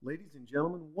Ladies and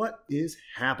gentlemen, what is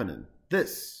happening?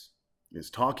 This is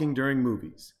Talking During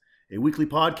Movies, a weekly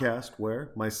podcast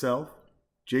where myself,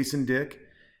 Jason Dick,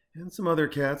 and some other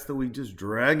cats that we just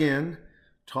drag in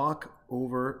talk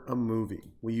over a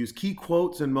movie. We use key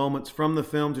quotes and moments from the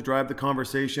film to drive the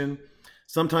conversation.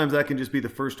 Sometimes that can just be the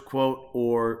first quote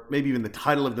or maybe even the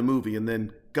title of the movie, and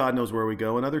then God knows where we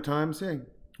go. And other times, hey,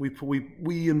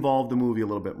 we involve the movie a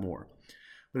little bit more.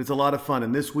 But it's a lot of fun,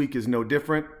 and this week is no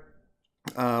different.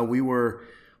 We were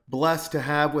blessed to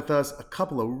have with us a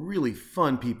couple of really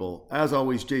fun people. As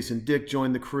always, Jason Dick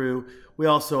joined the crew. We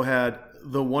also had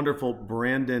the wonderful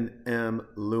Brandon M.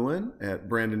 Lewin at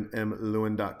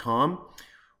brandonmlewin.com.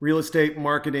 Real estate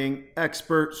marketing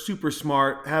expert, super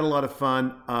smart, had a lot of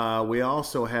fun. We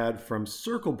also had from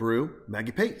Circle Brew,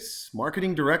 Maggie Pace,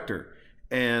 marketing director.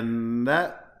 And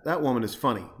that woman is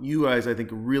funny. You guys, I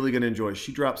think, are really going to enjoy.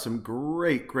 She dropped some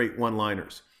great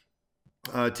one-liners.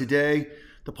 Today,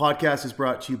 the podcast is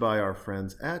brought to you by our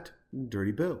friends at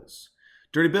Dirty Bills.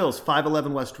 Dirty Bills,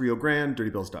 511 West Rio Grande,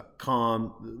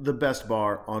 dirtybills.com, the best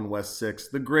bar on West 6th,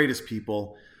 the greatest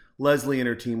people. Leslie and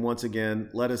her team, once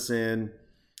again, let us in.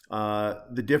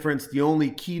 The only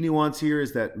key nuance here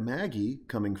is that Maggie,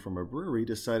 coming from a brewery,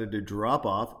 decided to drop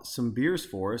off some beers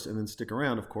for us and then stick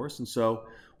around, of course. And so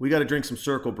we got to drink some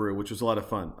Circle Brew, which was a lot of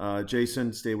fun.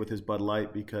 Jason stayed with his Bud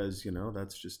Light because,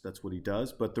 that's what he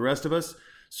does. But the rest of us,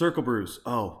 Circle Brews.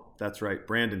 Oh, that's right.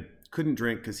 Brandon couldn't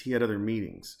drink because he had other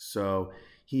meetings. So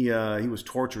he was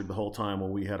tortured the whole time while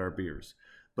we had our beers.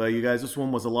 But you guys, this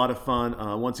one was a lot of fun.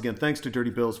 Once again, thanks to Dirty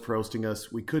Bills for hosting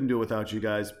us. We couldn't do it without you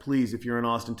guys. Please, if you're in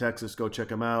Austin, Texas, go check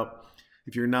them out.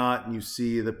 If you're not and you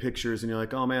see the pictures and you're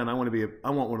like, oh man, I want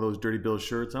one of those Dirty Bills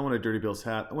shirts. I want a Dirty Bills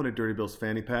hat. I want a Dirty Bills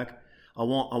fanny pack. I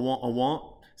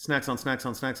want snacks on snacks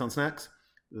on snacks on snacks.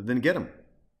 Then get them.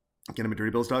 Get them at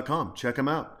dirtybills.com. Check them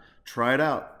out. Try it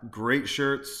out. Great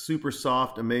shirts, super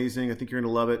soft, amazing. I think you're going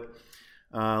to love it.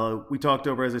 We talked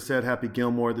over, as I said, Happy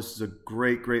Gilmore. This is a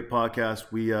great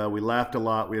podcast. We laughed a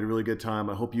lot. We had a really good time.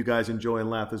 I hope you guys enjoy and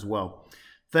laugh as well.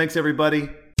 Thanks, everybody.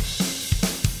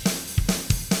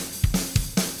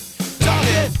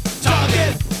 Talking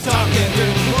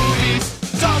through movies.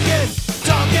 Talking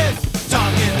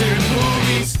through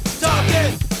movies.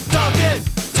 Talking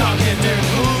through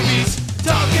movies.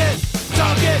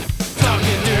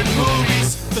 Talking through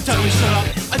movies. So tell me shut up.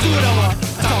 I do what I want.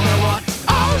 I talk what I want.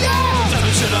 Oh yeah. Tell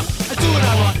me shut up. I do what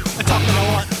I want. I talk what I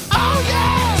want. Oh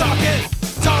yeah. Talking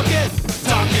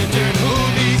through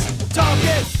movies.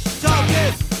 Talking through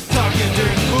movies. Talking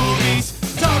through movies.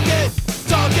 Talking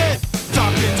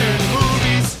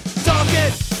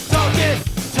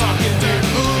through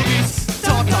movies.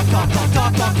 Talk.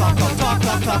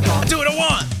 Do what I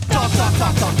want. Talk. I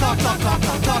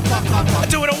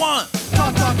do what I want.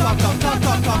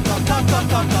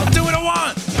 Do what I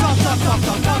want.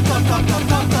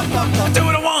 Do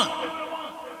what I want.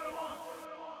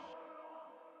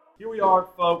 Here we are,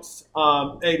 folks.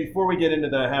 Hey, before we get into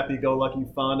the happy-go-lucky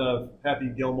fun of Happy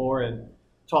Gilmore and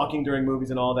talking during movies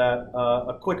and all that,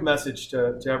 a quick message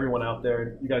to everyone out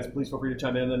there. You guys, please feel free to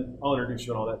chime in, and then I'll introduce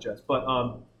you and all that jazz. But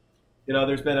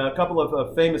there's been a couple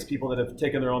of famous people that have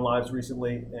taken their own lives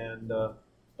recently, and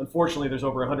unfortunately, there's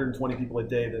over 120 people a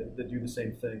day that do the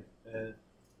same thing. And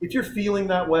if you're feeling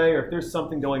that way, or if there's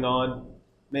something going on,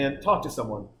 man, talk to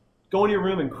someone. Go in your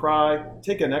room and cry.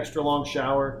 Take an extra long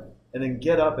shower, and then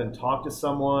get up and talk to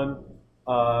someone.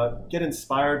 Get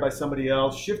inspired by somebody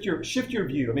else. Shift your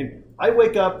view. I mean, I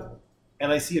wake up and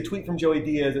I see a tweet from Joey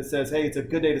Diaz that says, "Hey, it's a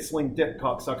good day to sling dick,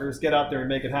 cocksuckers. Get out there and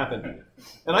make it happen."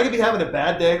 And I could be having a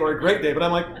bad day or a great day, but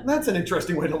I'm like, that's an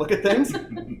interesting way to look at things.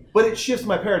 But it shifts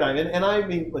my paradigm. And I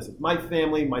mean, listen, my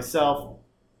family, myself,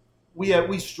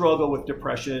 we struggle with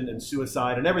depression and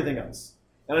suicide and everything else.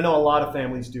 And I know a lot of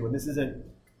families do. And this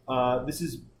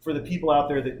is for the people out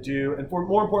there that do, and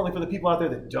more importantly, for the people out there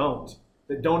that don't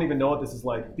even know what this is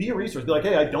like. Be a resource. Be like,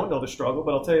 hey, I don't know the struggle,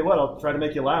 but I'll tell you what, I'll try to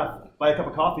make you laugh. Buy a cup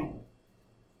of coffee.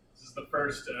 This is the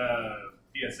first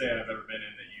PSA I've ever been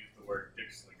in that used the word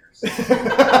dick slingers.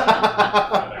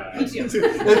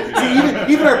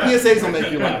 Even our PSAs will make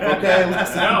you laugh, okay?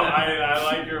 No, I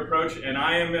like your approach, and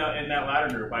I am in that latter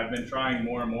group. I've been trying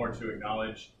more and more to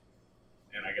acknowledge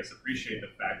and I guess appreciate the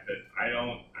fact that I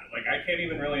can't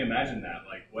even really imagine that,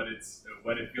 like what it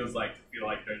feels like to feel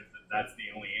like that's the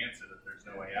only answer, that there's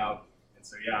no way out. And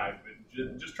so yeah, I've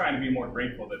been just trying to be more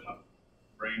grateful that my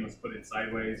brain was put in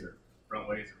sideways or front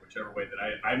ways or whichever way that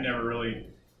I've never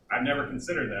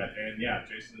considered that. And yeah,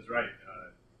 Jason is right.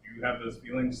 You have those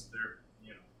feelings. There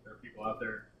are people out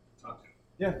there to talk to.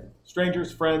 Yeah,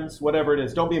 strangers, friends, whatever it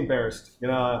is. Don't be embarrassed.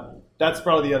 That's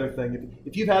probably the other thing.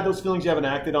 If you've had those feelings, you haven't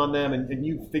acted on them, and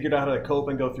you figured out how to cope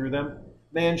and go through them,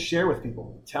 man, share with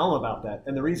people. Tell them about that.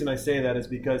 And the reason I say that is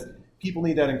because people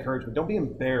need that encouragement. Don't be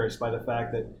embarrassed by the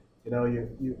fact that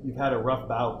you've had a rough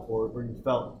bout or you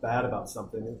felt bad about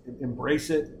something.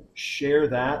 Embrace it. Share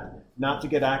that. Not to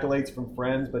get accolades from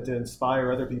friends, but to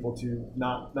inspire other people to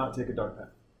not take a dark path.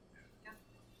 Yeah.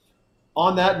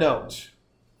 On that note,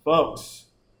 folks,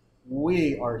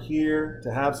 we are here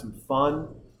to have some fun.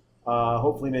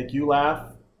 Hopefully make you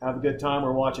laugh, have a good time.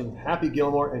 We're watching Happy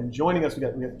Gilmore, and joining us, we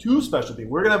got two special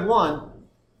people. We're gonna have one,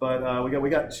 but we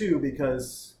got two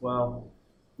because, well,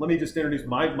 let me just introduce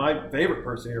my favorite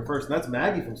person here first, and that's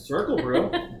Maggie from Circle Brew,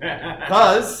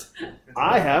 because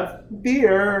I have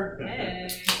beer. Hey.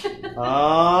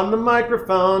 On the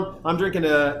microphone. I'm drinking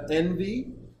a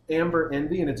Amber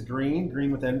Envy, and it's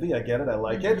green with envy. I get it. I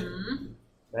like it. Mm-hmm.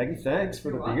 Maggie, thanks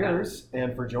for the beers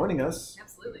and for joining us.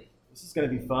 Absolutely. This is going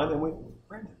to be fun. And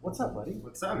Brandon, what's up, buddy?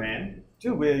 What's up, man?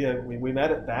 Dude, we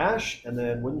met at Bash, and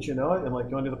then wouldn't you know it, I'm like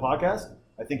going to the podcast.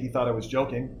 I think he thought I was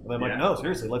joking. And I'm like, no,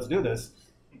 seriously, let's do this.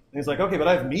 And he's like, okay, but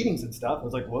I have meetings and stuff. I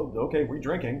was like, well, okay, we're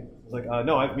drinking. I was like,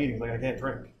 no, I have meetings. Like, I can't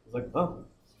drink. I was like, oh,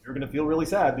 you're going to feel really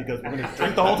sad because we're going to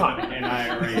drink the whole time. And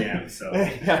I already am, so.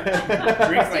 Stay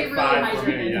Drink's like really 5 for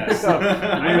me, hydrated. yes.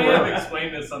 I may have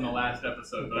explained this on the last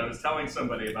episode, but I was telling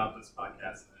somebody about this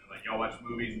podcast. And like, y'all watch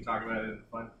movies and talk about it and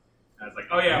fun. And I was like,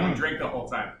 oh yeah, we drink the whole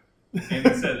time. And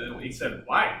he said,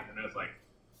 why? And I was like,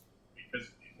 because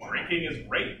drinking is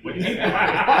great. What do you mean?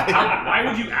 Why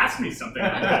would you ask me something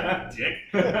like that,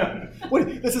 dick?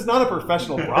 Wait, this is not a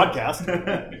professional broadcast.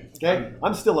 Okay,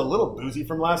 I'm still a little boozy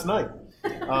from last night.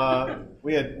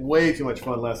 We had way too much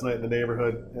fun last night in the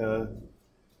neighborhood.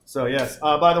 So yes.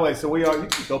 By the way, so we are. You can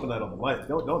just open that on the mic.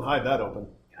 Don't hide that open.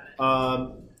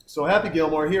 So Happy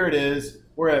Gilmore. Here it is.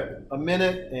 We're at 1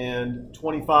 minute and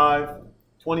 25,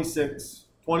 26,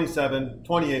 27,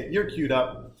 28. You're queued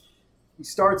up. He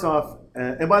starts off,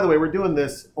 and by the way, we're doing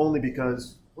this only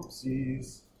because,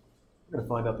 whoopsies, we're going to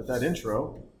find out that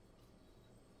intro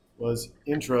was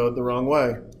introed the wrong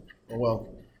way. Oh, well.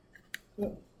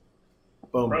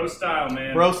 Boom. Bro style,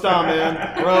 man. Bro style,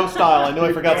 man. Bro style. I know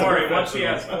I forgot Don't something. worry, once he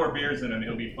has 4 beers in him,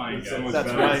 he'll be fine, guys.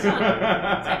 That's right.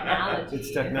 Technology.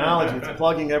 It's technology. It's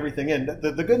plugging everything in.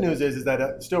 The good news is that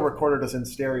it still recorded us in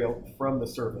stereo from the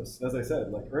Surface. As I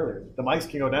said, like earlier, the mics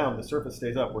can go down, the Surface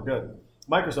stays up. We're good.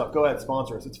 Microsoft, go ahead,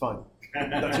 sponsor us. It's fine.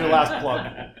 That's your last plug,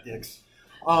 dicks.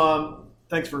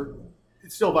 Thanks for.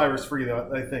 It's still virus free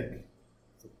though. I think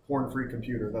it's a porn-free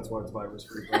computer. That's why it's virus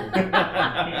free. It's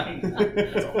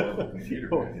a horrible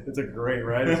computer. It's a great,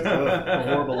 right? It's a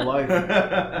horrible life.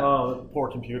 Oh, poor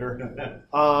computer.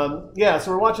 Yeah,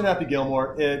 so we're watching Happy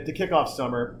Gilmore to kick off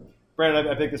summer. Brandon,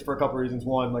 I picked this for a couple reasons.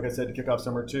 One, like I said, to kick off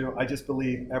summer. Two, I just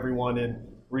believe everyone in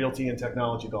realty and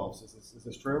technology golfs. Is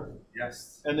this true?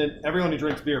 Yes. And then everyone who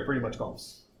drinks beer pretty much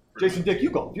golfs. Jason Dick, you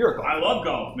golf. You're a golfer. I love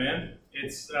golf, man.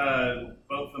 It's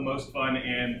both the most fun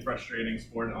and frustrating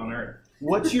sport on earth.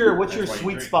 What's your That's why you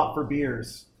sweet drink. spot for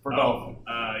beers for golf?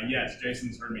 Yes,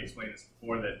 Jason's heard me explain this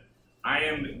before, that I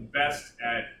am best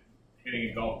at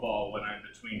hitting a golf ball when I'm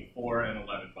between 4 and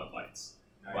 11 Bud Lights.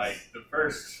 Nice. Like the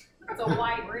first. That's a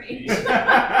wide range.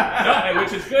 No,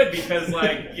 which is good because,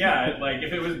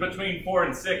 if it was between 4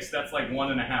 and 6, that's like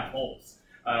 1.5 holes.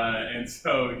 And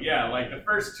so, the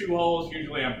first 2 holes,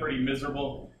 usually I'm pretty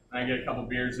miserable. I get a couple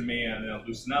beers in me and I'll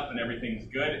loosen up and everything's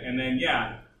good. And then,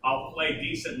 I'll play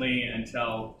decently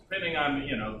until, depending on,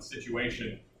 the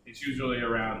situation, it's usually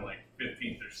around like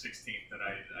 15th or 16th that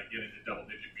I get into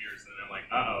double-digit beers. And then I'm like,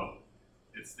 uh-oh,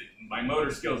 my motor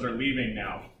skills are leaving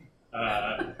now.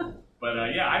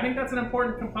 I think that's an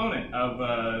important component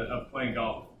of playing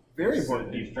golf. Very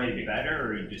important. Do you play better,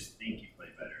 or you just think you play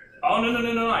better? Oh,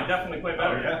 no, I definitely play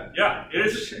better. Oh, yeah, it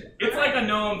is. It's like a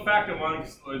known fact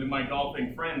amongst my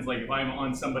golfing friends. Like, if I'm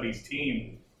on somebody's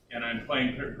team and I'm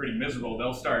playing pretty miserable,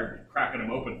 they'll start cracking them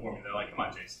open for me. They're like, come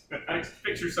on, Jason,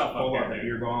 fix yourself up here, baby.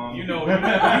 You're wrong. You know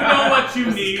what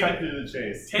you need. Cut through the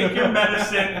chase. Take your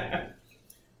medicine.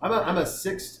 I'm a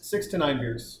 6 to 9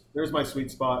 beers. There's my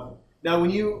sweet spot. Now,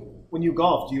 when you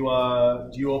golf, do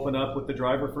you open up with the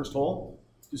driver first hole?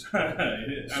 Just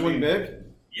swing big?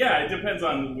 Yeah, it depends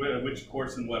on which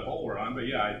course and what hole we're on. But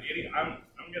I'm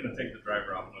going to take the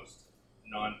driver off most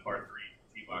non-par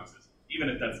 3 tee boxes, even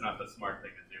if that's not the smart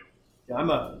thing to do.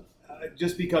 Yeah,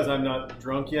 just because I'm not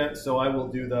drunk yet, so I will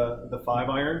do the 5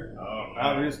 iron. Oh,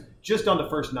 man. Just on the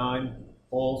first 9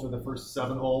 holes or the first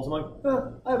 7 holes. I'm like,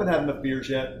 I haven't had enough beers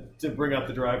yet to bring out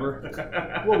the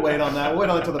driver. We'll wait on that. We'll wait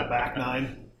on it until the back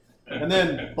 9. And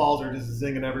then balls are just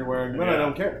zinging everywhere, and then I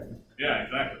don't care. Yeah,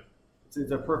 exactly.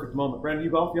 it's a perfect moment. Brandon,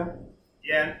 you golf, yeah?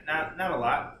 Yeah, not a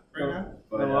lot right now,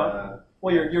 but not a lot?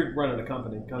 Well, you're running a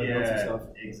company, kind of doing some stuff.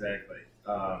 exactly.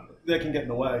 That can get in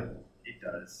the way. It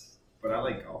does, but I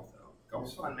like golf though.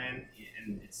 Golf's fun, man,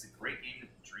 and it's a great game to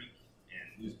drink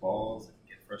and lose balls and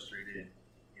get frustrated.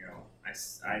 You know, I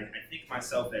think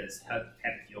myself as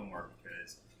Happy Gilmore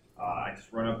because I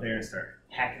just run up there and start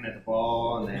hacking at the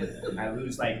ball, and then I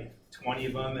lose like 20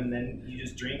 of them, and then you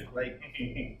just drink like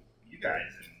you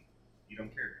guys, and you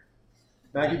don't care.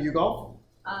 Maggie, do you golf?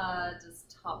 Does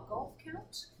Top Golf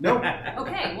count? No.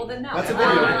 Okay, well then no. That's a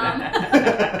video.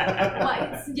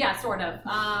 Yeah, sort of.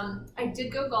 I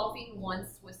did go golfing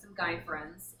once with some guy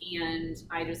friends, and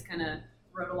I just kind of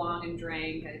rode along and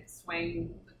drank. I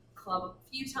swang the club a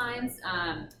few times,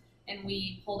 and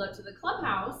we pulled up to the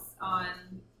clubhouse on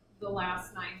the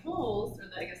last 9 holes,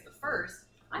 or I guess the first.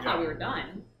 I thought we were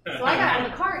done. So I got out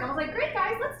of the cart, and I was like, great,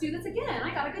 guys, let's do this again.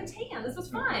 I got a good tan. This was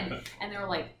fun. And they were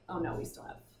like, oh, no, we still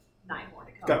have 9 more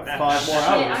to go. Got 5 more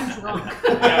hours. Shit, I'm drunk.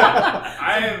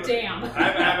 Yeah, Damn.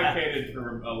 I've advocated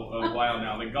for a while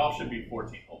now that golf should be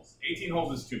 14 holes. 18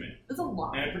 holes is too many. It's a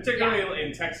lot. And particularly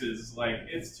in Texas, like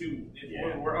it's too.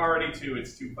 We're already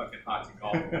it's too fucking hot to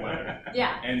golf in the weather.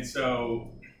 Yeah. And so,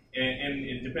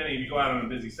 and depending if you go out on a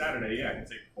busy Saturday, it can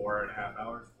take 4.5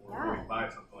 hours,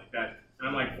 4:45, something like that. And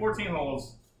I'm like 14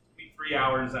 holes, 3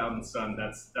 hours out in the sun.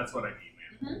 That's what I need,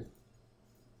 man. Mm-hmm.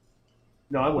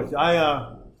 No, I'm with you.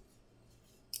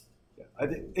 I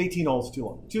think 18 holes is too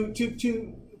long.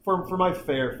 Too for my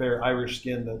fair Irish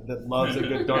skin that loves a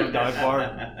good dark dive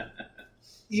bar.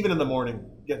 Even in the morning,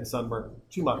 getting sunburned.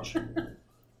 Too much.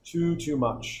 Too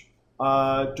much.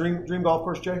 Dream golf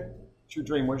course, Jay? What's your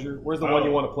dream? Where's the one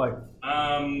you want to play?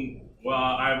 Well,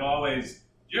 I've always.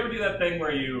 Do you ever do that thing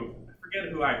where I forget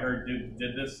who I heard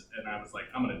did this, and I was like,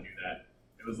 I'm gonna do that.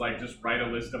 It was like just write a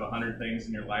list of 100 things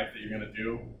in your life that you're gonna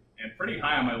do, and pretty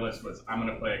high on my list was I'm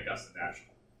gonna play Augusta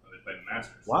National. Where they play the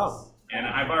Masters. Wow. And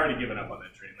I've already given up on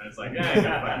that dream. And it's like, yeah, you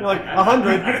gotta You're like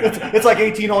 100. It's like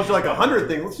 18 holes. You're like 100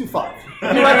 things. Let's do 5. You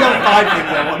write down 5 things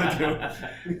I want to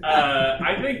do.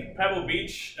 I think Pebble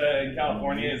Beach in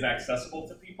California is accessible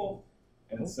to people,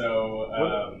 and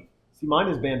so see, mine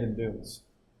is Bandon Dunes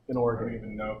in I don't Oregon.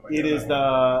 even know if I It know is that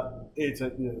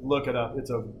one. look it up. It's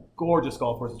a gorgeous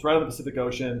golf course. It's right on the Pacific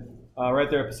Ocean, right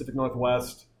there at Pacific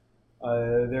Northwest.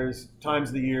 There's times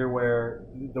of the year where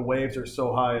the waves are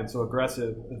so high and so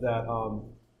aggressive that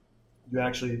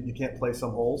you can't play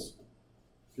some holes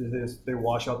because they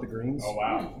wash out the greens. Oh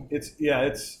wow! It's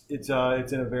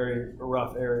in a very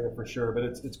rough area for sure, but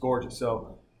it's gorgeous.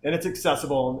 So and it's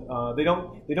accessible. They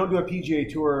don't do a PGA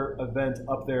Tour event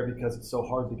up there because it's so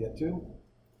hard to get to.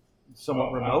 It's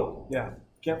somewhat remote. Yeah,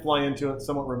 can't fly into it.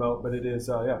 Somewhat remote, but it is.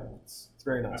 It's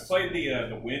very nice. I played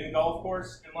the Wynn golf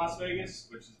course in Las Vegas,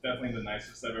 which is definitely the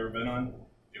nicest I've ever been on.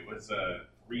 It was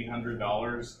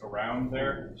 $300 around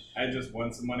there. I had just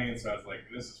won some money, and so I was like,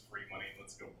 "This is free money.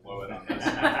 Let's go blow it on this."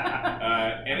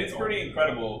 And it's pretty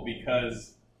incredible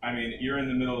because I mean you're in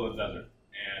the middle of the desert,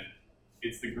 and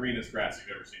it's the greenest grass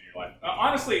you've ever seen in your life.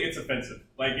 Honestly, it's offensive.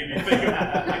 Like if you think of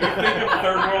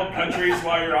third world countries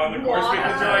while you're on the course,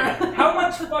 because you're like, how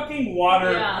much fucking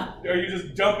water are you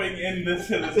just dumping in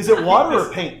this? Is it water or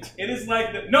paint? It is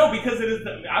like no, because it is.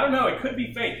 I don't know. It could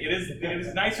be fake. It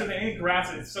is nicer than any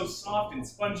grass. It's so soft and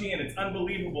spongy, and it's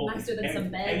unbelievable. Nicer than some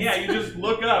beds. And yeah, you just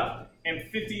look up. And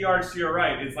 50 yards to your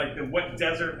right is like the wet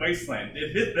desert wasteland.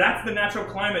 That's the natural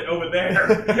climate over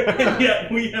there. And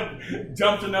yet we have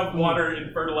dumped enough water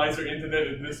and fertilizer into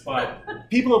this spot.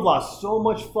 People have lost so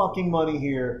much fucking money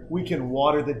here, we can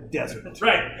water the desert.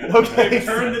 Right. Okay. They've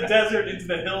turned the desert into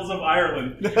the hills of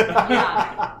Ireland.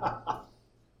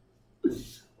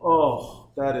 Oh,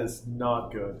 that is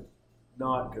not good.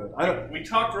 Not good. We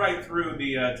talked right through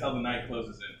the till the night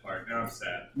closes in part. Now I'm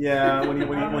sad. Yeah, when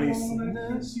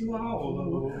he's you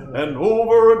all and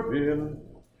over again.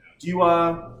 Do you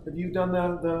have you done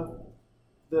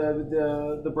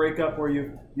the breakup where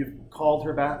you've called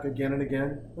her back again and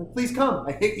again? Like, please come.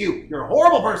 I hate you. You're a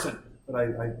horrible person. But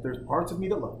I there's parts of me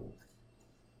that love you.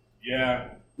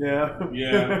 Yeah. Yeah.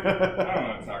 Yeah. I don't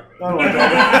want to talk I about don't it. want to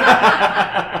talk about it.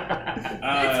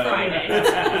 It's Friday.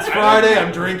 It's Friday.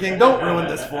 I'm drinking. Don't ruin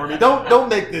this for me. Don't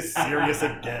make this serious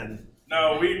again.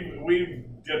 No, we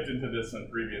dipped into this in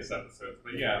previous episodes,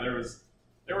 but yeah, there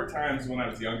were times when I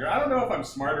was younger. I don't know if I'm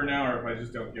smarter now or if I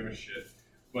just don't give a shit.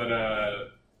 But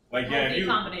if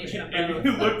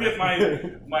you looked at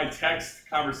my text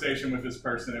conversation with this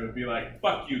person, it would be like,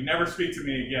 "Fuck you, never speak to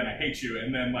me again. I hate you."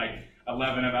 And then like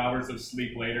 11 hours of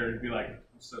sleep later, it'd be like,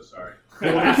 "I'm so sorry." Kiss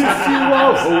you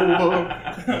all over.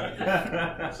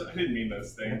 So I didn't mean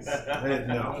those things.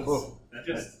 No.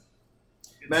 Just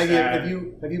Maggie, sad.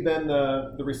 have you been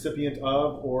the recipient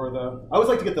of or the? I always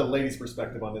like to get the ladies'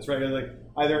 perspective on this, right? Like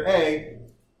either A,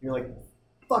 you're like,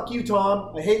 "Fuck you,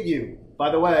 Tom. I hate you. By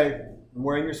the way, I'm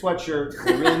wearing your sweatshirt.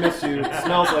 I really miss you. It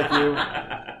smells like you.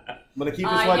 I'm gonna keep your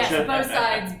sweatshirt."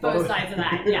 Yes, both sides of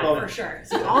that. Yeah, Well, for sure.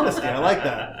 See, honesty, I like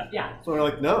that. Yeah. So they're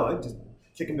like, "No, I just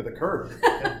kick him to the curb.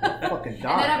 Fucking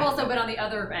die." And then I've also been on the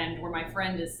other end where my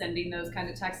friend is sending those kind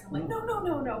of texts. I'm like, no,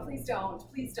 please don't.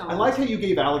 I like how you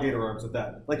gave alligator arms with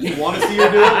that. Like you want to see her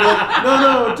do it. You're like,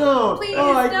 no, don't. Please,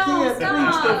 oh, I don't, can't stop.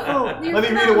 reach the phone. Your Let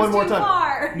me read it one more thumb's too time.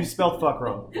 far. You spelled fuck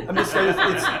wrong. I'm just saying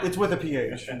it's with a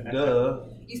PH. Duh.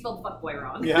 You spelled fuckboy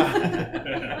wrong.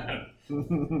 Yeah.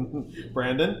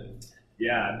 Brandon,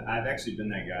 Yeah, I've actually been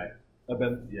that guy. I've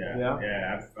been. Yeah.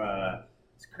 I've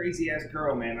it's a crazy ass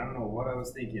girl, man. I don't know what I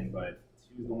was thinking, but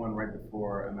she was the one right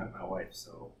before I met my wife.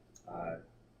 So,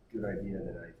 good idea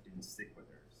that I didn't stick with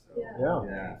her. So,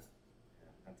 Yeah.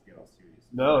 Not to get all serious.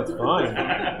 No, it's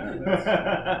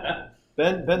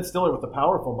fine. Ben Stiller with the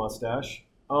powerful mustache.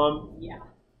 Yeah.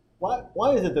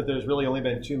 Why is it that there's really only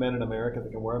been two men in America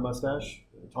that can wear a mustache?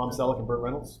 Tom Selleck and Burt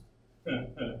Reynolds.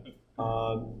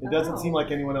 It doesn't seem like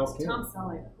anyone else can. Tom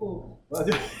Selleck. Cool. That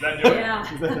do it? Yeah.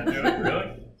 That do it?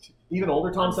 Really? Even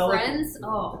older Tom Selleck? Friends?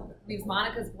 Oh, he was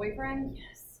Monica's boyfriend?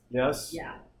 Yes. Yes.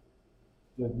 Yeah.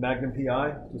 The Magnum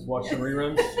PI. Just watch some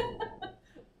reruns.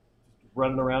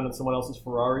 Running around in someone else's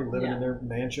Ferrari, living in their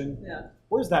mansion. Yeah.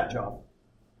 Where's that job?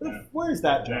 Yeah. Where's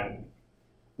that job?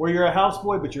 Where you're a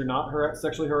houseboy, but you're not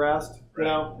sexually harassed. You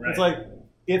know, Right. It's like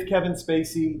if Kevin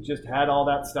Spacey just had all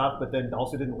that stuff, but then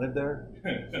also didn't live there.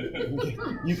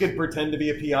 You could pretend to be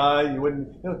a PI. You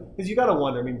wouldn't, because you got to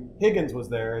wonder. I mean, Higgins was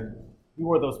there, and he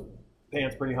wore those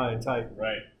pants pretty high and tight.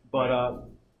 Right. But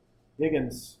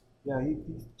Higgins, he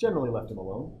generally left him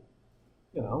alone.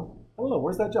 You know, I don't know.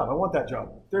 Where's that job? I want that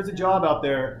job. There's a job out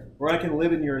there where I can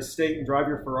live in your estate and drive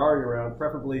your Ferrari around,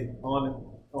 preferably on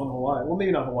Hawaii. Well,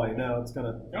 maybe not Hawaii now. It's kind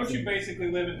of. Don't you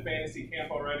basically live in fantasy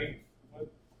camp already?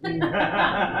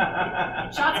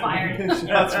 Shots fired.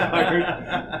 Shots fired.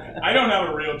 I don't have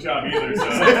a real job either, so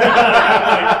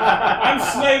I'm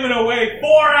slaving away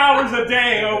 4 hours a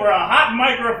day over a hot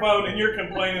microphone, and you're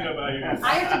complaining about your.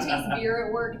 I have to taste beer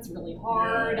at work. It's really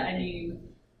hard. I mean,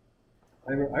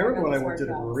 I remember when I worked at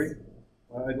a brewery.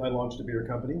 I launched a beer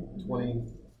company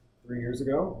 23 years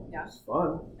ago. Yeah. It was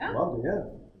fun. Yeah. Loved it. Yeah.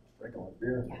 Drank a lot of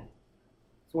beer. Yeah.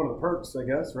 It's one of the perks, I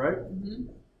guess, right?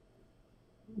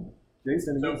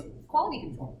 Jason, So- quality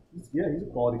control. he's a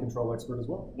quality control expert as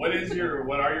well. What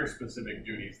are your specific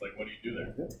duties? Like, what do you do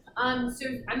there? So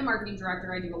I'm the marketing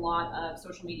director. I do a lot of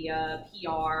social media,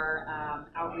 PR,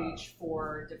 outreach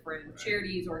for different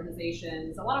charities,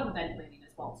 organizations, a lot of event planning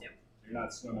as well too. You're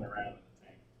not swimming around in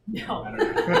the tank. No. I don't know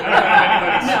if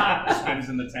anybody swims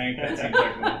in the tank. That seems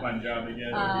like a fun job to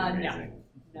get. That'd be amazing.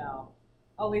 No.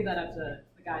 I'll leave that up to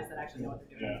the guys that actually know what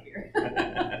they're doing with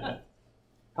beer.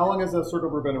 How long has Circle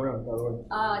Brew been around, by the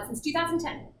way? Since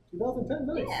 2010. 2010,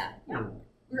 nice. Yeah.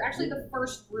 We were actually the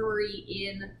first brewery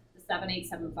in the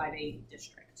 78758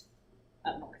 district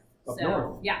up north. Up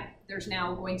north? Yeah, there's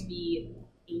now going to be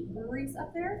 8 breweries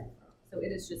up there. So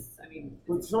it is just, I mean.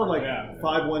 But someone like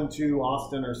 512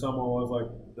 Austin or someone was like,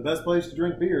 the best place to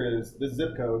drink beer is this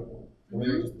zip code. And they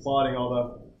were just plotting all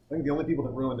the, I think the only people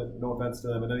that ruined it, no offense to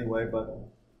them in any way, but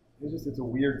it's a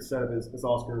weird set of his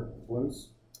Oscar Blues.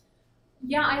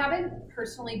 Yeah, I haven't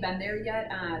personally been there yet.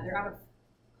 They're out of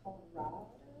Colorado.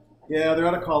 Yeah, they're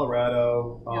out of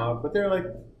Colorado, but they're like,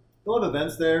 they'll have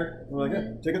events there. They're like,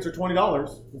 yeah, tickets are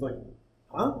 $20. It's like,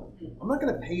 huh? I'm not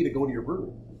going to pay to go to your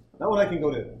brewery. Not when I can go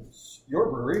to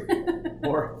your brewery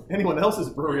or anyone else's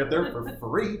brewery up there for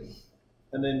free,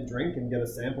 and then drink and get a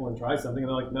sample and try something. And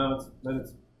they're like, no,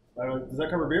 does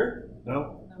that cover beer?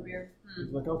 No. No beer.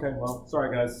 It's like, okay, well, sorry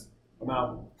guys, I'm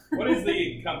out. What is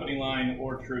the company line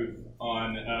or truth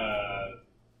on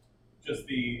just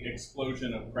the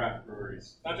explosion of craft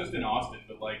breweries? Not just in Austin,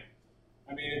 but like,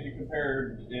 I mean, if you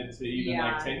compare it to even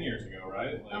like 10 years ago,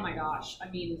 right? Like, Oh my gosh. I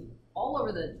mean, all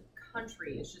over the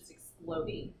country, it's just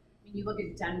exploding. I mean, you look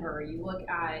at Denver, you look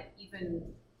at even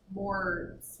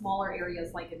more smaller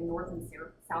areas like in North and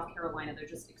South Carolina, they're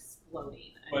just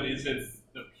exploding. But is it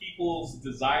the people's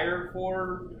desire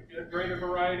for a greater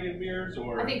variety of beers,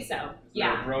 or I think so. is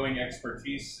there a growing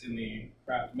expertise in the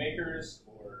craft makers,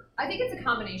 or I think it's a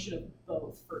combination of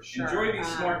both for sure. enjoy these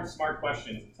smart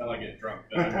questions until I get drunk.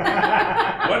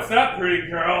 What's up, pretty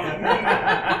girl?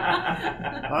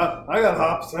 I got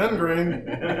hops and grain.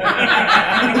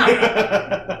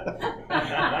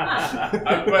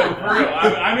 But for real,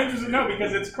 I'm interested to know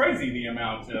because it's crazy the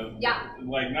amount of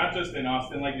like not just in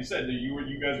Austin, like you said,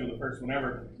 you guys were the first one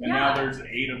ever, and now there's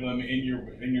 8 of them in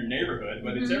your neighborhood,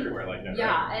 but it's everywhere like that.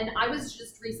 Yeah, right? and I was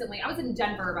in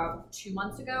Denver about 2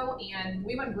 months ago, and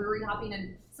we went brewery hopping,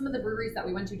 and some of the breweries that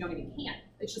we went to don't even can.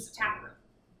 It's just a tap room,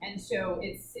 and so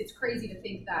it's crazy to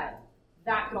think that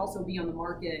could also be on the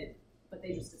market, but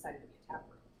they just decided to be a tap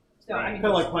room. So I mean,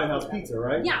 kind of like Pine House Pizza,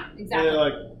 right? Yeah, exactly. And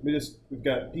like we've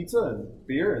got pizza and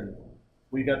beer, and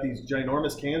we got these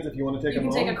ginormous cans if you want to take them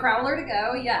home. You can take a crowler to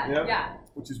go, yeah.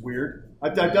 Which is weird.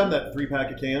 I've done that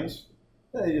 3-pack of cans.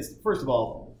 First of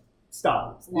all,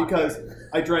 stop, because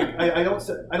I drank. I don't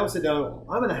sit down.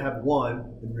 I'm gonna have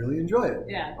one and really enjoy it.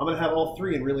 Yeah. I'm gonna have all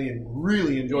 3 and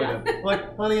really enjoy them. I'm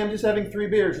like, honey, I'm just having 3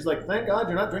 beers. She's like, thank God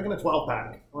you're not drinking a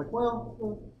 12-pack. I'm like,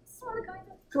 well, sort of,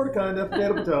 kind of,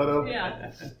 potato.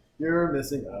 Yeah. You're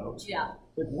missing out. Yeah.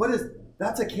 Like,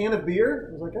 that's a can of beer?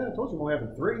 I was like, I told you I'm only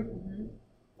having 3. Mm-hmm.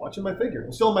 Watching my figure.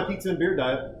 I'm still on my pizza and beer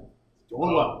diet.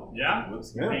 Doing well. Yeah?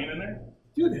 Hanging in there?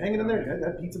 Dude, hanging in there. I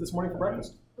had pizza this morning for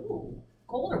breakfast. Ooh.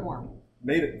 Cold or warm?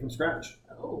 Made it from scratch.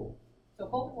 Oh. So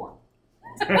cold or warm?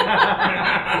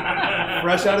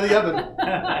 Fresh out of the oven.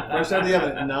 Fresh out of the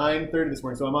oven at 9:30 this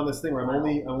morning. So I'm on this thing where I'm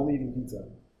only eating pizza.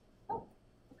 Oh,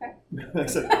 okay. I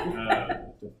said,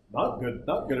 not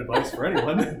good advice for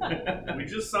anyone. We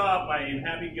just saw in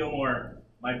Happy Gilmore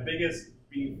my biggest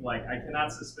beef. Like, I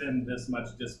cannot suspend this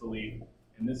much disbelief.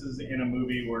 And this is in a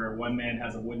movie where one man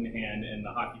has a wooden hand and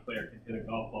the hockey player can hit a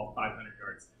golf ball 500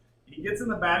 yards. He gets in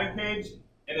the batting cage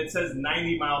and it says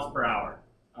 90 miles per hour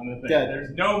on the thing. Dead.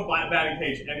 There's no batting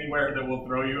cage anywhere that will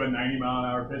throw you a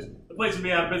 90-mile-an-hour pitch. The place would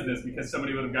be out of business because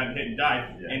somebody would have gotten hit and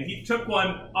died. Yeah. And he took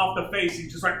one off the face.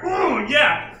 He's just like, oh,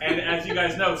 yeah. And as you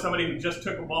guys know, somebody who just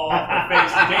took a ball off the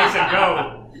face days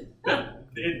ago,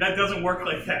 that doesn't work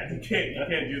like that. You can't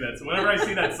do that. So whenever I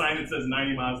see that sign that says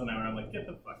 90 miles an hour, I'm like, get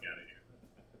the fuck out of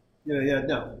here. Yeah,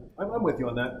 no. I'm with you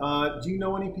on that. Do you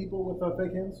know any people with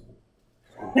fake hands?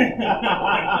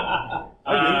 I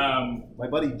do. My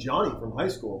buddy Johnny from high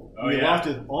school. He lost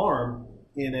his arm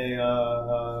in a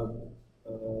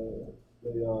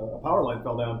power line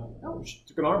fell down. Oh.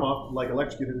 Took an arm off, like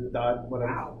electrocuted, it died,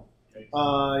 whatever. Wow.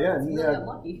 Yeah, and he really had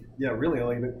unlucky. Yeah, really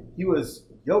unlucky. But he was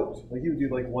yoked. Like he would do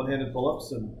like one-handed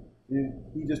pull-ups, and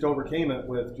he just overcame it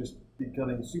with just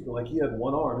becoming super. Like he had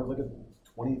one arm. It was like a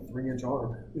 23-inch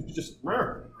arm. It was just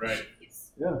right.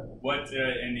 Yeah. What?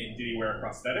 And did he wear a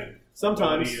prosthetic?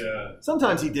 Sometimes.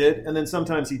 Sometimes he did, and then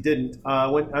sometimes he didn't.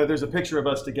 When there's a picture of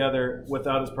us together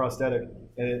without his prosthetic,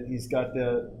 and he's got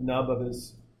the nub of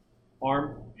his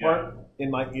arm part in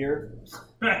my ear.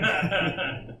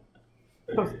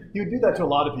 He would do that to a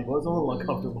lot of people. It's a little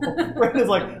uncomfortable. Brandon's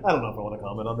like, I don't know if I want to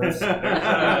comment on this.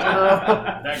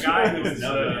 That guy who was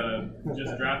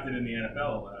just drafted in the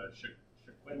NFL,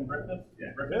 Shaquille Griffith?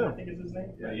 Griffith, I think is his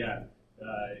name. Yeah.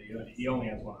 He only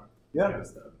has one arm. Yeah.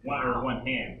 One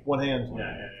hand. One hand.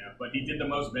 Yeah. But he did the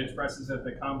most bench presses at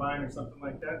the combine or something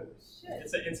like that. Shit.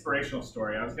 It's an inspirational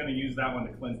story. I was going to use that one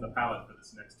to cleanse the palate for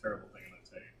this next terrible thing I'm going to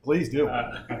tell you. Please do.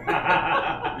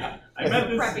 I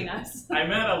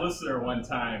met a listener one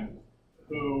time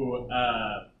who,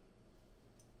 I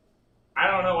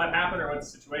don't know what happened or what the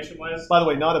situation was. By the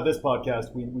way, not of this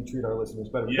podcast. We treat our listeners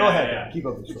better. Go ahead. Yeah. Keep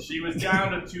up the story. She was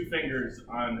down to 2 fingers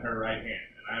on her right hand.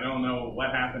 And I don't know what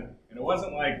happened. And it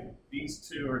wasn't like these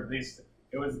two or these.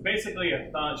 It was basically a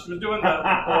thumb. She was doing the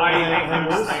Hawaii hang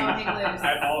loose thing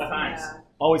at all times. Yeah.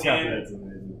 Always happens. That's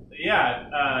amazing. Yeah,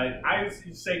 I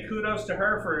say kudos to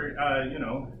her for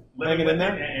living hanging in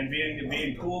there and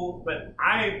being cool. But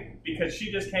because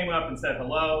she just came up and said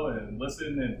hello and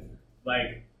listened, and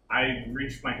like I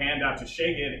reached my hand out to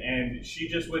shake it, and she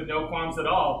just with no qualms at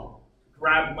all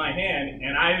grabbed my hand,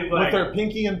 and I like with her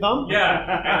pinky and thumb. Yeah,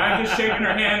 and I'm just shaking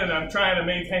her hand, and I'm trying to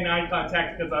maintain eye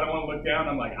contact because I don't want to look down.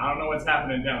 I'm like, I don't know what's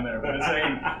happening down there, but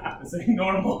this ain't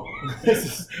normal.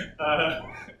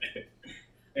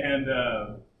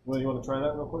 Well, you want to try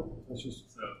that real quick? Let's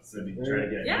just. So you try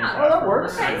again. Yeah. Oh, that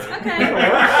works. Okay. That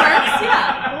Works.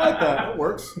 Yeah. I like that. That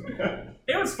works.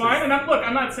 It was fine, and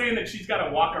I'm not saying that she's got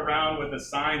to walk around with a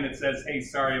sign that says, "Hey,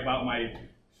 sorry about my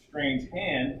strange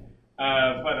hand."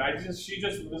 But she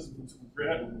just was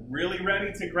really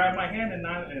ready to grab my hand and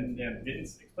didn't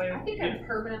explain. I think I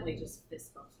permanently just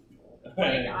fist bump people.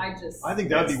 I think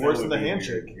that'd be worse than the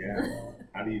handshake. Yeah.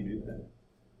 How do you do that?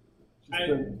 I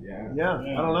don't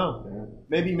know. Yeah.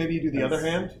 Maybe you do the other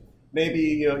hand. Maybe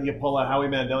you pull a Howie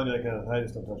Mandel and you're like, I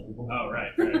just don't touch people. Oh,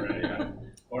 right. Yeah.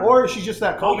 Or she's just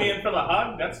that call confident. me in for the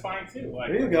hug. That's fine too. Like,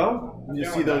 there you go. You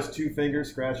just see those 2 fingers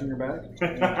scratching your back. Just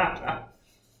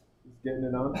getting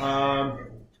it on.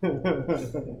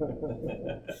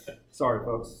 Sorry,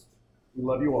 folks. We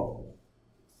love you all,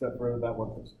 except for that one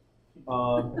person.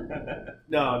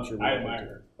 No, I'm sure. I admire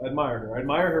her. I admire her. I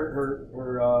admire her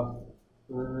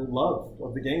love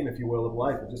of the game, if you will, of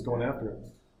life, and just going after it.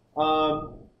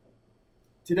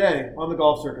 Today on the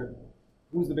golf circuit,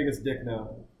 who's the biggest dick now?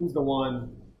 Who's the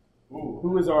one? Ooh.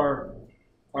 Who is our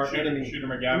enemy? Shooter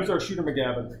McGavin. Who's our Shooter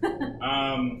McGavin?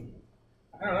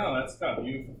 I don't know. That's tough.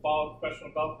 You follow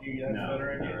professional golf? Do you have a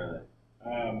better idea? Not really.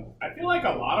 I feel like a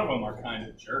lot of them are kind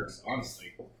of jerks,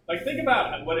 honestly. Like, think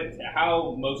about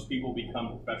how most people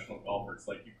become professional golfers.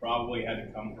 Like, you probably had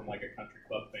to come from like a country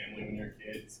club family when you were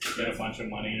kids, get a bunch of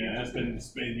money. Yeah. You've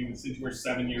just been since you were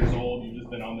 7 years old. You've just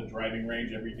been on the driving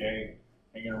range every day,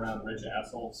 hanging around rich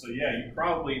assholes. So yeah, it's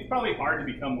probably hard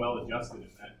to become well adjusted in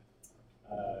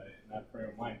that frame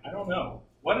of mind. I don't know.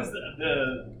 What is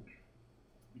the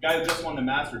guy who just won the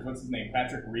Masters? What's his name?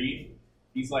 Patrick Reed.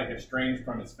 He's like estranged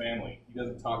from his family. He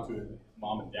doesn't talk to his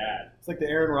mom and dad. It's like the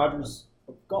Aaron Rodgers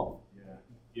of golf.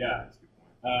 Yeah.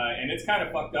 And it's kind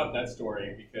of fucked up, that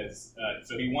story, because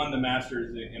so he won the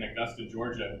Masters in Augusta,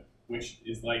 Georgia, which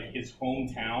is like his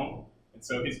hometown. And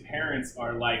so his parents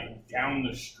are like down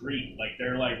the street. Like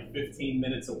they're like 15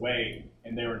 minutes away,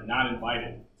 and they were not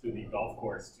invited to the golf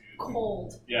course.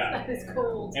 Cold. Yeah. That is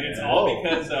cold. And it's all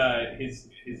because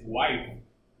his wife,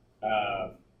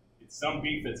 it's some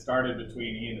beef that started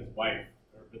between he and his wife,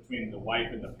 or between the wife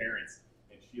and the parents,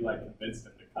 and she like convinced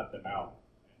him to cut them out.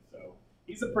 And so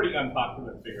he's a pretty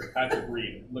unpopular figure. Patrick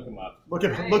Reed, look him up. Look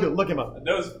him up.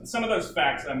 Some of those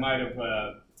facts I might have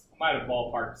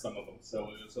ballparked some of them. So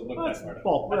look that part up.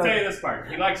 I'll tell you this part.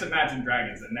 He likes Imagine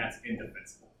Dragons, and that's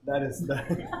indefensible. That is that.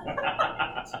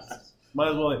 Might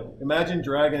as well. Imagine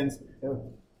Dragons.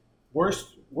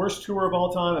 Worst tour of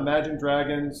all time. Imagine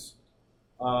Dragons.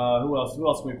 Who else? Who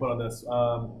else can we put on this?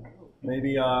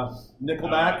 Maybe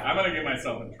Nickelback. I'm gonna get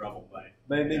myself in trouble, but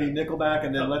Maybe Nickelback,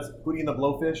 and then let's Hootie and the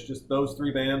Blowfish. Just those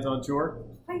three bands on tour.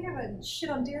 Why you have shit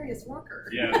on Darius Rucker?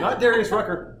 yeah. Not Darius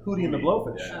Rucker. Hootie and the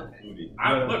Blowfish. Yeah, Okay. Hootie.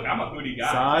 I'm a Hootie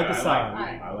guy. Side to I side. Like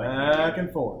Hootie. I like Back Hootie.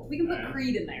 and forth. We can put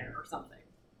Creed in there or something.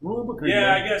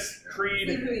 Yeah, I guess Leave Creed,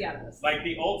 Hootie out of this. like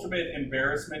the ultimate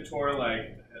embarrassment tour.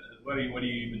 Like, what are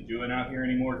you even doing out here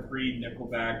anymore? Creed,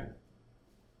 Nickelback,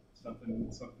 something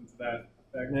to that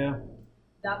effect. Yeah.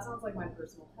 That sounds like my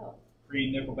personal hell.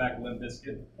 Creed, Nickelback, Limp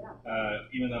Bizkit. Yeah.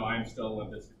 Even though I'm still a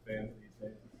Limp Bizkit fan these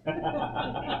days.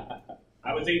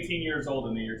 I was 18 years old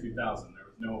in the year 2000. There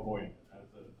was no avoiding it. I was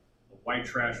a white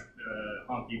trash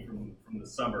honky from the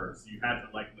suburbs. You had to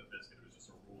like Limp Bizkit. It was just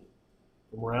a rule.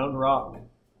 From Round Rock. Yeah.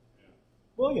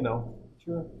 Well,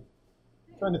 sure.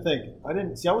 Trying to think. I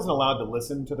wasn't allowed to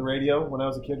listen to the radio when I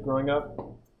was a kid growing up.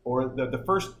 Or the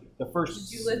first.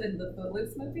 Did you live in the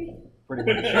Footloose movie? Pretty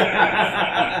much.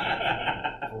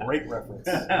 Great reference.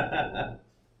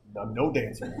 I'm no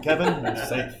dancer. Kevin, you're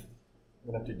safe. I'm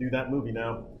gonna have to do that movie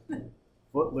now.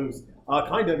 Footloose.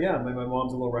 Kind of, yeah. My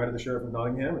mom's a little right of the sheriff of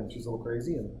Nottingham, and she's a little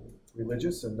crazy and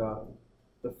religious. And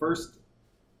the first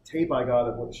tape I got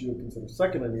of what she would consider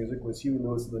secular music was Huey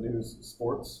Lewis and the News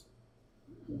Sports.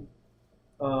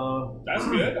 That's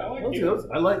good. I like you.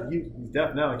 I like you. He's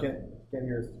deaf now. I can't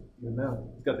hear us even now.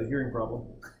 He's got the hearing problem.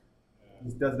 He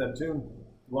does that tune.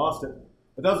 Lost it.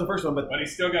 But that was the first one. But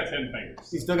he's still got 10 fingers.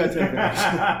 he's still got 10 fingers.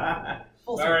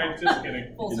 Full All right, circle. just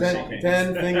kidding. Full Ten- circle.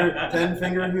 ten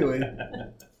finger Huey.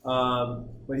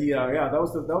 But he, that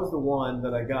was the one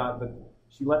that I got. But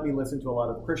she let me listen to a lot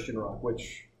of Christian rock,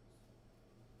 which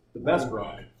the best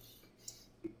rock.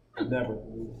 Never.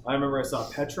 I remember I saw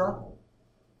Petra.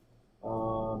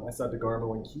 I saw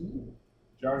DeGarmo and Key.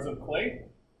 Jars of Clay?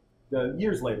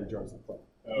 Years later, Jars of Clay.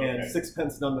 Oh, okay. And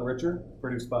Sixpence None the Richer,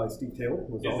 produced by Steve Taylor.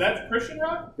 Who was Is awesome. that Christian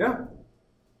rock? Yeah.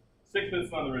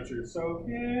 Sixpence None the Richer. So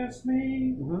kiss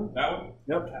me. Mm-hmm. That one?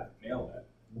 Yep. God, nailed that.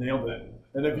 Nailed it.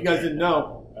 And if you guys didn't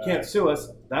know, you can't sue us.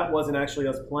 That wasn't actually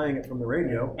us playing it from the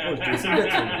radio. That was Jason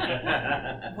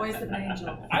Dixon. Voice of an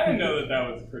angel. I didn't know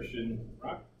that was Christian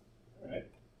rock. All right.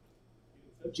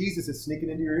 Jesus is sneaking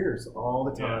into your ears all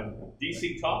the time.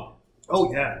 DC Talk?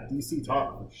 Oh, yeah. DC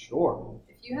Talk, for sure.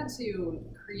 If you had to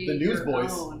create The your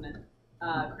Newsboys. own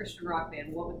Christian rock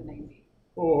band, what would the name be?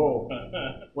 Oh,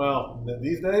 well,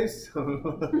 these days?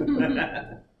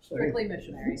 Strictly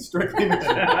Missionary. Strictly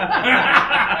missionary.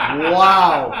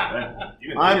 Wow.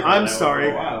 You've been I'm thinking about that sorry.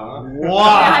 for a while,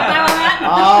 huh? Wow.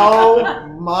 Oh,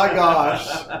 my gosh.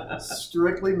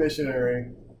 Strictly missionary.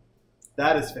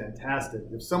 That is fantastic.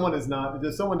 If someone doesn't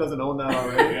own that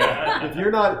already, Yeah.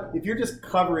 if you're just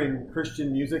covering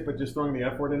Christian music but just throwing the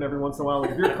F word in every once in a while,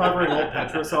 like if you're covering old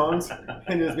Petra songs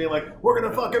and just being like, we're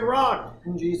gonna fucking rock,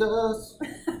 Jesus,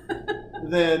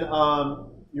 then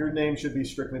your name should be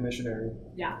Strictly Missionary.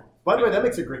 Yeah. By the way, that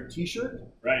makes a great T-shirt.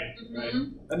 Right. Right.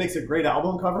 That makes a great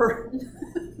album cover.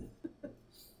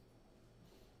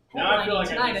 Now I feel like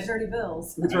tonight I'm at Dirty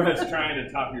Bills. That's right. just trying to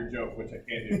top your joke, which I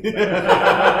can't do.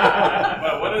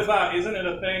 But what is that? Isn't it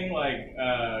a thing like?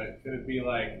 Could it be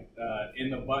like in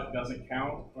the butt doesn't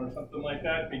count or something like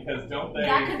that? Because don't they?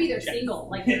 That could be their single.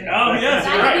 Like Oh yes,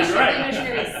 that you're could be right.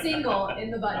 Strictly Missionary single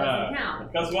in the butt doesn't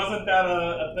count. Because wasn't that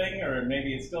a thing, or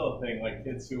maybe it's still a thing? Like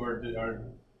kids who are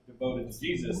devoted to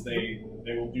Jesus, they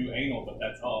will do anal, but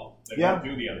that's all. They won't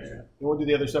do the other stuff. They won't do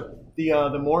the other stuff.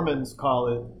 The Mormons call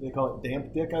it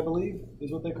damp dick, I believe,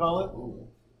 is what they call it.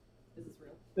 Is this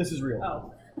real? This is real.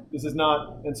 Oh. This is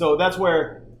not, and so that's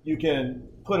where you can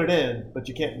put it in, but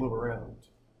you can't move around.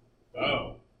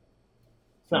 Oh.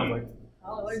 Sounds like.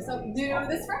 I'll learn something new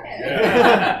this Friday.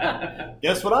 Yeah.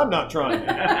 Guess what? I'm not trying.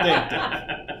 Damp dick.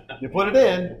 You put it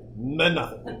in, then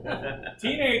nothing.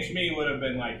 Teenage me would have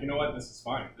been like, you know what, this is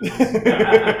fine.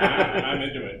 I'm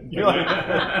into it. You're like,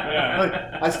 yeah. like,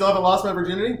 I still haven't lost my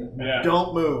virginity. Yeah.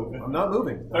 Don't move. I'm not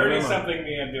moving. 30-something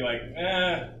me, I'd be like,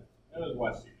 I was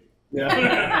watch TV.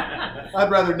 Yeah. I'd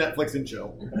rather Netflix and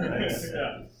chill. Thanks.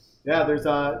 Yeah. Yeah, there's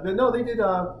no, they did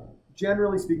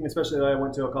generally speaking, especially I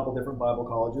went to a couple different Bible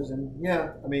colleges, and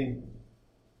yeah, I mean,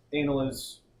 anal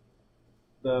is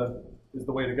the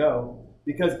way to go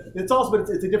because it's also, but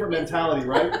it's a different mentality,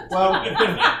 right? Well, he's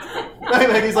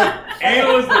like,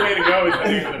 Anal is the way to go is the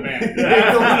name of the band.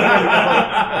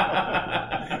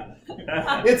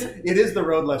 it is the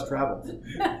road less traveled.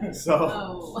 So,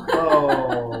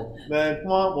 oh man,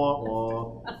 wah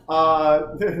wah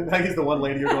wah. Maggie's the one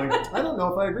lady you're going, I don't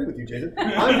know if I agree with you, Jason.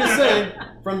 I'm just saying,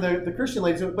 from the Christian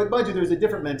ladies, but mind you, there's a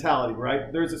different mentality,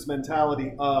 right? There's this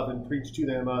mentality of, and preach to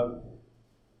them of,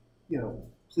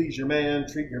 please your man,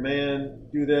 treat your man,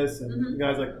 do this, and the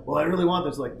guy's like, well, I really want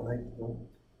this. Like,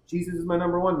 Jesus is my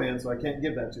number one man, so I can't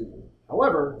give that to you.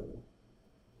 However,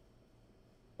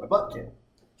 my butt can.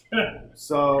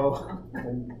 So,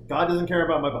 and God doesn't care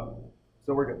about my butt,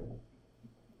 so we're good.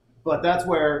 But that's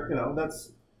where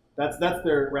that's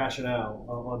their rationale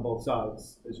on both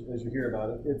sides as you hear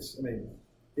about it.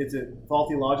 It's a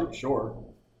faulty logic, sure,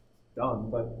 dumb,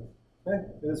 but it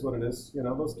is what it is.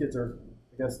 Those kids are.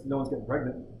 I guess no one's getting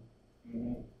pregnant.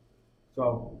 Mm-hmm.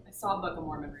 So I saw Book of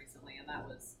Mormon recently, and that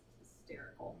was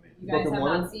hysterical. You Book guys of have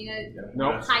Mormon? not seen it?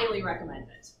 no, Highly recommend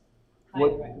it.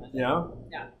 yeah.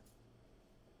 Yeah.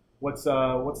 What's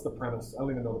the premise? I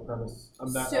don't even know the premise.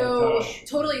 I'm not. So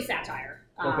totally satire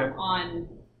Okay. on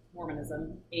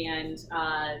Mormonism, and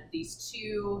these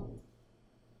two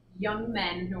young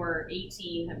men who are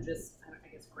 18 have just, I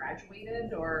guess,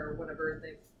 graduated or whatever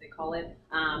they call it,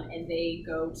 and they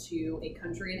go to a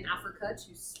country in Africa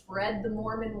to spread the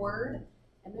Mormon word.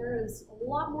 And there is a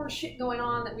lot more shit going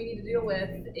on that we need to deal with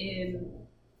in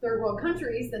third world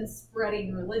countries than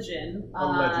spreading religion.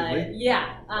 Allegedly.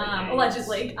 Yeah,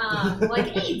 allegedly.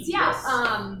 Like AIDS, yeah.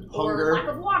 Or Hunger. lack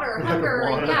of water, Lack of hunger,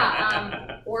 water.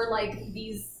 yeah. Or like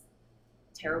these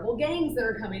terrible gangs that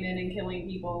are coming in and killing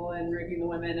people and raping the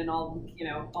women and all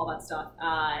that stuff.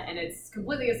 And it's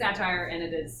completely a satire, and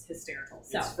it is hysterical.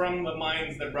 So It's from the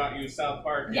minds that brought you South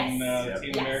Park Yes. and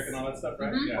Team Yes. America and all that stuff,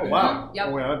 right? Mhm. Yeah. Oh wow! Yep.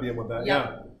 Oh yeah, I'd be in with that. Yep.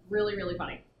 Yeah, really, really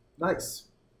funny. nice.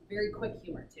 Very quick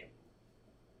humor too.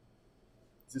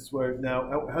 Is this where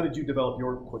now? How did you develop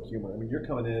your quick humor? I mean, you're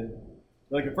coming in.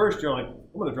 Like at first, you're like,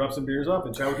 I'm going to drop some beers off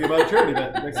and chat with you about a charity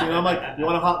event. Next thing you know, I'm like, you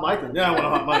want a hot mic? Yeah, I want a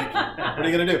hot mic. What are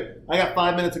you going to do? I got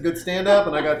 5 minutes of good stand-up,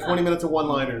 and I got 20 minutes of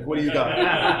one-liners. What do you got?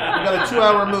 I got a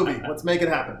 2-hour movie. Let's make it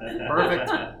happen. Perfect.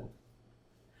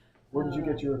 Where did you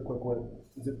get your quick wit?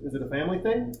 Is it a family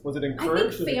thing? Was it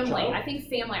encouraged? I think as a family. child? I think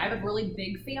family. I have a really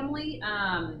big family,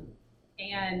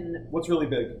 and What's really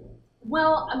big?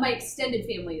 well, my extended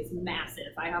family is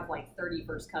massive. I have like 30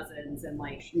 first cousins, and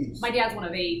like Jeez. my dad's one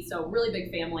of 8, so really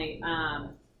big family.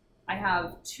 I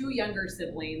have 2 younger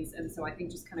siblings, and so I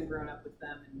think just kind of growing up with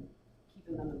them and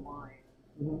keeping them in line.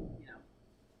 Mhm.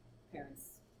 Parents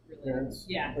really. Parents.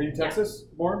 Yeah. Are you Texas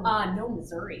born? No,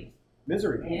 Missouri.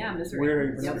 Misery. Yeah, Missouri.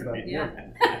 Weird how you pronounce that. Yeah.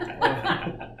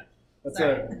 That's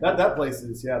Sorry. that place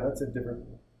is that's a different.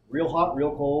 Real hot,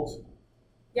 real cold.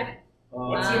 Yeah.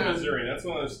 What's in Missouri? That's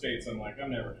one of those states I'm like, I'm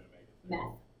never going to make it.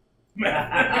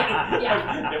 Meth.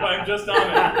 Yeah. If I'm just on it,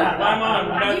 if I'm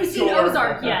on a Have meth you seen tour-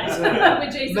 Ozark yet?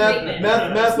 With Jason Bateman.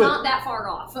 Meth It's with not that far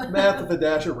off. math with a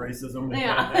dash of racism.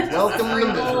 Yeah. Welcome to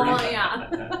Sprinkle, Misery. yeah.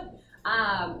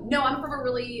 No, I'm from a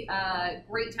really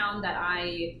great town that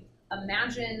I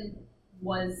imagine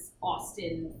was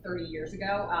Austin 30 years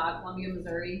ago, Columbia,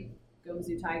 Missouri. Go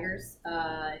Mizzou Tigers.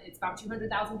 It's about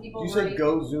 200,000 people. Did you say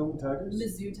Go Zoom Tigers?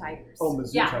 Mizzou Tigers. Oh,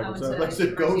 Mizzou yeah, Tigers. I I went to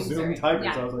said Go University of Zoom Missouri. Tigers.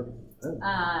 Yeah. I was like,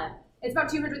 oh. It's about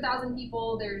 200,000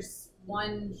 people. There's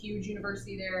one huge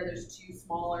university there. There's two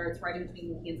smaller. It's right in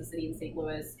between Kansas City and St.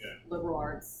 Louis. Yeah. Liberal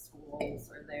arts schools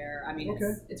are there. I mean,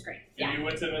 Okay. it's great. And Yeah, you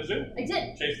went to Mizzou? I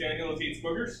did. Chase Daniels eats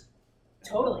boogers?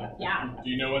 Totally. Yeah. Do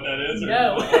you know what that is? Or?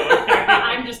 No. Oh, okay.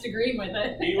 I'm just agreeing with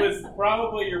it. He was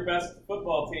probably your best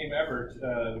football team ever.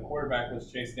 The quarterback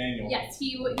was Chase Daniel. Yes,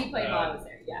 he played while I was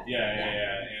there. Yeah. Yeah.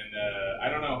 And I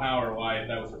don't know how or why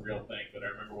that was a real thing, but I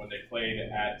remember when they played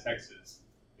at Texas,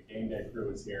 the game day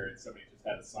crew was here, and somebody just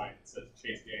had a sign that says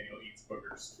Chase Daniel eats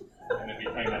boogers, and it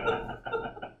became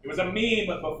it was a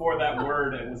meme before that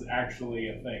word it was actually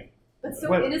a thing. That's so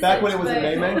When- innocent. back when it was a but-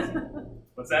 May-May?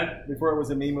 What's that? Before it was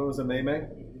a meme, it was a May-May.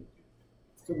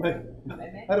 So I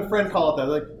May-May? had a friend call it that.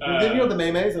 Like, did you know the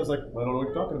May-Mays? I was like, I don't know what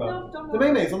you're talking about. No, don't know. The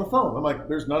May-Mays on the phone. I'm like,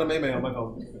 there's not a May-May on my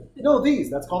phone. No, these.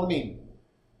 That's called a meme.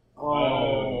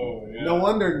 Oh, yeah. No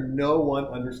wonder no one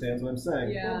understands what I'm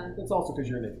saying. Yeah. Well, it's also because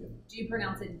you're an idiot. Do you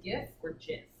pronounce it GIF or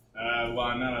GIF? Well,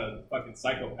 I'm not a fucking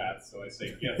psychopath, so I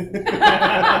say gift.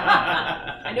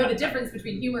 I know the difference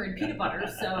between humor and peanut butter,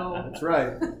 so. That's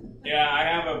right. Yeah, I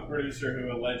have a producer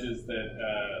who alleges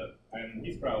that, and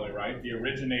he's probably right, the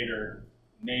originator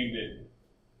named it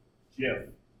GIF.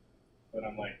 But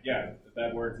I'm like, yeah,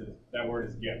 that word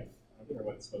is GIF. I don't care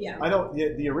what it's supposed Yeah. to I don't.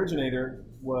 The originator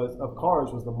of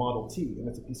cars was the Model T, and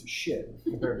it's a piece of shit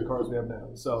compared to the cars we have now.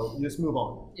 So you just move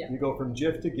on. Yeah. You go from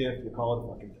GIF to GIF. You call it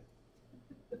a fucking thing.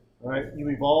 All right. You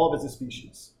evolve as a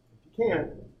species. If you can't,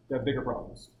 you have bigger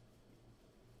problems.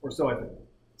 Or so I think.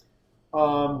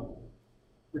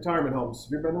 Retirement homes.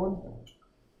 Have you ever been to one?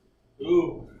 be.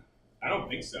 Ooh, I don't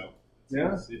think so.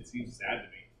 Yeah? It seems sad to me.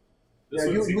 This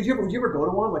Yeah. one seems- Would you ever go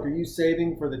to one? Like, are you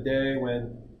saving for the day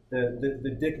when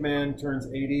the dick man turns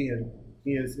 80 and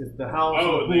he is the house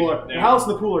Oh, and the pool? they- The house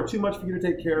and the pool are too much for you to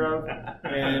take care of,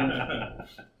 and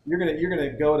you're gonna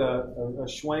go to a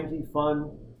schwanky, fun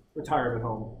retirement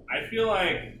home. I feel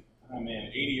like, oh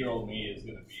man, 80-year-old me is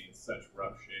going to be in such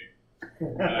rough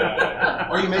shape.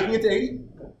 Are you making it to 80?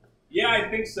 Yeah, I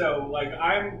think so. Like,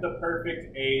 I'm the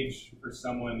perfect age for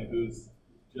someone who's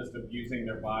just abusing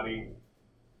their body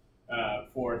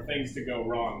for things to go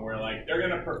wrong. Where, like, they're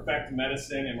going to perfect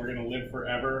medicine and we're going to live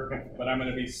forever, but I'm going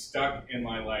to be stuck in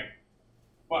my, like,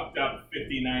 fucked up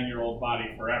 59-year-old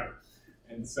body forever.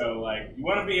 And so, like, you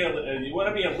want to be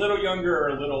a little younger or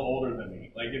a little older than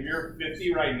me. Like, if you're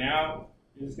 50 right now,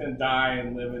 you're just going to die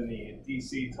and live in the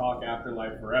DC talk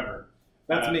afterlife forever.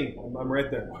 That's me. I'm right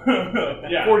there.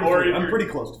 Yeah, 43. or if I'm you're- pretty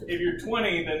close to it. If you're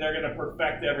 20, then they're going to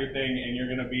perfect everything, and you're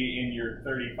going to be in your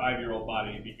 35-year-old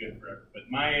body and be good forever. But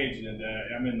my age, and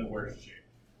I'm in the worst shape.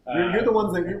 You're the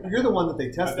ones that you're the one that they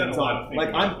test I've done things a lot on. of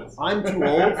Like thinking I'm too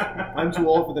old. I'm too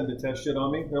old for them to test shit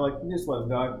on me. They're like, you just let them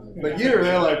die. But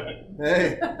they're like,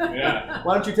 hey, Yeah.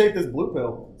 why don't you take this blue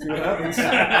pill? See what happens.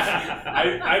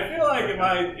 I feel like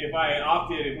if I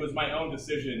opted, if it was my own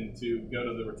decision to go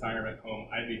to the retirement home,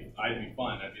 I'd be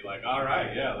fun. I'd be like, all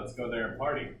right, yeah, let's go there and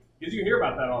party. Because you hear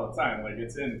about that all the time. Like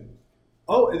it's in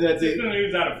That's it's in it. the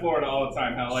news out of Florida all the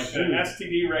time. How like the Shoot.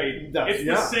 STD rate, That's- it's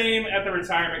yeah. the same at the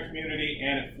retirement community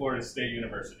and at Florida State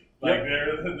University. Like Yep.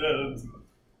 they're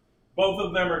both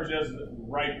of them are just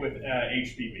ripe with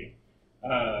HPV.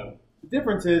 The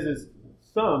difference is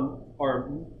some are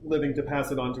living to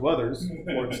pass it on to others,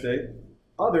 Florida State.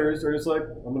 Others are just like,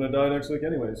 I'm going to die next week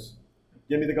anyways.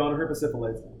 Give me the gonorrhea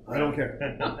syphilis. I don't care.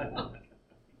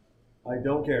 I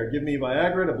don't care. Give me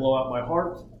Viagra to blow out my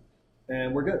heart,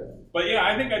 and we're good. But yeah,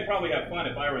 I think I'd probably have fun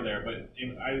if I were there. But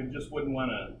I just wouldn't want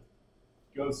to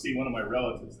go see one of my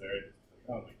relatives there.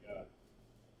 Oh my god.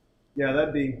 Yeah,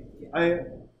 that'd be.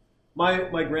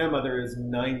 My grandmother is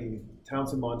 90,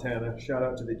 Townsend, Montana. Shout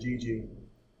out to the Gigi,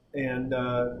 and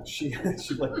she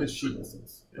like this. She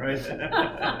listens, right?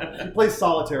 She plays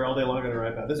solitaire all day long on her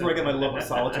iPad. This is where I get my love of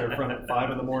solitaire from at 5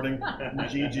 a.m.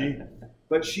 Gigi,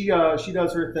 but she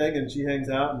does her thing and she hangs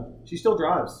out and she still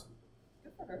drives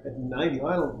at 90.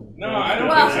 I don't. No, I don't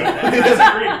Well- think so.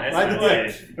 I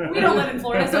disagree. I We don't live in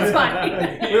Florida, so it's fine.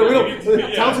 we don't.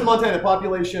 Yeah. Townsend, Montana,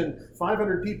 population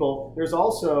 500 people. There's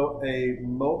also like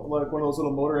one of those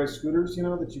little motorized scooters, you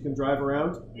know, that you can drive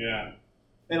around. Yeah.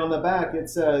 And on the back it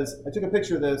says, I took a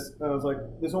picture of this, and I was like,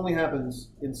 this only happens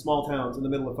in small towns in the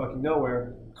middle of fucking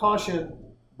nowhere. Caution,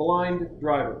 blind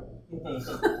driver.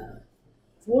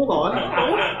 Hold on.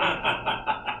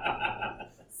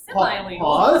 Semi-legal.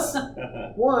 Pause.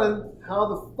 One, how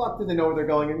the fuck do they know where they're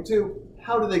going? And two,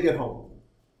 how do they get home?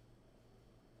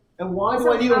 And why do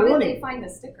So I need how a did warning? they find the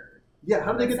sticker? Yeah,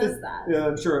 how did they get this? says that? Yeah,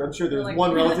 I'm sure there's Like,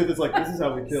 one relative that's like, this is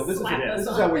how we kill. This is Slap us this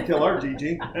is on. how we kill our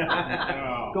Gigi.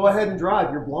 Oh. Go ahead and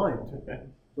drive. You're blind.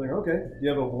 Like, okay. Do you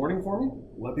have a warning for me?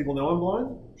 Let people know I'm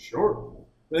blind? Sure.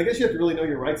 But I guess you have to really know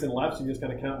your rights and lefts. You just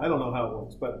kind of count. I don't know how it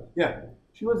works, but yeah,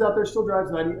 she lives out there. Still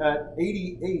drives 90 at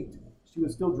 88. She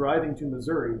was still driving to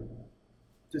Missouri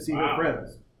to see her Wow.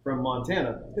 friends from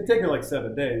Montana. It'd take her like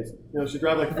 7 days. She'd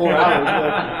drive like 4 hours.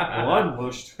 Like, well, I'm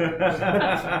bushed.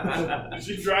 Is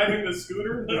she driving the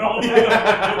scooter? The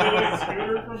little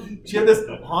scooter from? She had this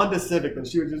Honda Civic that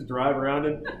she would just drive around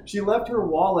in. She left her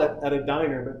wallet at a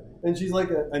diner, and she's like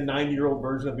a 90-year-old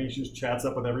version of me. She just chats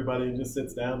up with everybody and just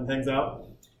sits down and hangs out.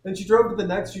 And she drove to the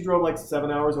next. She drove like 7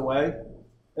 hours away,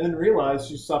 and then realized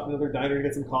she stopped at another diner to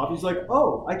get some coffee. She's like,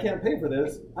 "Oh, I can't pay for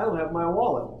this. I don't have my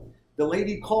wallet." The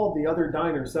lady called the other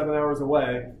diner 7 hours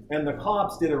away, and the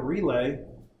cops did a relay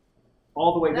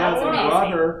all the way down That's and amazing.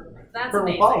 brought her That's her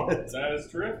amazing. wallet. That is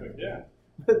terrific, yeah.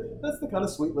 That's the kind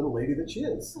of sweet little lady that she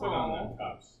is. Put on that,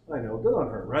 cops. I know, good on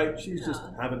her, right? She's just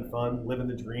Yeah. having fun, living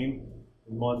the dream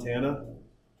in Montana,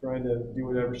 trying to do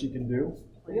whatever she can do.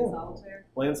 Playing solitaire.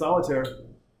 Playing solitaire.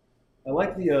 I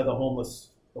like the homeless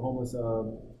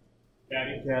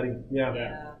Caddy? caddy. Yeah,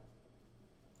 Yeah.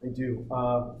 I do.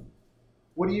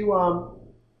 What do you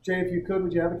Jay? If you could,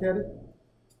 would you have a caddy?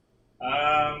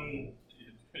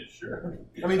 Sure.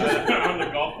 I mean, just on the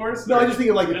golf course? no. I just think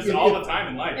of like Just if, all the time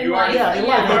in life. In You life, already, yeah, in yeah.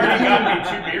 life. you already Like,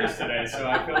 got me 2 beers today, so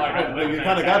I feel like I'm you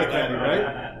kind of got a caddy, right?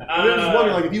 I was just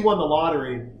wondering, like, if you won the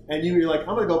lottery and you're like,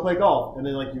 I'm gonna go play golf, and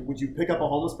then like, would you pick up a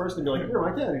homeless person and be like, you're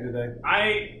my caddy today?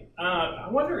 I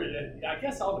wonder. I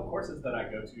guess all the courses that I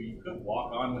go to, you could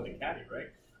walk on with a caddy, right?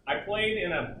 I played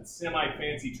in a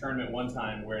semi-fancy tournament one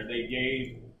time where they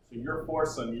gave, so you're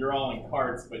foursome, you're all in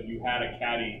carts, but you had a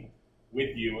caddy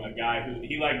with you, a guy who,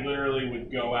 he like literally would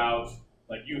go out,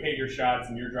 like you hit your shots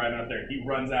and you're driving up there, he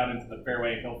runs out into the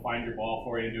fairway and he'll find your ball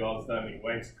for you and do all this stuff, and he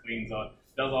wipes, cleans on,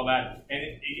 does all that. And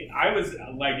I was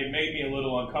like, it made me a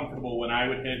little uncomfortable when I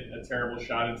would hit a terrible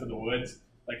shot into the woods.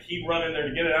 Like he'd run in there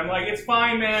to get it. I'm like, it's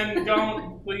fine, man,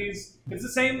 don't, please. It's the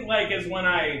same like as when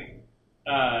I,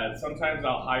 sometimes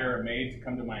I'll hire a maid to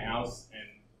come to my house and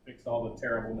fix all the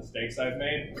terrible mistakes I've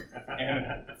made.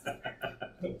 And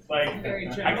like, Very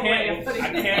I general way of putting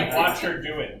it. can't watch her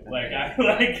do it. Like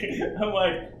I'm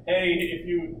like, hey, if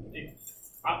you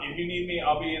need me,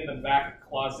 I'll be in the back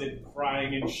closet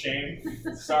crying in shame.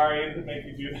 Sorry to make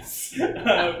you do this.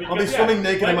 I'll be swimming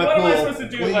naked in my what pool. am I supposed to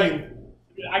do? clean. Like,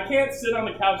 I can't sit on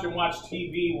the couch and watch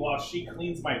TV while she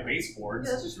cleans my baseboards.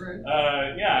 Yeah, that's just rude.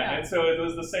 Yeah, and so it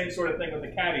was the same sort of thing with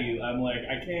the caddy. I'm like,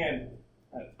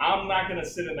 I'm not going to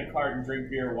sit in the cart and drink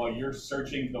beer while you're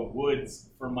searching the woods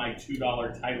for my $2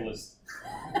 Titleist.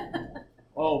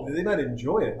 Oh, they might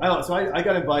enjoy it. I don't know. So I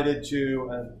got invited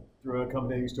to, through a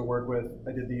company I used to work with,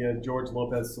 I did the George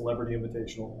Lopez Celebrity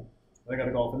Invitational. I got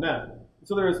to golf in that.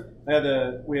 So I got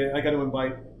to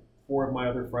invite 4 of my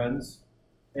other friends.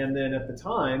 And then at the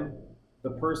time,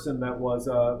 the person there was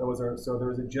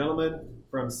a gentleman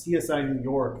from CSI New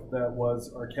York that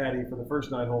was our caddy for the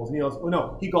first 9 holes. And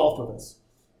he golfed with us.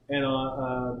 And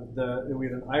we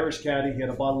had an Irish caddy. He had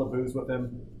a bottle of booze with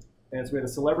him. And so we had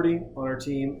a celebrity on our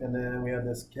team, and then we had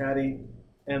this caddy.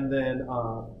 And then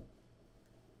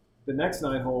the next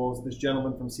 9 holes, this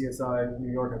gentleman from CSI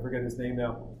New York, I forget his name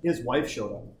now, his wife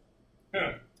showed up.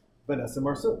 Yeah. Vanessa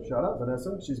Marceau. Shout out,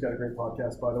 Vanessa. She's got a great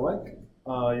podcast, by the way.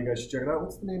 You guys should check it out.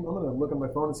 What's the name? I'm going to look on my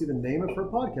phone and see the name of her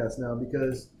podcast now,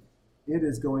 because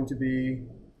it's going to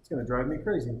drive me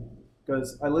crazy.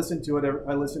 Because I listen to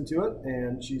it,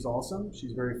 and she's awesome.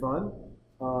 She's very fun.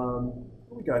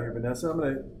 What we got here, Vanessa? I'm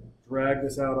going to drag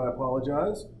this out. I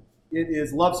apologize. It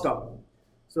is Love Stop.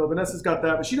 So Vanessa's got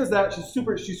that, but she does that. She's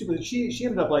super. She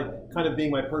ended up like kind of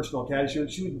being my personal caddy.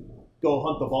 She would go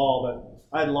hunt the ball,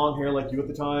 but I had long hair like you at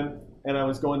the time, and I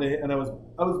was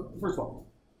first of all,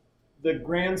 the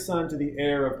grandson to the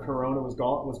heir of Corona was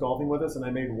golfing with us, and I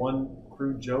made one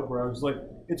crude joke where I was like,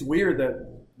 "It's weird that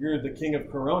you're the king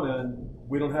of Corona and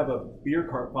we don't have a beer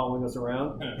cart following us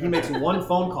around." He makes one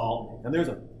phone call, and there's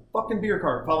a fucking beer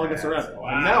cart following us around. Wow.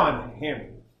 And now I'm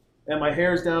hammered, and my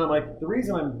hair's down. I'm like, the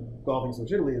reason I'm golfing so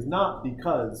shittily is not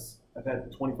because I've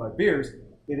had 25 beers.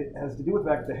 It has to do with the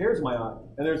fact that the hair's in my eye.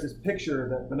 And there's this picture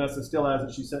that Vanessa still has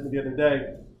that she sent me the other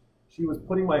day. She was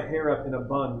putting my hair up in a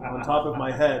bun on top of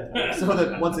my head so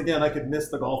that once again I could miss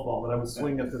the golf ball, that I was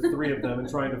swinging at the 3 of them and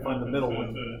trying to find the middle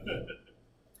one.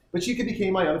 But she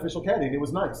became my unofficial caddy, and it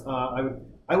was nice.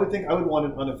 I would think I would want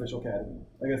an unofficial caddy.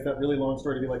 I guess that really long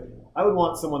story to be like, I would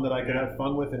want someone that I could have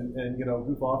fun with and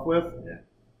goof off with. Yeah.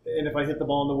 And if I hit the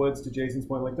ball in the woods, to Jason's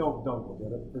point, like don't go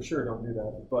get it. For sure, don't do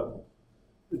that. But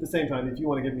At the same time, if you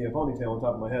want to give me a ponytail on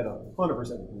top of my head, I'll 100%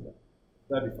 do that.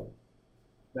 That'd be fun.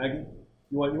 Maggie, do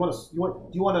you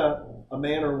want a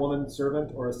man or woman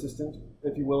servant or assistant,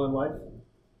 if you will, in life?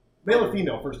 Male or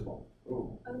female, first of all.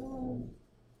 I don't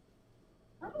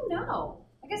know.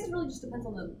 I guess it really just depends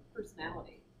on the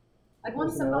personality. I'd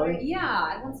Personality?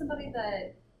 want somebody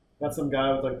that. Not some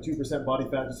guy with like 2% body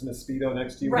fat just in a Speedo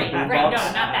next to you. Right, with a right. No,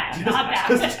 boombox. not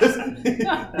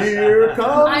that. Here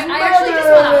comes I actually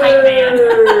just want a hype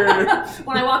man.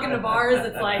 When I walk into bars,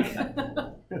 it's like,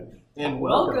 And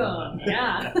welcome. welcome.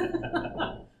 Yeah.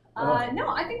 No,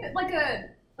 I think that like a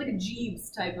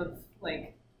Jeeves type of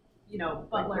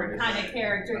butler British. kind of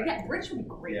character. Right. Yeah, British would be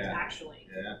great Yeah. actually.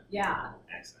 Yeah. Yeah.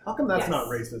 Excellent. How come that's Yes. not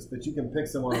racist? That you can pick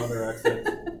someone on their accent?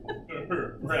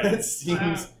 Right. It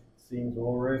seems a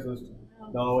little racist.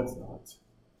 No, it's not.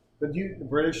 But the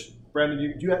British,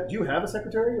 Brandon, do you have a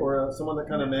secretary or someone that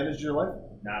kind of managed your life?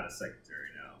 Not a secretary,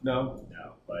 no. No.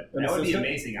 No, but An that would be assistant?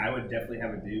 amazing. I would definitely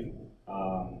have a dude.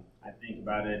 I think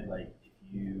about it like if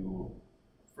you,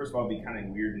 first of all, it'd be kind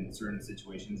of weird in certain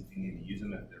situations if you need to use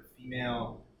them if they're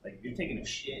female. Like if you're taking a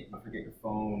shit and you forget your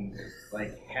phone,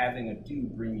 like having a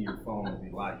dude bring you your phone would be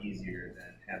a lot easier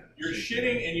than having. You're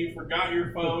shitting and you forgot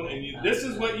your phone, and this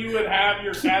is what you would have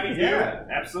your caddy do? Yeah,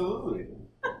 absolutely.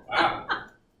 Wow.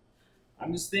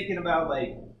 I'm just thinking about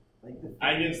like the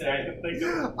I can think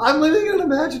of. I'm living in an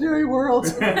imaginary world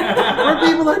where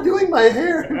people are doing my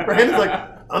hair. Brandon's like,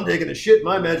 I'm taking a shit in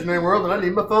my imaginary world and I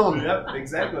need my phone. Yep,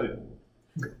 exactly.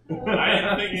 I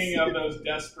am thinking of those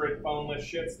desperate phoneless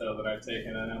shits though that I've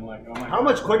taken, and I'm like, oh my. How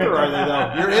much quicker are they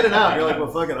though? You're in and out. You're like, well,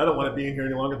 fuck it. I don't want to be in here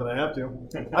any longer than I have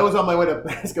to. I was on my way to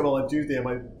basketball on Tuesday and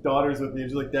my daughter's with me and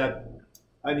she's like, Dad,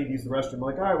 I need to use the restroom. I'm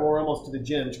like, all right, well, we're almost to the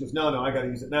gym. She goes, no, I got to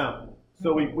use it now.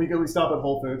 So we stop at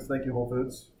Whole Foods. Thank you, Whole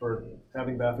Foods, for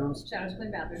having bathrooms. Shout out to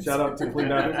clean bathrooms. Shout out to clean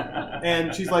bathrooms.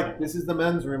 And she's like, this is the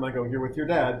men's room. I go, you're with your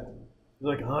dad. She's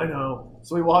like, I know.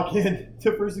 So we walk in.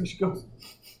 The first thing she goes,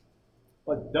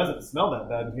 well, it doesn't smell that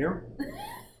bad in here.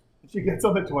 She gets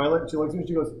on the toilet and she looks at me and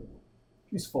she goes,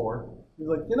 she's 4. She's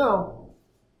like, kind of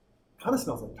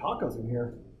smells like tacos in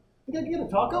here. Think I can get a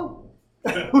taco?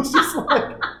 It was just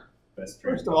like, Best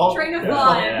first of all, Train of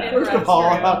thought. Yeah. in First of all,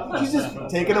 restroom. she's just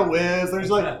taking a whiz. There's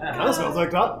like, kind of smells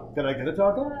like taco. Can I get a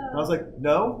taco? And I was like,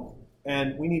 no,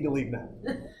 and we need to leave now.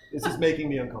 This is making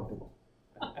me uncomfortable.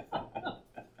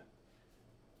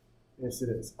 Yes, it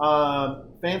is.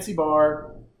 Fancy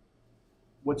bar.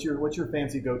 What's your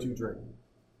fancy go-to drink?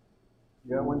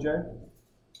 You got one, Jay?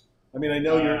 I mean, I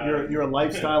know you're a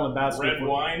lifestyle ambassador. Red for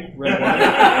wine. Red wine.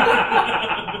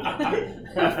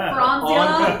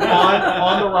 Franzia.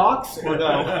 on the rocks or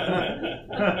no?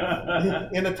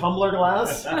 In a tumbler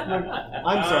glass?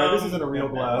 I'm sorry, this isn't a real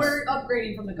glass. We're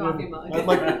upgrading from the coffee mug. I'd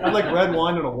like red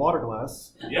wine in a water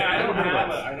glass. Yeah,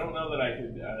 I don't know that I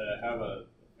could have a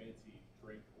fancy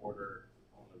drink order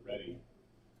on the ready.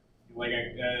 Like,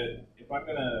 if I'm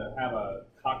gonna have a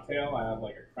cocktail, I have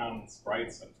like a Crown and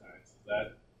Sprite sometimes. Is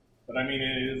that? But I mean,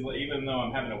 it is even though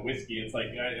I'm having a whiskey, it's like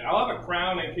I'll have a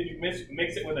Crown, and could you mix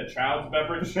it with a child's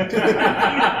beverage? I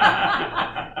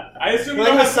assume you Like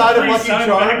don't the have side of Capri Lucky Sun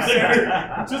Charms. back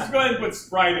there. Just go ahead and put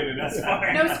Sprite in it. It's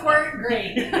fine. No squirt,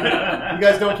 great. You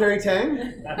guys don't carry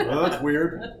Tang? Well, that's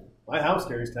weird. My house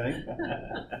carries Tang.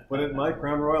 Put it in my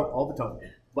Crown Royal all the time.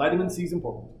 Vitamin C is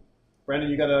important. Brandon,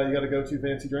 you got a go-to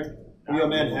fancy drink? Are you a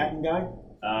Manhattan guy?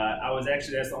 I was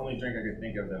actually, that's the only drink I could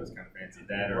think of that was kind of fancy.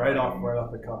 That or Right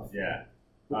off the cuff. Yeah.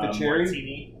 With the cherry?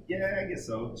 Martini. Yeah, I guess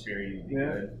so. Cherry would be Yeah.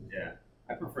 good. Yeah.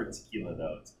 I prefer tequila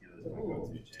though. Tequila's my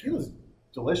go-to. jam. Tequila's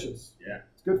delicious. Yeah.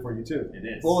 It's good for you too. It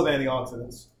is. Full of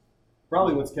antioxidants.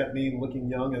 Probably what's kept me looking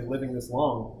young and living this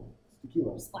long.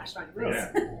 Tequila. Splashed on your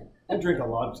Yeah. face. I drink a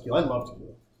lot of tequila. I love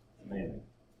tequila. Amazing.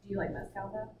 Do you like mezcal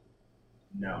though?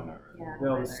 No, not really. Yeah. You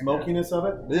know, the smokiness of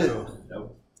it. Ew.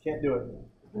 Nope. Can't do it.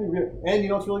 It's really weird. And you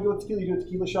know what's really good with tequila? You do a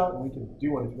tequila shot, and we can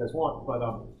do one if you guys want. But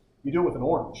you do it with an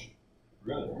orange.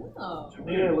 Really? Oh.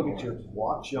 Here, look at your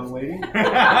watch, young lady.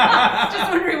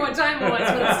 Just wondering what time it was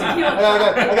for this tequila.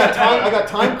 I got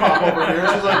time cop over here.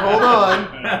 She's like, hold on.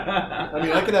 I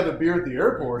mean, I could have a beer at the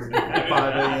airport at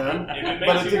 5 a.m. If it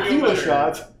But makes a you feel tequila better,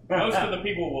 shot. Most of the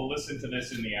people will listen to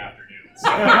this in the afternoon. So.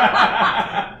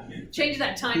 Change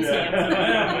that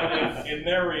timestamp. In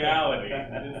their reality,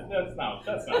 that's not what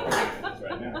it is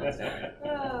right now. That's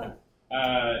fine.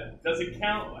 Does it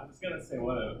count? I was gonna say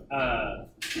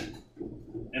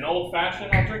an old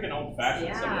fashioned. I'll drink an old fashioned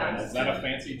Yeah. sometimes. Is that a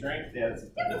fancy drink? Yeah, that's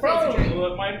That's a fancy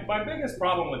drink. My biggest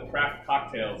problem with craft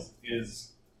cocktails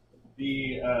is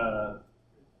the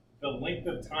length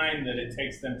of time that it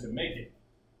takes them to make it,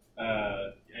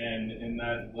 and in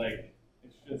that like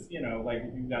it's just like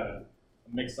if you've got a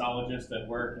mixologist at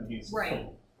work, and he's Right.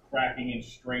 cracking and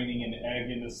straining an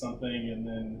egg into something, and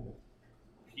then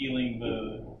peeling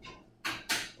the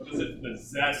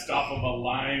zest off of a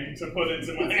lime to put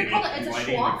into my. What's it called? It's a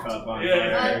Lighting the schwaft. cup on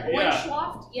Yeah. fire. One Yeah.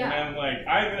 schwaft? Yeah. And I'm like,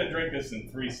 I'm gonna drink this in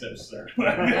 3 sips, sir.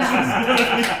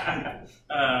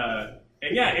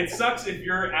 And yeah, it sucks if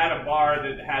you're at a bar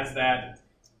that has that,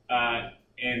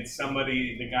 and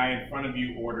the guy in front of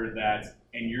you ordered that,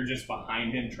 and you're just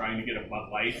behind him trying to get a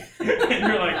Bud Light, and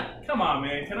you're like, come on,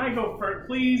 man, can I go first,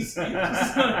 please?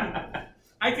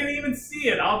 I can even see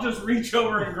it. I'll just reach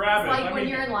over and grab It's it. like when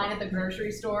you're in line at the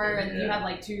grocery store and you have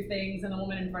like 2 things, and the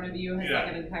woman in front of you has Yeah.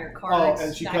 like an entire cart. Oh,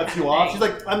 and she that cuts kind you of off. thing. She's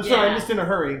like, I'm sorry, I'm Yeah. just in a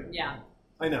hurry. Yeah.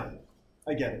 I know.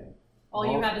 I get it. All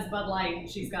you have is Bud Light, and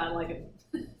she's got like a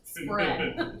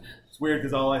spread. It's weird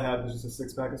because all I have is just a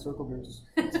 6-pack of Circle Beers.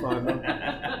 It's fine. though.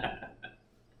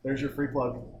 There's your free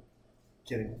plug.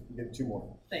 Kidding. You get 2 more.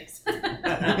 Thanks.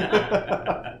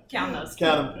 Count those.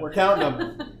 Count them. We're counting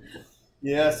them.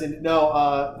 Yes, and no,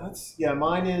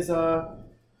 mine is, I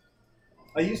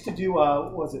used to do,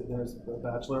 what was it? There's a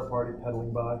bachelor party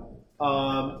peddling by.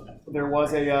 There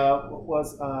was the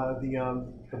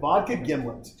vodka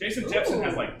gimlet. Jason Ooh. Jepson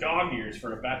has like dog ears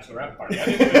for a bachelorette party. I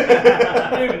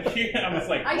didn't even hear. I was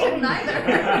like, I didn't either.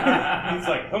 He's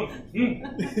like,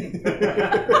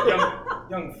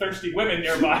 young thirsty women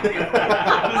nearby. What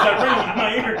does that ring in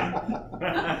my ear?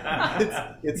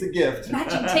 It's a gift.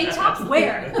 Matching tank tops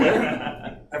where?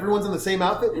 Everyone's in the same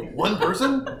outfit. One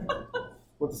person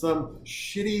with some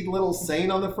shitty little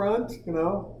saying on the front. You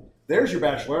know, there's your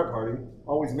bachelorette party.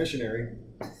 Always missionary.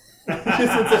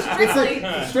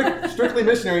 Strictly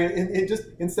missionary. It just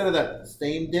instead of that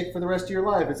same dick for the rest of your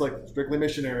life, it's like strictly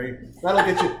missionary. That'll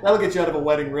get you out of a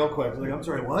wedding real quick. Like, I'm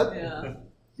sorry, what? Yeah.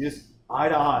 You just eye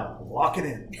to eye, walk it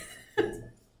in.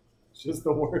 It's just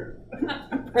the word.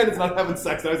 Brandon's not having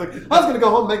sex. I was like, I was gonna go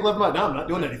home and make love to my. No, I'm not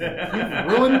doing anything. You've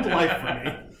ruined life for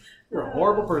me. You're a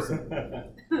horrible person.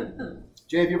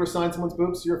 Jay, have you ever signed someone's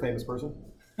boobs? You're a famous person.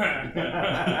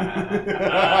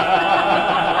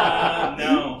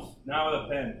 No, not with a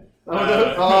pen.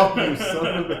 You son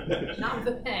of a bitch. Not with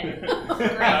a pen.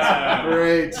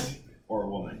 Great. Or a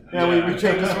woman. Yeah, we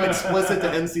changed this from explicit to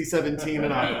NC-17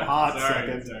 in a hot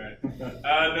second. Sorry.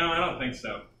 No, I don't think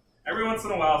so. Every once in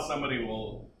a while, somebody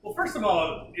will. Well, first of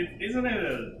all,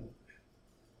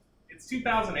 it's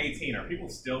 2018. Are people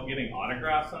still getting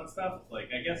autographs on stuff? Like,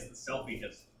 I guess the selfie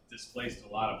has displaced a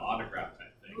lot of autograph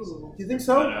type things. Ooh. You think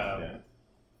so? But,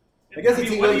 I guess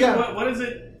it's what is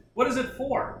it? What is it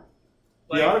for?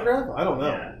 The autograph? I don't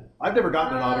know. Yeah. I've never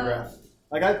gotten an autograph.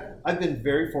 Like I've been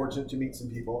very fortunate to meet some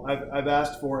people. I've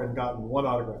asked for and gotten one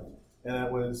autograph, and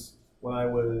that was when I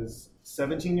was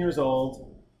 17 years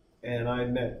old, and I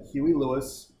met Huey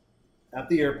Lewis at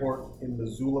the airport in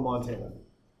Missoula, Montana,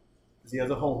 because he has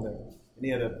a home there, and he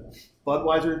had a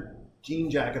Budweiser jean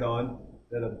jacket on,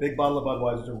 and a big bottle of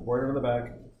Budweiser embroidered on the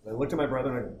back. And I looked at my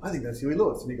brother and I go, I think that's Huey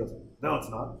Lewis, and he goes, no, it's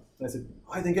not. And I said,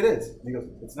 I think it is. And he goes,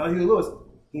 it's not Huey Lewis.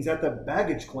 He's at the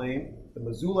baggage claim at the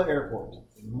Missoula airport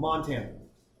in Montana.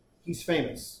 He's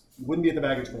famous. He wouldn't be at the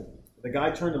baggage claim. The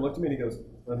guy turned and looked at me and he goes,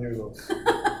 I'm Huey Lewis.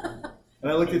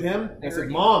 And I looked at him and I said,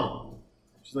 Mom.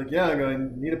 She's like, yeah. I go, I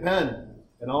need a pen.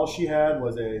 And all she had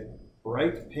was a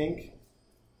bright pink,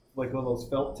 like one of those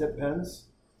felt tip pens.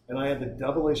 And I had the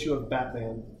double issue of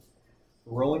Batman,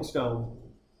 Rolling Stone.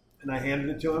 And I handed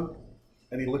it to him.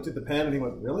 And he looked at the pen and he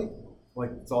went, really? I'm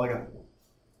like, that's all I got.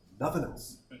 Nothing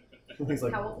else. He's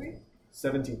like, How old were you?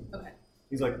 17. Okay.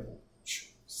 He's like,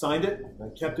 signed it. And I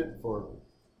kept it for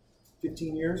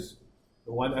 15 years.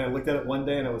 I looked at it one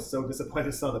day and I was so disappointed.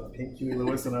 I saw the pink Huey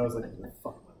Lewis and I was like,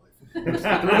 fuck my life. I just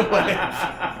threw it away.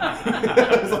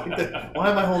 I was like, why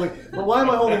am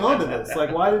I holding on to this?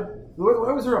 Like, why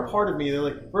was there a part of me that,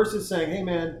 like, versus saying, hey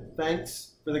man,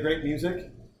 thanks for the great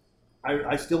music.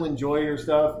 I still enjoy your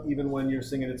stuff even when you're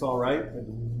singing It's All Right.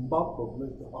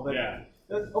 All that. Yeah.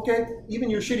 Okay, even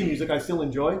your shitty music I still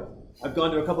enjoy. I've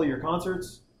gone to a couple of your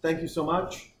concerts. Thank you so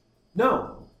much.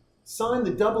 No. Sign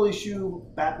the double issue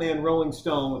Batman Rolling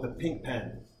Stone with a pink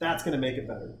pen. That's going to make it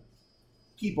better.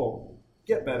 People,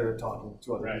 get better at talking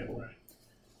to other people.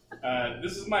 Right.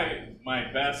 This is my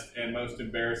best and most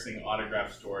embarrassing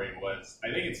autograph story was, I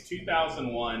think it's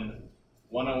 2001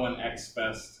 101 X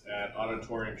Fest at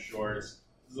Auditorium Shores.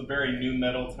 This is a very new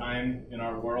metal time in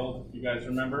our world, if you guys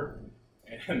remember.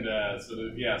 And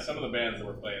some of the bands that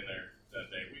were playing there that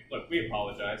day, we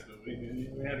apologize, but we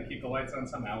had to keep the lights on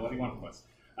somehow. What do you want from us?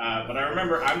 But I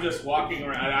remember I'm just walking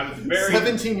around. I was very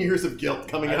 17 years of guilt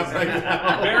coming out right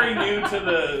now. Very new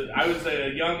to I was a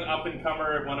young up and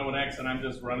comer at 101X, and I'm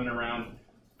just running around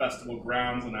festival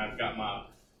grounds, and I've got my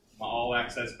my all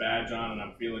access badge on, and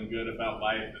I'm feeling good about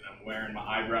life, and I'm wearing my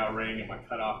eyebrow ring and my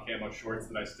cut off camo shorts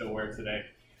that I still wear today.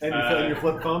 And you're filling your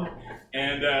flip phone?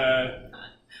 And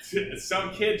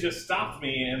some kid just stopped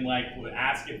me and like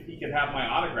asked if he could have my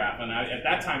autograph. And at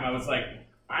that time, I was like,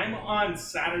 I'm on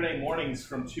Saturday mornings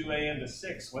from 2 a.m. to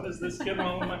 6. What is this kid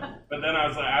on? But then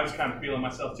I was kind of feeling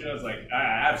myself too. I was like,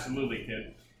 absolutely,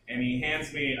 kid. And he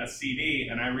hands me a CD,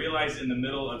 and I realize in the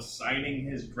middle of signing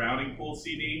his Drowning Pool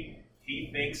CD, he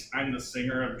thinks I'm the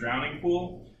singer of Drowning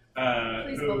Pool.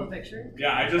 Please pull a picture.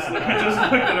 Yeah, I just looked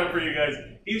it up for you guys.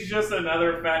 He's just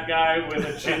another fat guy with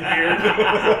a chin beard.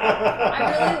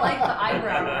 I really like the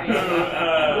eyebrow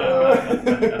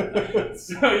ring.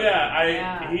 So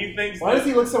yeah, he thinks. Why does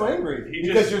he look so angry?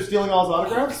 Because you're stealing all his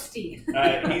autographs? Steve. He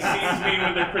sees me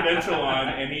with a credential on,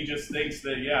 and he just thinks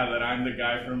that that I'm the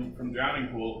guy from Drowning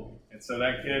Pool. And so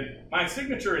that kid, my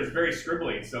signature is very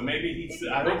scribbly. So maybe he's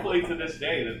hopefully to this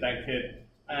day that kid.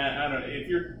 I don't know if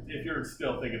you're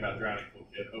still thinking about Drowning Pool,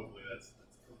 kid. Hopefully that's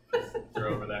you're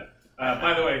over that.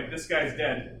 By the way, this guy's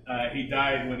dead. He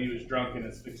died when he was drunk and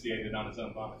asphyxiated on his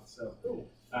own vomit. So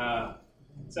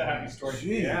it's a happy story.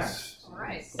 Jeez. Yeah. All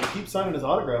right. Keep signing his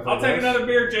autograph. I'll take another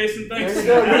beer, Jason. Thanks. There you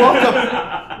go. You're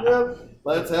welcome. Yep.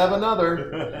 Let's have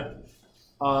another.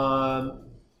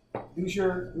 Who's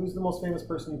the most famous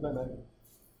person you've met, Meg?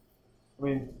 I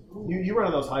mean, you run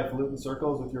in those highfalutin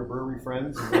circles with your brewery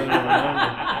friends and running around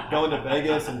and going to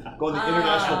Vegas and going to the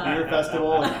International Beer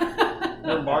Festival and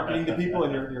you're marketing to people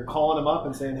and you're calling them up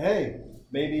and saying, hey,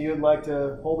 maybe you'd like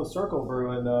to hold a circle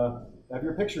brew and have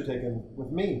your picture taken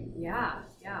with me. Yeah.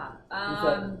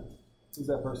 Who's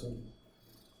that person?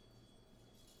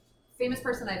 Famous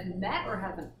person I've met or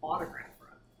have an autograph from?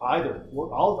 Either.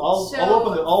 I'll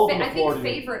open the floor to you. I think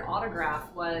favorite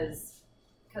autograph was,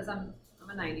 because I'm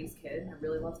a 90s kid. I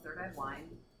really love Third Eye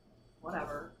Blind.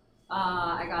 Whatever.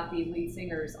 I got the lead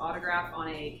singer's autograph on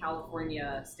a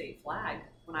California state flag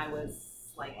when I was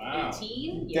like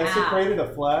 18. You desecrated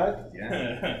a flag?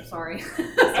 Yeah. Sorry.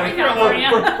 Sorry,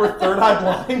 California. For Third Eye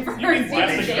Blind? You can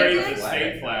desecrate the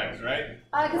state flags, right?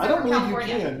 I don't believe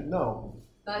California. You can. No.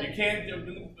 You can't,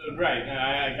 right?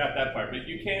 I got that part, but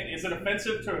you can't. Is it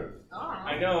offensive to?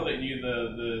 I know that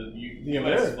the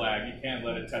U.S. flag, you can't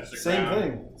let it touch the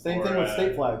ground. Same thing with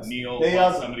state flags. Kneel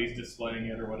while somebody's displaying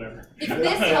it or whatever. If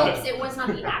this helps, it was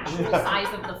not the actual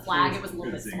size of the flag. It was a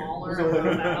little bit smaller. It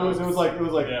was like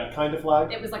kind of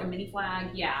flag. It was like a mini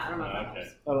flag. Yeah, I don't know. Okay.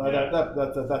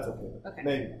 That's okay. Okay.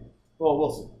 Maybe. Well,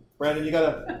 we'll see. Brandon, you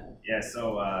gotta. Yeah.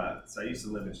 So I used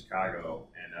to live in Chicago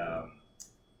and.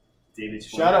 David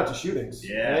Schwimmer. Shout out to shootings.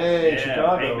 Yeah. Hey,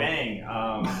 Chicago. Bang,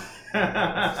 bang.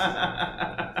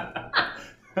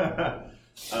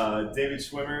 David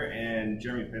Schwimmer and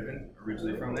Jeremy Piven,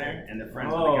 originally from there, and they're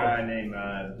friends with a guy named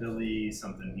Billy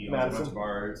something. He owns a bunch of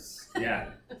bars. Yeah,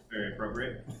 very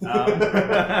appropriate.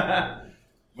 A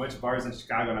bunch of bars in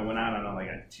Chicago, and I went out on like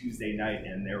a Tuesday night,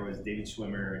 and there was David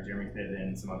Schwimmer, Jeremy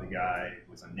Piven, some other guy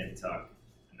who was on Nip Tuck,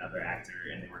 another actor,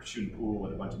 and they were shooting pool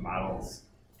with a bunch of models,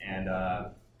 and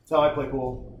that's how I play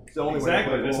pool. It's the only way to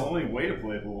play pool. That's the only way to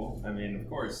play pool. I mean, of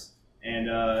course. And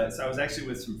so I was actually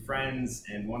with some friends,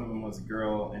 and one of them was a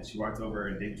girl, and she walked over,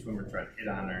 and David Schwimmer tried to hit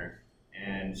on her,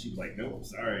 and she was like, "Nope,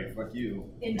 sorry, fuck you."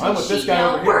 And I'm with this guy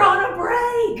over here. We're on a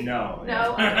break. No.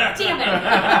 Damn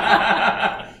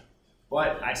it.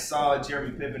 But I saw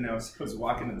Jeremy Piven. I was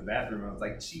walking to the bathroom. I was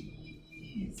like,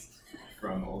 "Jeez."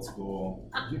 From Old School.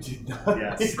 You did not.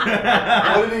 Yes.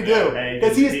 What did he do?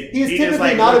 Because he's typically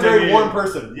like not a very warm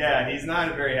person. Yeah, he's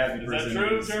not a very happy person. Is that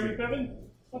true, Jeremy Piven?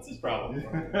 What's his problem?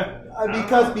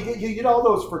 Because you get all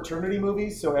those fraternity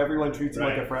movies, so everyone treats him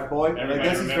like a frat boy. Everybody and I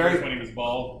guess he's very when he was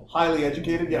bald. highly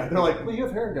educated. Yeah, they're like, well, you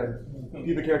have hair done.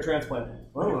 Pubic hair transplant.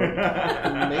 Oh,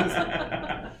 amazing.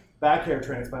 Back hair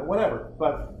transplant, whatever.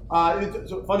 But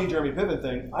it's a funny Jeremy Piven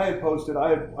thing. I had posted,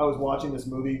 I was watching this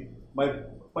movie.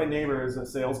 My neighbor is a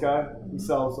sales guy. He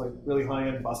sells like really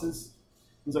high-end buses.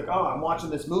 He's like, oh, I'm watching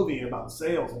this movie about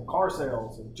sales and car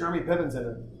sales, and Jeremy Piven's in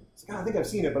it. He's like, I think I've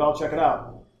seen it, but I'll check it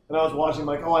out. And I was watching,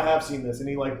 like, oh, I have seen this. And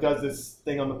he like does this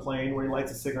thing on the plane where he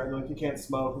lights a cigarette and like, you can't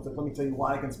smoke. He's like, let me tell you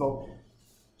why I can smoke.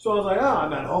 So I was like,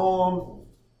 I'm at home.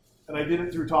 And I did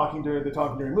it through Talking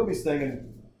During Movies thing,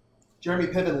 and Jeremy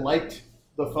Piven liked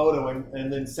the photo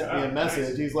and then sent me a message.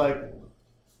 Nice. He's like,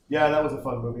 yeah, that was a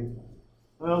fun movie.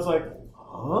 And I was like,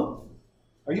 huh?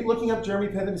 Are you looking up Jeremy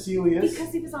Piven to see who he is?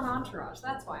 Because he was on Entourage.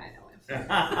 That's why I know him.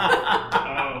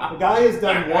 The guy has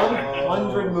done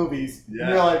 100 movies. Yeah. And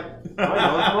you're like, I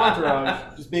know, it's from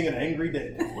Entourage. Just being an angry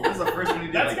dick. What was the first one you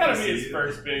did? That's got to be his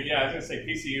first big. Yeah, I was going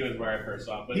to say PCU is where I first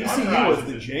saw him. But PCU was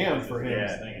the jam for him.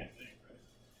 Yeah.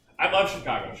 I love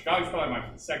Chicago. Chicago's probably my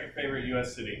second favorite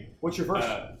U.S. city. What's your first?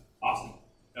 Awesome.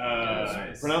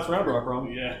 Nice. Pronounced Round Rock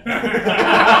wrong. Yeah.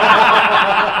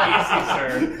 Easy,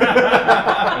 sir. I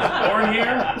was born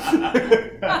here.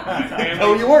 My family-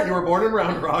 No, you weren't. You were born in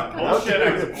Round Rock. Bullshit.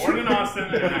 I was born in Austin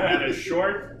and I had a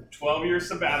short 12-year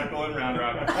sabbatical in Round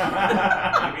Rock.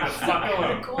 Leave me the fuck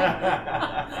alone.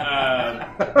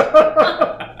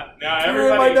 Now You're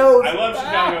in everybody, my nose. I love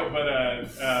Chicago, but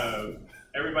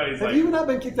everybody's Have like, you not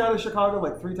been kicked out of Chicago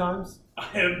like 3 times? I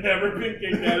have never been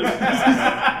kicked out of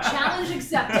Chicago. Challenge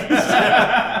accepted.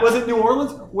 Was it New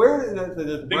Orleans? Where the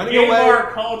The running gay away?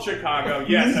 bar called Chicago.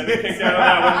 Yes, I've been kicked out of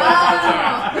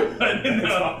that one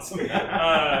multiple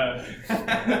times. But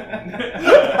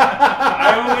no,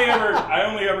 I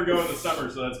only ever go in the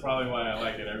summer, so that's probably why I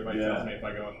like it. Everybody tells me if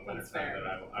I go in the winter time that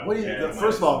I What won't do you- care.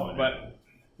 first of all- but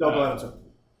No, go ahead, sir.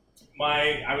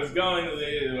 I was going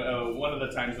one of the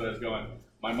times that I was going,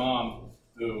 my mom,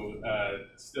 who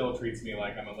still treats me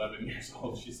like I'm 11 years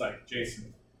old, she's like,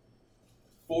 Jason,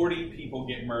 40 people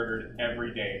get murdered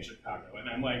every day in Chicago. And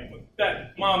I'm like,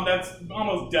 Mom, that's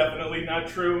almost definitely not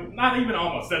true. Not even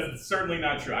almost, that's certainly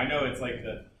not true. I know it's like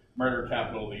the murder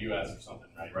capital of the U.S. or something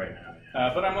right now.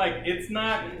 Yeah. But I'm like, it's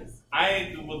not.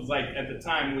 I was like, at the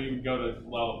time, we would go to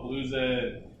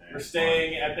Lollapalooza. We're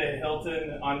staying at the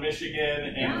Hilton on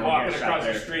Michigan and walking across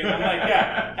the street. I'm like,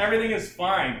 yeah, everything is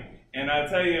fine. And I'll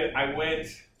tell you, I went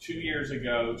 2 years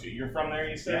ago. You're from there,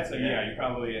 you said? So yeah, you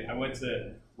probably. I went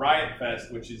to Riot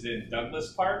Fest, which is in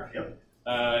Douglas Park. Yep.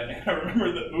 And I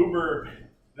remember the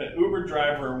Uber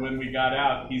driver, when we got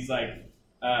out, he's like,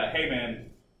 hey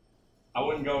man, I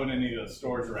wouldn't go in any of the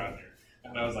stores around here.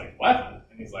 And I was like, what?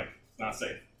 And he's like, it's not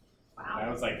safe. Wow. And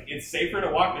I was like, it's safer to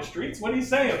walk the streets? What are you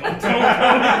saying? Like,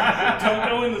 don't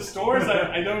go in the stores?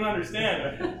 I don't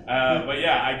understand. But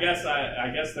yeah, I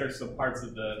guess there's some parts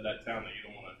of that town that you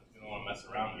don't want to mess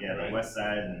around with. Yeah, right? the west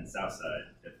side and south side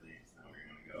definitely is not where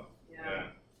you're gonna go. Yeah.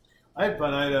 I had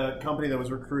fun. I had a company that was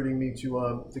recruiting me to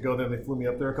go there. They flew me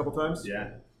up there a couple times. Yeah.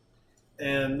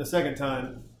 And the second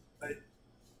time,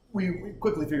 we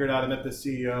quickly figured out I met the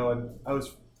CEO, and I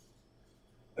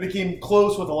became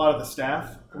close with a lot of the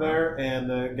staff there, and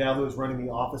the gal who was running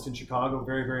the office in Chicago.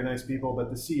 Very, very nice people. But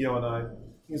the CEO and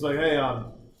he's like, hey,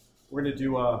 we're gonna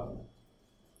do a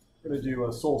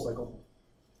Soul Cycle.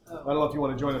 I don't know if you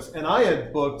want to join us. And I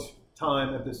had booked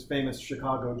time at this famous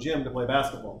Chicago gym to play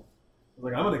basketball. I was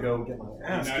like, I'm gonna go get my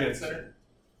ass United kicked. Center?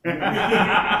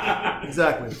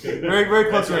 Exactly. Very, very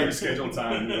close That's range. scheduled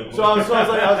time.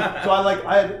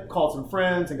 I had called some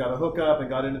friends and got a hookup and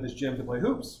got into this gym to play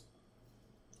hoops.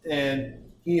 And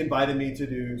he invited me to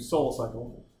do Soul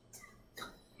Cycle.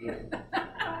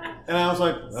 And I was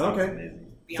like, okay.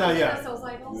 So, yeah.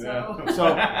 So,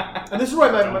 and this is why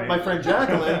my friend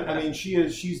Jacqueline, I mean,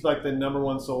 she's like the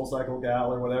 #1 Soul Cycle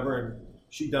gal or whatever, and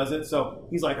she does it. So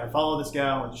he's like, I follow this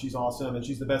gal, and she's awesome, and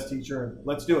she's the best teacher, and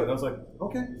let's do it. I was like,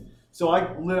 okay. So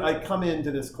I come into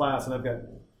this class, and I've got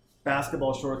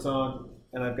basketball shorts on,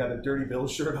 and I've got a Dirty Bill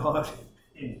shirt on.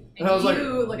 And I was like,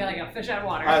 you look like a fish out of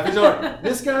water.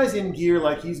 This guy's in gear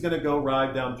like he's going to go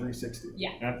ride down 360.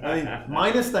 Yeah. I mean,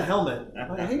 minus the helmet. I'm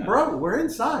like, hey, bro, we're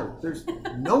inside. There's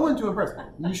no one to impress.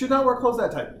 You should not wear clothes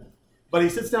that tight. But he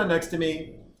sits down next to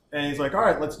me, and he's like, all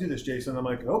right, let's do this, Jason. I'm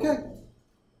like, okay.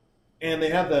 And they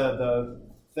have the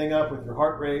thing up with your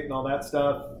heart rate and all that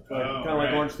stuff. Like, kind of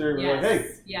like Orange Theory. We're like,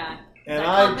 hey. Yeah. And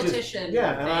I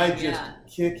just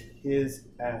kick his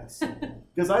ass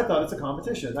because I thought it's a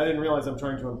competition. I didn't realize I'm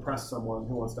trying to impress someone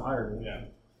who wants to hire me. Yeah.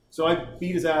 So I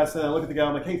beat his ass, and I look at the guy.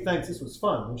 I'm like, "Hey, thanks. This was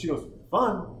fun." And she goes,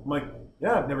 "Fun?" I'm like,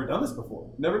 "Yeah, I've never done this before.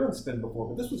 Never done spin before,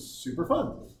 but this was super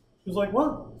fun." She was like,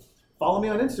 "What? Follow me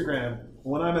on Instagram.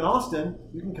 When I'm in Austin,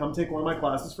 you can come take one of my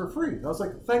classes for free." And I was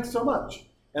like, "Thanks so much."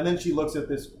 And then she looks at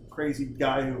this crazy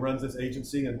guy who runs this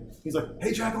agency, and he's like,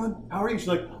 "Hey, Jacqueline, how are you?" She's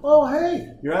like, "Oh,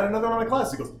 hey, you're at another one of my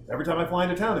classes." He goes, "Every time I fly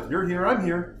into town, if you're here, I'm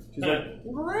here." She's like,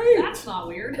 "Great. That's not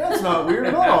weird. That's not weird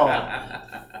at all.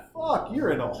 Fuck,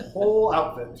 you're in a whole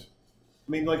outfit." I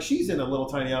mean, like, she's in a little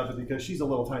tiny outfit because she's a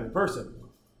little tiny person.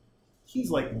 He's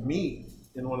like me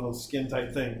in one of those skin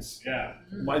tight things. Yeah.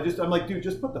 I'm like, dude,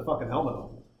 just put the fucking helmet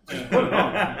on. Just put it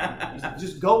on.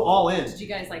 Just go all in. Did you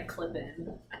guys like clip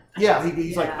in? Yeah,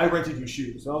 he's like, I rented you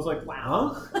shoes. So I was like,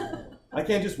 wow. Huh? I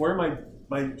can't just wear my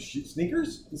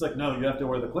sneakers? He's like, no, you have to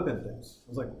wear the clip-in things. I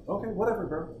was like, okay, whatever,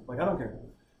 bro. Like, I don't care.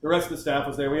 The rest of the staff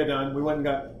was there. We had done. We went and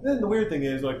got. Then the weird thing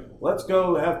is, like, let's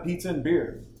go have pizza and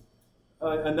beer.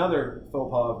 Another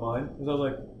faux pas of mine. Because I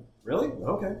was like, really?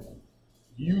 Okay.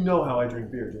 You know how I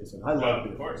drink beer, Jason. I love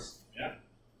beer. Of course. Yeah.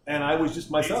 And I was just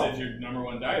myself. Pizza's your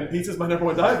 #1 diet. And pizza's my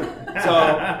 #1 diet. So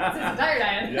It's his entire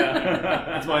diet.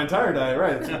 Yeah. it's my entire diet,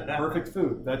 right? It's perfect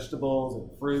food. Vegetables and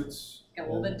fruits. Got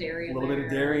a little bit of dairy in there. A little there. bit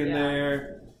of dairy in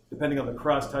there. depending on the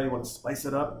crust, how you want to spice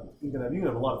it up. You can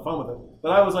have a lot of fun with it.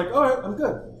 But I was like, all right, I'm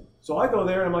good. So I go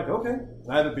there and I'm like, okay,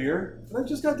 I have a beer, and I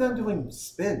just got done doing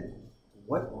spin.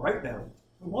 Went right down.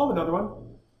 I'll have another one.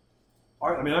 All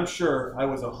right, I mean, I'm sure I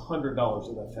was $100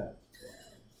 of that tab.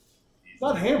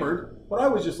 Not hammered, but I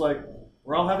was just like,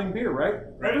 we're all having beer, right?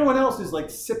 Everyone else is like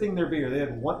sipping their beer. They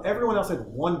had one. Everyone else had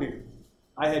one beer.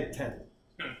 I had 10.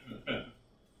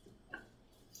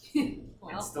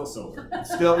 Well, It's still sober.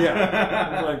 Still,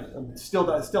 yeah. I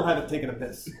still haven't taken a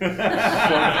piss.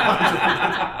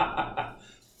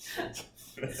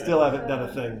 Still haven't done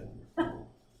a thing.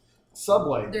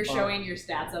 Subway. they're showing your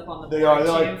stats up on the They board are.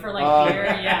 They're too for like beer.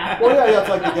 Yeah. Well, yeah, it's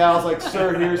like the gal's like,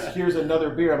 sir, here's another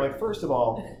beer. I'm like, first of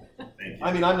all, Thank you.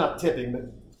 I mean, I'm not tipping, but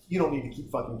you don't need to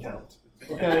keep fucking count.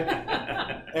 Okay?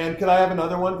 And could I have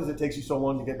another one because it takes you so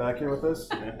long to get back here with this?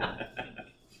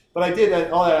 But I did,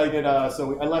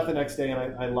 so I left the next day and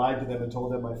I lied to them and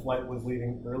told them my flight was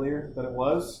leaving earlier than it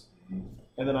was.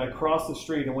 And then I crossed the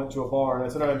street and went to a bar and I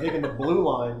said, all right, I'm taking the blue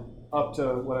line up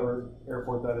to whatever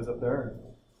airport that is up there. And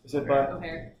I said, but,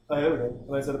 O'Hare. there we go.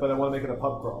 And I said, but I want to make it a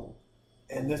pub crawl.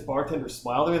 And this bartender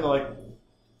smiled at me and they're like,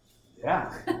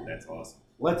 yeah, That's awesome.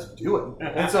 let's do it.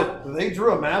 And so they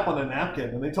drew a map on a napkin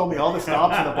and they told me all the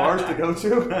stops and the bars to go to.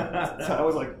 So I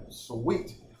was like,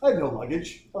 sweet. I had no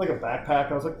luggage. I had like a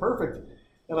backpack. I was like, perfect.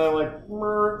 And I like,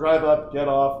 drive up, get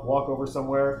off, walk over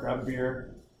somewhere, grab a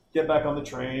beer, get back on the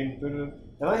train.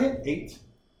 And I hit 8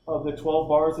 of the 12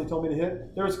 bars they told me to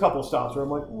hit. There was a couple of stops where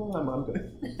I'm like, I'm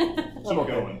good. I'm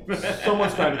okay. Going.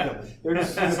 Someone's trying to kill me. They're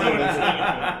just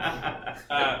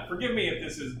Forgive me if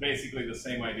this is basically the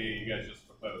same idea you guys just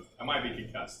proposed. I might be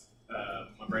concussed.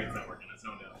 My brain's not working. I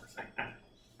zoned out for a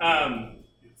second.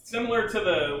 Similar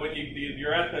to when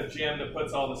you're at the gym that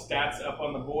puts all the stats up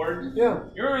on the board. Yeah.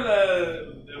 You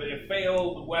remember the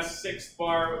failed West 6th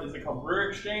bar? Is it called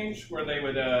Brewer Exchange? Where they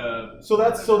would. So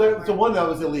that's the one that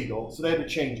was illegal. So they had to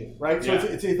change it, right? So Yeah.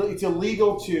 it's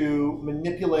illegal to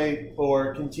manipulate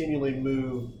or continually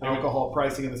move alcohol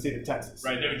pricing in the state of Texas.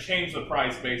 Right, they would change the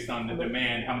price based on the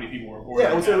demand, how many people were boarding.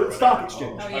 Yeah, it was a stock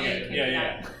exchange. Oh, yeah, Okay, you can yeah, do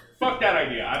yeah. that. Fuck that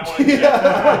idea. I don't want to do Yeah.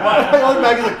 that. I like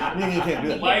Maggie's like, you can't do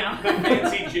that. Like the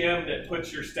fancy gym that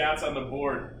puts your stats on the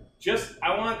board.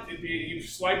 I want you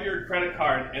swipe your credit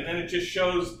card and then it just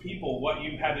shows people what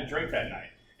you had to drink that night.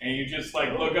 And you just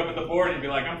like look up at the board and be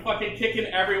like, I'm fucking kicking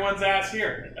everyone's ass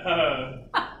here.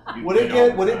 Would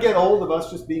it get old of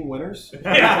us just being winners?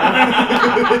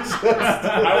 Yeah.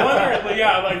 I wonder,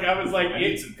 like I was like,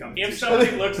 if competition.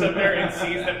 somebody looks up there and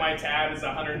sees that my tab is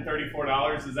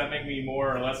 $134, does that make me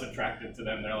more or less attractive to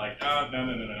them? They're like, oh,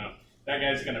 no. That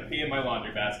guy's gonna pee in my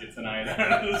laundry basket tonight.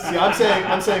 See,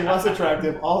 I'm saying less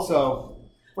attractive. Also,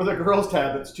 for the girls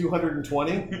tab, it's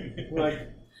 220. Like,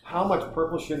 how much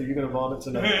purple shit are you gonna vomit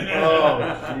tonight?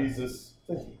 Oh, Jesus.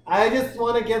 I just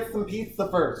want to get some pizza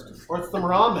first, or some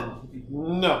ramen.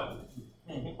 No.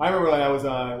 I remember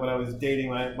when I was dating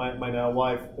my now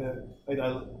wife.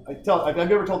 I've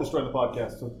never told this story on the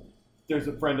podcast. So there's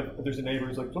a neighbor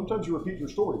who's like, sometimes you repeat your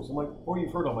stories. I'm like, oh,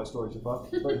 you've heard all my stories, but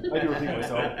I do repeat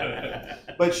myself.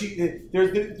 But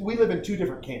we live in 2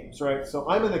 different camps, right? So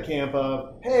I'm in the camp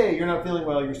of, hey, you're not feeling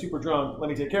well, you're super drunk, let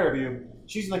me take care of you.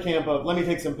 She's in the camp of, let me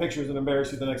take some pictures and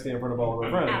embarrass you the next day in front of all of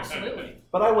her friends. Absolutely.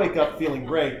 But I wake up feeling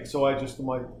great, so I'm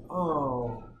like,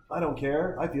 oh, I don't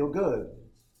care, I feel good.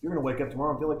 You're gonna wake up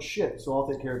tomorrow and feel like shit, so I'll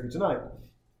take care of you tonight.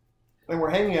 And we're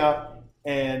hanging out,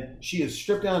 and she is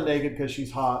stripped down naked because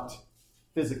she's hot.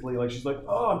 Physically, like she's like,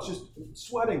 oh, I'm just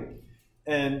sweating,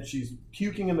 and she's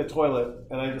puking in the toilet,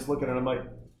 and I just look at her and I'm like,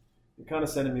 you're kind of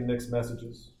sending me mixed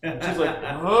messages. And she's like,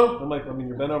 huh? I'm like, I mean,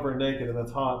 you're bent over naked and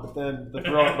that's hot, but then the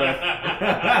throw up breath,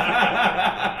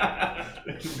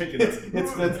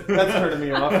 that's turning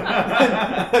me off.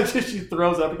 And she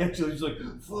throws up again. She's like,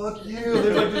 fuck you.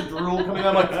 There's like this drool coming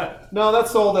out. I'm like, no,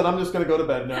 that's sold it. I'm just gonna go to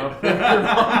bed now. You're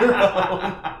on your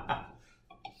own.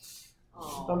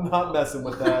 I'm not messing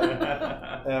with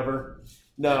that ever.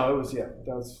 No, it was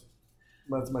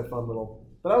that's my fun little.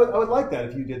 But I would like that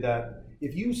if you did that.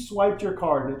 If you swiped your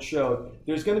card and it showed,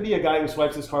 there's going to be a guy who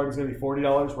swipes his card and it's going to be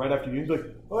 $40 right after you. He's like,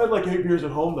 oh, I'd like 8 beers at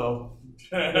home though.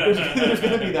 There's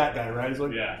going to be that guy, right? He's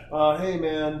like, yeah. Hey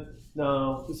man,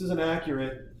 no, this isn't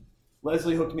accurate.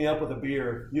 Leslie hooked me up with a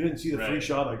beer. You didn't see the free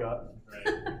shot I got.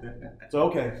 Right. So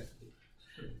okay,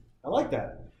 I like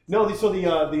that. No, so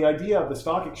the idea of the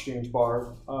stock exchange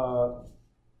bar,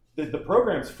 the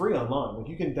program's free online. Like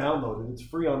you can download it. It's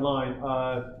free online.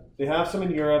 They have some in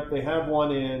Europe. They have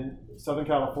one in Southern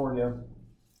California.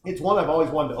 It's one I've always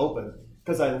wanted to open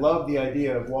because I love the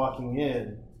idea of walking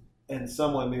in and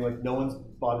someone being like, no one's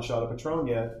bought a shot of Patron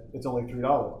yet. It's only $3.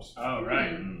 Oh,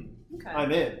 right. Okay.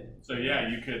 I'm in. So yeah,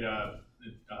 you could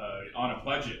on a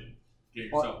budget get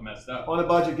yourself messed up. On a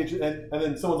budget, get you, and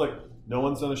then someone's like, no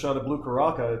one's done a shot of Blue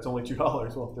Caraca. It's only $2.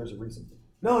 Well, there's a reason.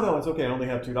 No, it's okay. I only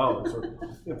have $2.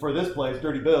 Or for this place,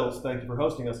 Dirty Bills. Thank you for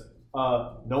hosting us.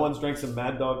 No one's drank some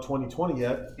Mad Dog 2020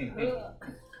 yet. Can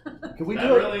we that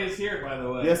do it? really is here, by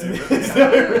the way. Yes, it is.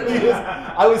 It really is.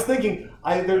 I was thinking,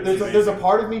 there's a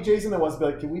part of me, Jason, that wants to be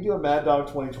like, can we do a Mad Dog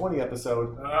 2020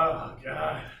 episode? Oh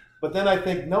God. But then I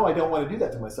think, no, I don't want to do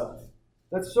that to myself.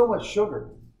 That's so much sugar.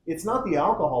 It's not the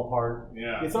alcohol part.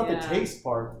 Yeah. It's not the Yeah. taste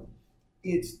part.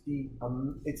 It's the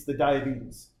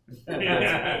diabetes.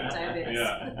 Diabetes.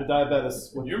 Yeah. The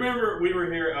diabetes. You remember we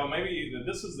were here? Oh, maybe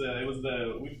this is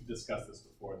we've discussed this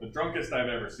before. The drunkest I've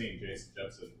ever seen, Jason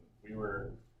Jepson. We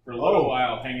were for a little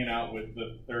while hanging out with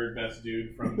the third best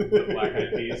dude from the Black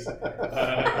Eyed Peas.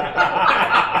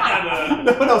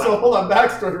 No. So hold on,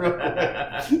 backstory real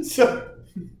quick. So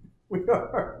we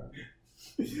are.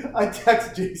 I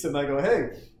text Jason. I go, hey,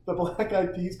 the Black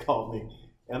Eyed Peas called me,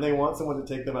 and they want someone to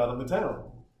take them out on the town.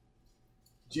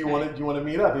 Do you want to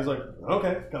meet up? He's like,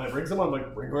 okay. Can I bring someone? I'm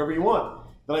like, bring whoever you want.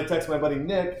 Then I text my buddy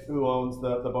Nick, who owns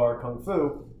the bar Kung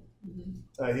Fu.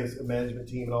 He has a management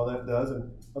team and all that does. And I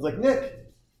was like,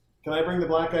 Nick, can I bring the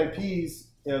Black Eyed Peas?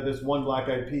 There's one Black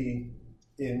Eyed Pea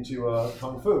into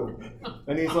Kung Fu.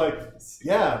 And he's like,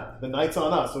 yeah, the night's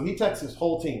on us. So he texts his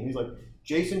whole team. He's like,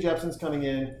 Jason Jepson's coming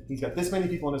in. He's got this many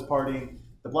people in his party.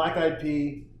 The Black Eyed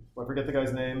Pea, I forget the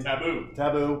guy's name.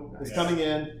 Taboo is coming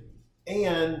in.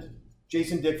 And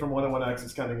Jason Dick from 101X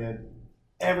is coming in.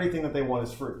 Everything that they want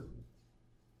is free.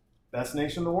 Best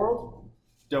nation in the world?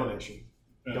 Donation.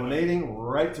 Donating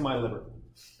right to my liver.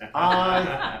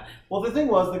 Well, the thing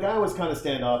was, the guy was kind of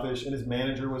standoffish, and his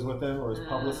manager was with him, or his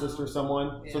publicist or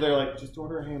someone. So they're like, just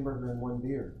order a hamburger and one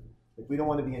beer. Like, we don't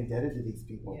want to be indebted to these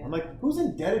people. I'm like, who's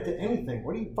indebted to anything?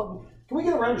 What are you fucking... Can we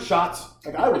get a round of shots?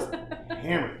 Like, I was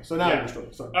hammered. So now you're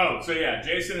destroyed. Sorry. Oh, so yeah,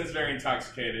 Jason is very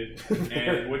intoxicated,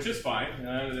 and which is fine.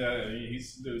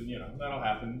 He's, that'll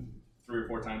happen 3 or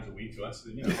 4 times a week to us.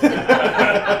 But,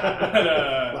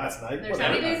 last night. There's how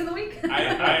many days in the week?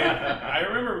 I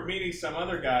remember meeting some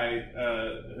other guy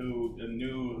who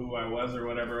knew who I was or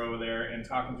whatever over there, and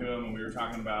talking to him, and we were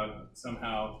talking about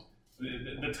somehow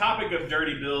the topic of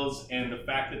Dirty Bills and the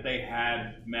fact that they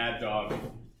had Mad Dog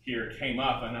here came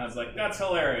up, and I was like, that's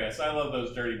hilarious. I love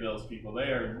those Dirty Bills people.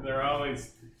 They're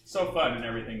always so fun in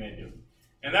everything they do.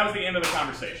 And that was the end of the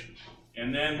conversation.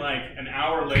 And then like an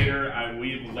hour later,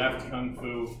 we left Kung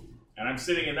Fu, and I'm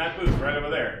sitting in that booth right over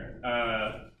there.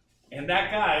 And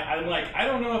that guy, I'm like, I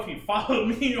don't know if he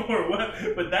followed me or what,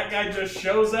 but that guy just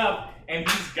shows up, and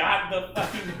he's got the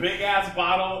fucking big-ass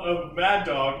bottle of Mad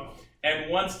Dog, and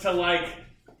wants to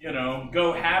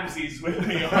go halvesies with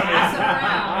me on it.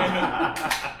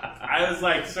 I was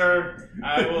like, sir,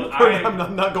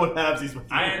 I'm not going halvesies with you.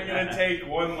 I am going to take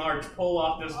one large pull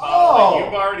off this bottle that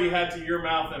you've already had to your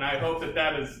mouth, and I hope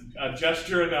that is a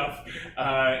gesture enough.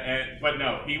 But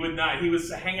no, he would not. He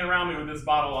was hanging around me with this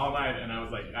bottle all night, and I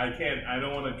was like, I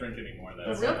don't want to drink anymore.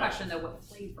 The real question, though, what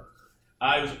flavor?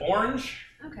 It was orange.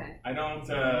 Okay. I don't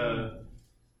know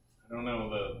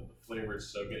the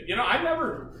flavor's so good. I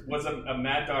never was a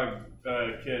Mad Dog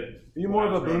kid. Are you more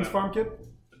of a Boone's Farm kid?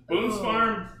 Boone's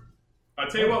Farm. I'll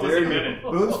tell you what was invented.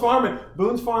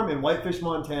 Boone's Farm in Whitefish,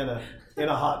 Montana, in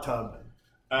a hot tub.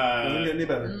 Doesn't get any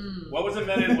better. What was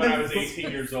invented when I was 18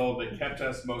 years old that kept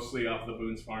us mostly off the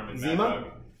Boone's Farm in Mad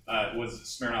Dog was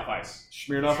Smirnoff Ice.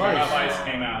 Smirnoff Ice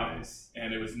came out,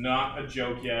 and it was not a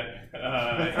joke yet. It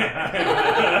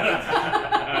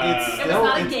was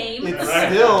not a game. It's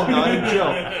still not a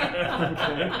joke.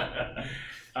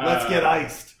 Let's get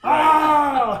iced.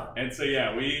 Right. And so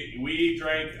yeah, we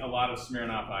drank a lot of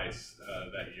Smirnoff Ice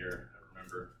that year, I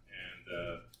remember,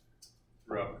 and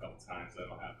threw up a couple times.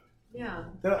 That'll happen. Yeah.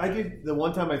 I did the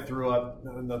one time I threw up.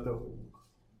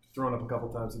 Thrown up a couple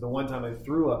times. So the one time I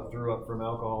threw up from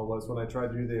alcohol was when I tried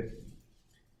to do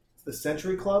the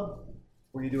Century Club,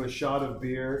 where you do a shot of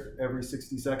beer every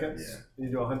 60 seconds. Yeah. And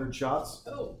you do 100 shots.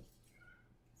 Oh,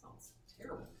 sounds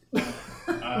terrible. He's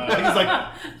like,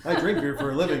 I drink beer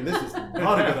for a living. This is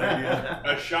not a good idea.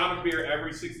 A shot of beer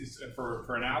every 60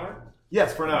 for an hour?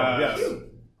 Yes, for an hour. Yes.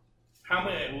 How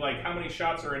many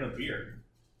shots are in a beer?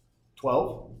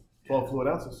 12 fluid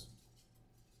ounces.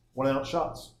 1 ounce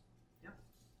shots.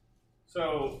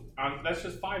 So that's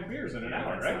just 5 beers in an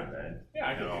hour, right? Not bad. Yeah,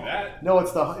 I can do that. No,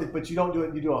 but you don't do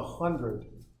it. You do 100.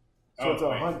 So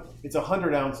it's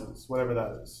 100 ounces, whatever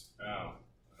that is. Oh.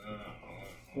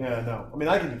 Yeah, no. I mean,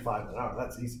 I can do 5 in an hour.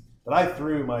 That's easy. But I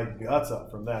threw my guts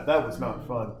up from that. That was not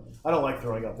fun. I don't like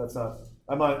throwing up. That's not.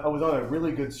 I was on a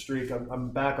really good streak. I'm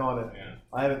back on it. Yeah.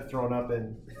 I haven't thrown up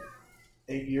in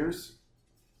 8 years.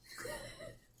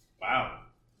 Wow.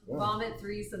 Yeah. Vomit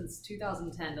 3 since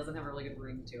 2010 doesn't have a really good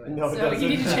ring to it. No, it so doesn't. you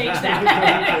need to change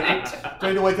that. Do I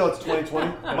need to wait till it's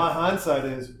 2020? My hindsight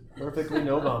is perfectly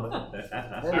no vomit.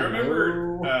 I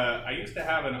remember I used to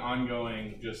have an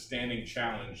ongoing, just standing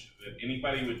challenge that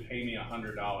anybody would pay me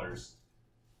 $100,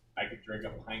 I could drink a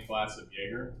pint glass of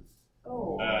Jaeger.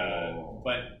 Oh.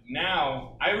 But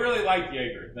now, I really like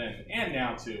Jaeger then, and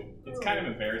now too. It's kind of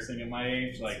embarrassing at my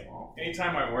age. Like,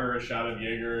 anytime I order a shot of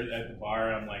Jaeger at the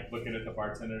bar, I'm like looking at the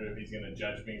bartender if he's going to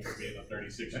judge me for being a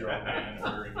 36-year-old man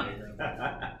ordering Jaeger. I'm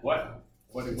like, what?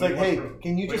 It's like, hey,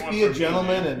 can you just be a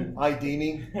gentleman and ID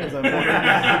me? Because I'm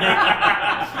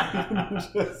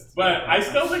But I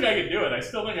still think I could do it. I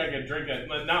still think I could drink it.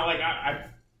 But not like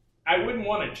I wouldn't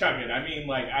want to chug it. I mean,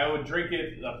 like, I would drink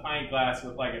it a pint glass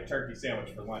with like a turkey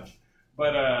sandwich for lunch.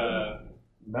 But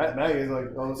Maggie's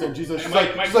like, all of a sudden, she's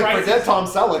like, my forget Tom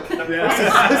Selleck. This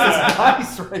is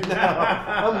nice right now.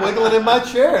 I'm wiggling in my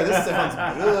chair. This sounds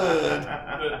good.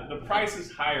 The price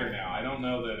is higher now. I don't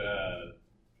know that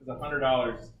because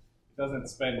 $100 doesn't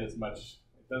spend as much.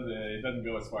 It doesn't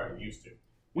go as far as it used to.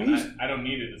 I don't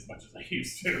need it as much as I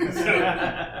used to.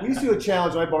 So. We used to do a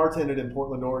challenge. I bartended in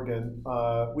Portland, Oregon.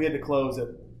 We had to close at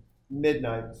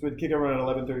midnight, so we had to kick everyone at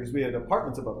 11:30 because we had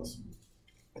apartments above us.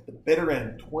 At the bitter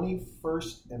end,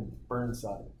 21st and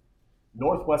Burnside,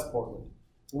 Northwest Portland.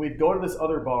 And we'd go to this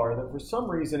other bar that for some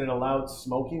reason it allowed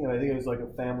smoking, and I think it was like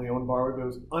a family-owned bar, but it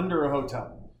was under a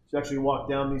hotel. So you actually walk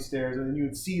down these stairs, and then you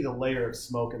would see the layer of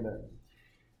smoke in there.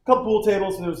 A couple pool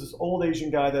tables, and there was this old Asian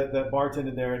guy that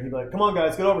bartended there, and he'd be like, come on,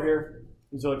 guys, get over here.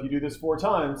 And so if you do this 4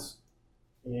 times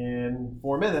in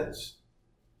 4 minutes,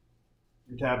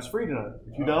 your tab's free tonight.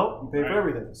 If you don't, you pay for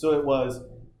everything. So it was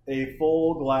a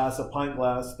full glass, a pint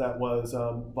glass that was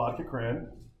vodka cran,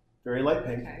 very light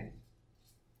pink. Okay.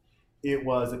 It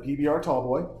was a PBR tall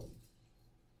boy,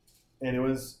 and it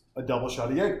was a double shot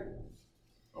of Jaeger.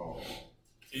 Oh.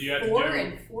 You had to 4 do,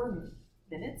 in 4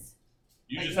 minutes?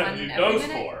 You Like just have to one do every those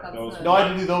minute? 4. That's Those the- No, I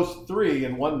had to do those 3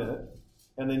 in 1 minute,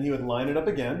 and then he would line it up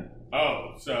again,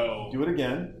 Oh, so do it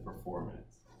again, for 4 minutes.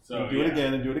 So and do it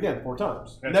again, and do it again 4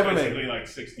 times. That's Never made basically it. like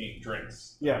 16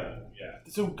 drinks. Yeah. Yeah.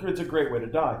 So it's a great way to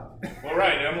die. Well,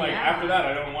 right. I'm like, Yeah. after that,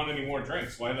 I don't want any more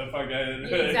drinks. Why the fuck?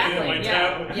 Exactly, My yeah,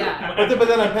 tab? yeah. But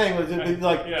then I'm paying,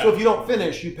 like, Yeah. so if you don't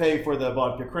finish, you pay for the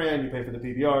vodka cran, you pay for the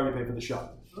PBR, you pay for the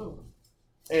shot. Ooh.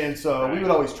 And so we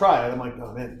would always try it. I'm like,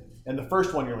 oh man. And the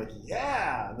first one, you're like,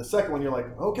 yeah. And the second one, you're like,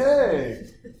 okay.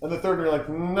 And the third one, you're like,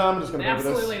 no, I'm just going to pay for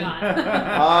this. Absolutely not.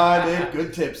 I made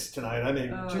good tips tonight. I made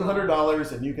Oh.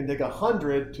 $200, and you can take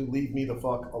 $100 to leave me the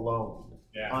fuck alone.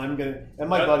 Yeah. I'm gonna. And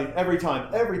my buddy, every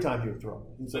time he would throw.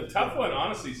 It's a tough one,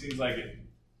 honestly. Seems like it.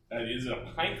 Is it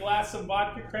a pint glass of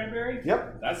vodka cranberry?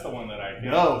 Yep. That's the one that I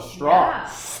get. No straw.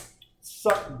 Yeah.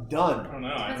 Suck I done. don't know.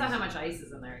 Depends on how much ice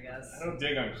is in there, I guess. I don't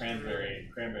dig on cranberry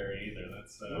either.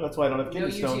 That's why I don't have No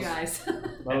kidney stones.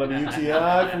 UTIs. I don't have a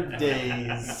UTI for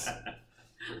days.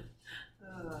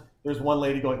 There's one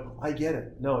lady going, I get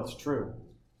it. No, it's true.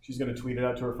 She's going to tweet it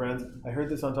out to her friends. I heard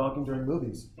this on Talking During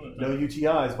Movies. No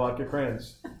UTIs, vodka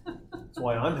crayons. That's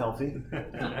why I'm healthy.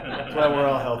 That's why we're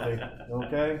all healthy.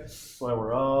 Okay? That's why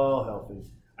we're all healthy.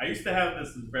 I used to have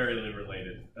this barely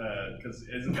related because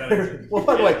isn't that a, Well,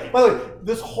 by the way,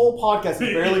 this whole podcast is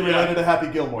barely Yeah. related to Happy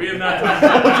Gilmore. we have not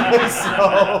Okay,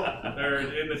 so- They're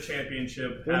in the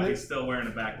championship. Really? Happy's still wearing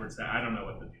a backwards hat. I don't know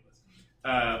what the deal is.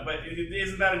 But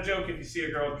isn't that a joke? If you see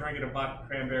a girl drinking a vodka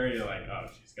cranberry, you're like, oh,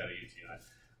 she's got a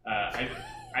UTI.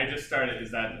 I just started.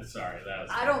 Sorry, that was.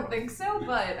 I don't think so,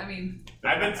 but I mean.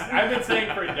 I've been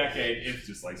saying for a decade. If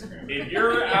Just like scram. if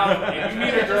you're out, if you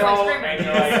meet a Just girl like and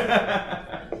you're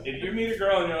like, if you meet a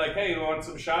girl and you're like, hey, you want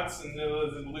some shots and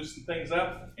loosen things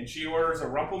up, and she orders a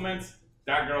Rumplemint,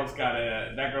 that girl's got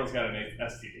an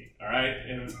STD. All right,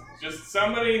 and just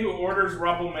somebody who orders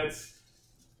Rumplemints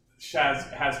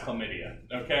has chlamydia.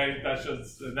 Okay, that's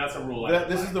a rule.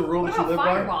 This is the rule What that you about live by?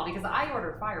 Fireball? Because I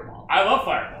ordered Fireball. I love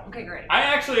Fireball. Okay, great. I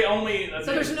actually only.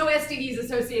 So there's no STDs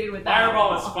associated with that.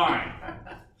 Fireball is fine.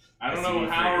 I don't know STD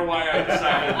how or free. why I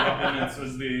decided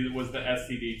Rumplemint's was the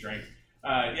STD drink.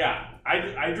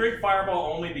 I drink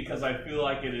Fireball only because I feel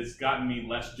like it has gotten me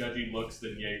less judgy looks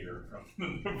than Jaeger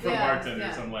from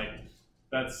bartenders. Yeah. I'm like,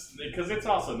 that's because it's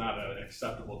also not an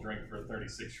acceptable drink for a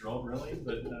 36-year-old, really.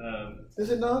 But Is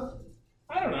it not?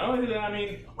 I don't know. I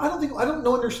mean, I don't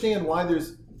understand why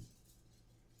there's.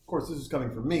 Of course, this is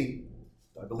coming from me.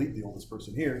 I believe the oldest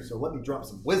person here, so let me drop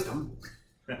some wisdom.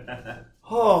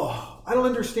 Oh, I don't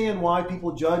understand why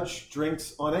people judge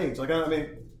drinks on age. Like, I mean,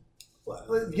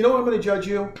 you know what I'm going to judge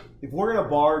you? If we're in a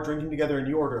bar drinking together and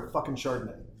you order a fucking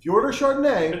Chardonnay. If you order a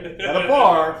Chardonnay at a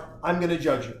bar, I'm going to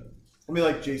judge you. I'll be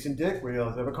like, Jason Dick, we're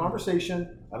going to have a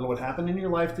conversation. I don't know what happened in your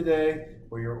life today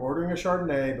where you're ordering a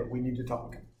Chardonnay, but we need to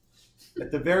talk.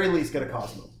 At the very least, get a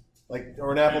Cosmo,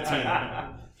 or an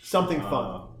Appletini. Something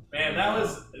fun. Man,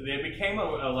 it became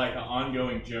like an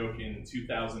ongoing joke in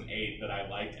 2008 that I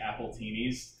liked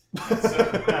Appletinis. So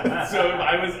if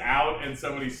I was out and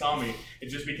somebody saw me, it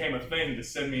just became a thing to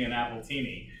send me an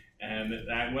Appletini. And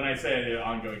when I say an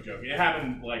ongoing joke, it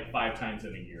happened like 5 times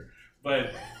in a year.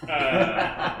 But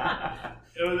that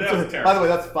was terrible. By the way,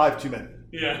 that's 5 too many.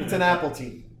 Yeah. It's an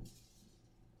Appletini.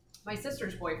 My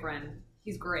sister's boyfriend,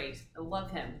 he's great. I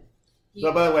love him.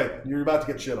 No, by the way, you're about to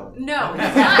get shit on. No,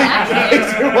 he's not actually.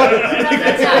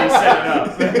 That's how you set it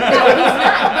up. No, he's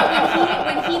not. But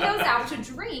when he goes out to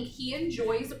drink, he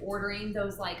enjoys ordering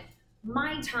those like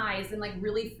Mai Tais and like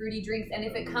really fruity drinks. And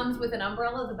if it comes with an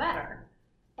umbrella, the better.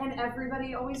 And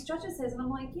everybody always judges his. And I'm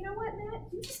like, you know what, Matt?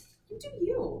 You do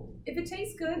you. If it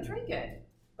tastes good, drink it.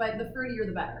 But the fruitier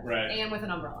the better. Right. And with an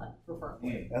umbrella,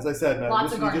 preferably. As I said, man,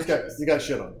 Lots of you got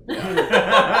shit on.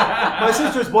 My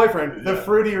sister's boyfriend, the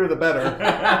fruitier the better.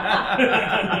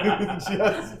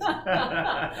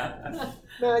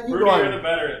 You go Fruitier on. the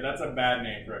better. That's a bad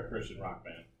name for a Christian rock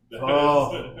band.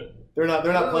 Oh, they're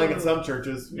not playing in some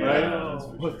churches, right? Yeah, that's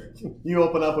for sure. You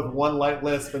open up with one light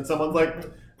lisp, and someone's like,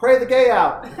 "Pray the gay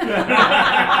out."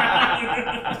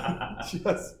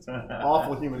 Just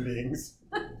awful human beings.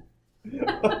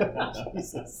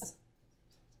 Jesus.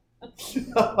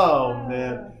 Oh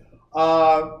man,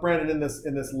 Brandon, in this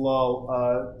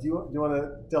lull, do you want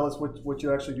to tell us what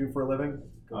you actually do for a living?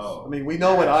 I mean, we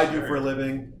know what I do for a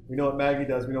living. We know what Maggie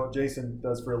does. We know what Jason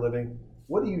does for a living.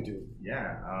 What do you do?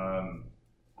 Yeah,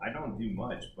 I don't do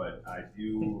much, but I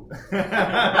do.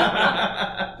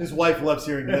 His wife loves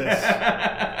hearing this.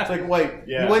 It's like, wait,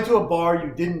 Yeah. you went to a bar,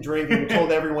 you didn't drink, and you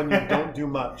told everyone you don't do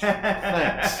much.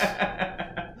 Thanks.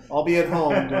 I'll be at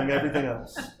home doing everything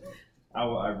else.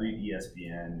 I read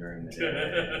ESPN during the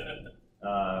day.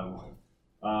 I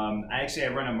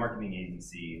run a marketing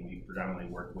agency. We predominantly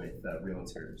work with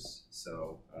realtors.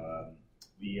 So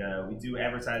we do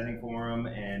advertising for them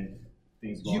and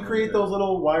things. Do you create those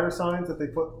little wire signs that they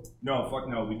put? No, fuck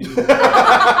no. We do. Quick answer.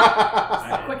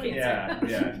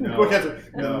 Yeah. No, Quick answer.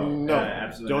 No,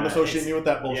 absolutely Don't not. associate me with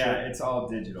that bullshit. Yeah, it's all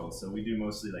digital. So we do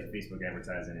mostly like Facebook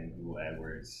advertising and Google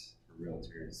AdWords for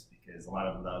realtors because a lot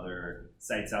of the other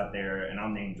sites out there, and I'll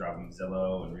name drop them,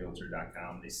 Zillow and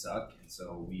Realtor.com, they suck. And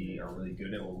so we are really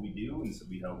good at what we do, and so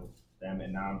we help them.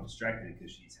 And now I'm distracted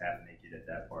because she's half naked at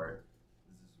that part.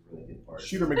 This is a really good part.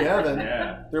 Shooter McGavin.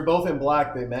 Yeah. They're both in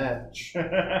black. They match.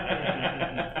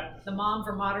 The mom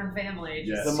from Modern Family.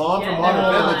 Yes. The mom from Yeah.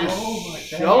 Modern Family just Oh my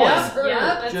show God. us. Yep,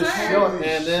 that's Just her. show it.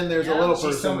 And then there's a Yeah. little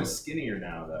She's so much person. skinnier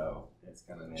now, though. It's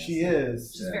kind of nasty. She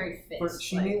is. She's very fit. But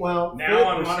she like- need well. Now fit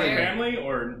on or Modern skinny? Family,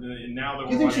 or now that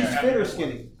You think we're she's fit or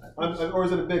skinny? Or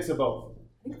is it a mix of both? I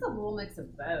think it's a little mix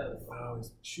of both. Wow,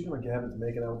 Shooter McGavin's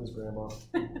making out with his grandma.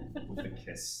 With the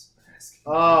kiss mask.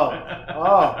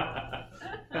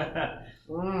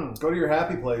 Go to your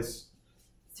happy place.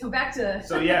 So back to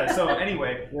So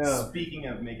anyway, Yeah. speaking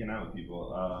of making out with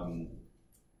people,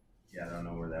 I don't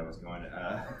know where that was going.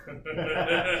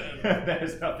 That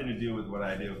has nothing to do with what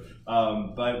I do.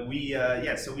 But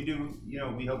so we do,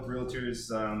 we help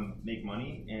realtors make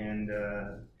money, and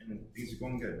things are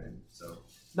going good, man. So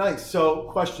Nice. So,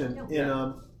 question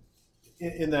Yeah.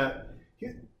 in that,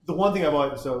 the one thing I've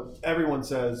always, so everyone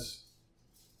says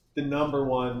the number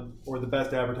one or the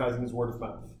best advertising is word of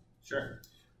mouth. sure.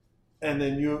 And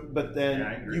then Yeah,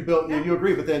 I agree. you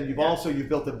agree, but then you've Yeah.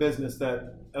 built a business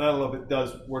that, and I don't know if it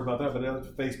does word of mouth, but it's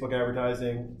Facebook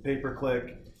advertising, pay per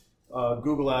click,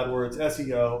 Google AdWords,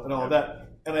 SEO, and all of that.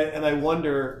 And I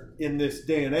wonder in this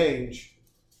day and age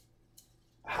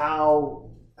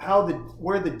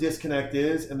where the disconnect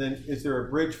is, and then is there a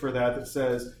bridge for that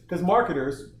says, because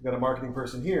marketers, we've got a marketing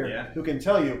person here Yeah. who can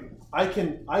tell you, I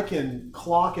can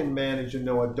clock and manage and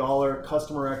know $1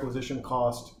 customer acquisition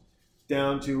cost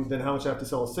down to then how much I have to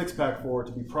sell a 6-pack for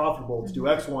to be profitable, to do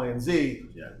X, Y, and Z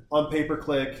on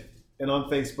pay-per-click and on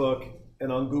Facebook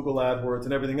and on Google AdWords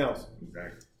and everything else.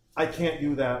 Exactly. I can't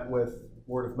do that with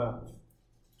word of mouth,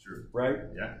 True. right?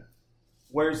 Yeah.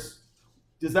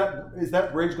 Is that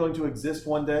bridge going to exist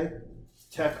one day?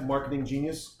 Tech marketing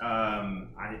genius?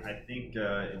 I think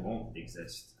it won't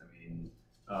exist. I mean,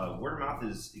 word of mouth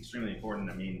is extremely important.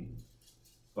 I mean,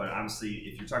 but honestly,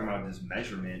 if you're talking about just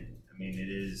measurement, I mean,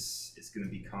 it's going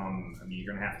to become, I mean,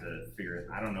 you're going to have to figure it.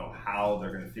 I don't know how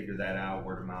they're going to figure that out,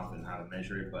 word of mouth, and how to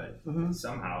measure it, but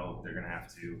somehow they're going to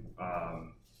have to.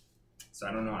 So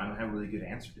I don't know. I don't have a really good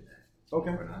answer to that.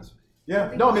 Okay. To be honest with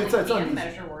Yeah. No, I mean, it's you not can easy.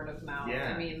 measure word of mouth. you.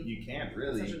 Yeah, I mean, you can't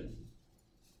really.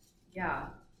 yeah.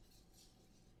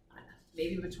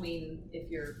 Maybe between if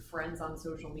you're friends on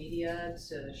social media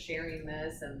to sharing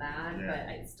this and that, Yeah.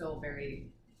 but it's still very,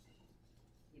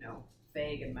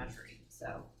 vague and measuring.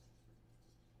 So.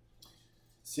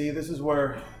 See, this is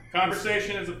where.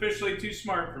 Conversation is officially too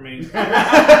smart for me. I'm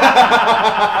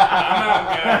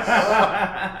out,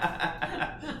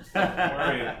 Don't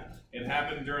worry. It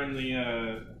happened during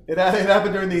the. It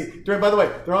happened during. By the way,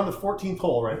 they're on the 14th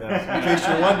hole right now, in case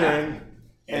you're wondering.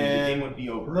 And the game would be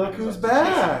over. Look who's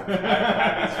back.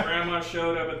 Happy's grandma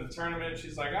showed up at the tournament.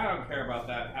 She's like, I don't care about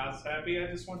that house, Happy. I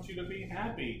just want you to be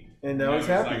happy. And now he's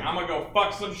happy. Like, I'm going to go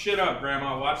fuck some shit up,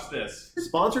 Grandma. Watch this.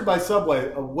 Sponsored by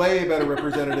Subway, a way better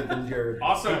representative than Jared.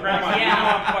 Also, Grandma, you know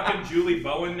I'm fucking Julie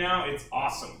Bowen now? It's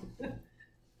awesome.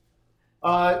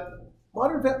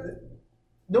 Modern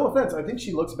no offense, I think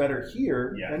she looks better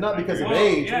here, Yeah, and not because of agree.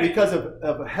 age, Well, yeah. because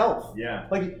of health. Yeah.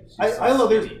 Like She's I so don't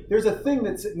know. skinny. There's a thing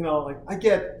that's like I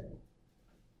get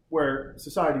where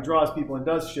society draws people and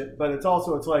does shit, but it's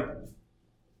like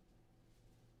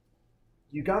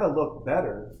you got to look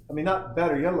better. I mean, not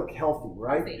better. You got to look healthy,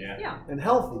 right? Yeah. And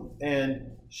healthy.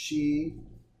 And she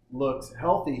looks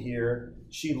healthy here.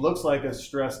 She looks like a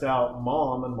stressed out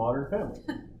mom in Modern Family.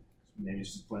 Maybe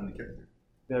she's playing the character.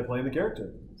 They're playing the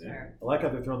character. Sure. I like how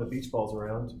they're throwing the beach balls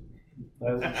around.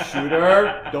 Shoot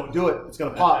her. Don't do it. It's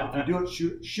going to pop. If you do it,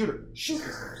 shoot her. Shoot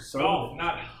her. Golf,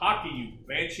 not hockey, you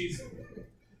banshees.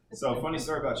 So, funny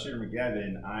story about Shooter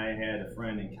McGavin. I had a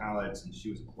friend in college, and she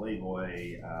was a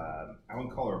Playboy. I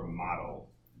wouldn't call her a model.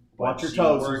 Watch your she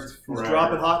toes. worked He's for-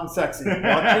 dropping hot and sexy.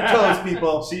 Watch your toes,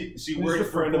 people. She Who's worked a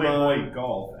for friend of Playboy mine?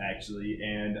 Golf, actually,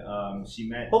 and she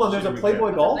met. Hold on, there's a Shooter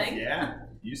Playboy McGavin. Golf? Thing? Yeah,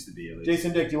 used to be at least.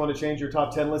 Jason Dick, do you want to change your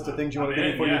top 10 list of things you want to I'm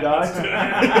do in, before you yeah, die? let's do it.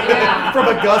 Yeah. From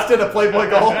Augusta to Playboy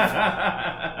Golf?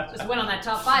 Just went on that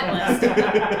top 5 list.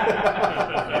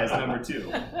 As number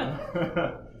 2.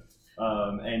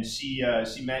 And she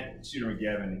met Shooter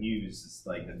McGavin. He was just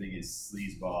like the biggest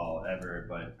sleazeball ever.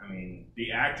 But I mean,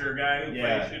 The actor guy who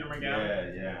yeah, played Shooter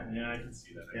McGavin? yeah. Yeah, I can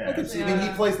see that. Yeah. I can see. I mean, he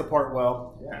plays the part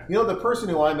well. Yeah. You know, the person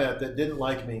who I met that didn't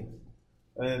like me,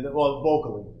 and well,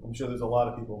 vocally, I'm sure there's a lot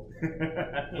of people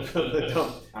that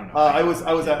don't. I don't know. I was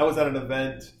at an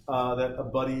event that a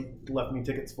buddy left me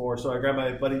tickets for. So I grabbed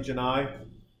my buddy Janai,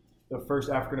 the first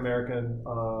African American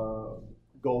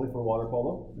goalie for water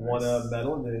polo, won a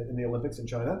medal in the Olympics in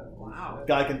China. Wow.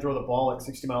 Guy can throw the ball like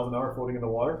 60 miles an hour floating in the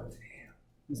water.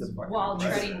 He's a While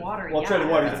treading water. While yeah, treading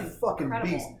water, he's a that's fucking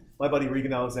incredible. beast. My buddy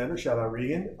Regan Alexander, shout out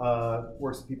Regan,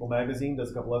 works at People Magazine,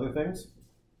 does a couple other things,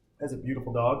 has a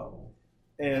beautiful dog,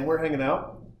 and we're hanging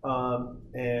out,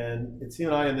 and it's he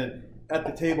and I, and then at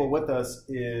the table with us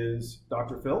is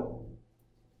Dr. Phil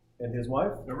and his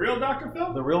wife, The real Dr.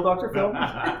 Phil? the real Dr. Phil,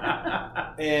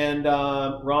 and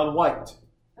Ron White.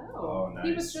 Oh, Oh, he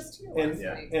nice. was just here And, last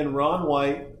night. and Ron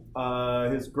White,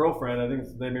 his girlfriend, I think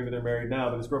maybe they're married now,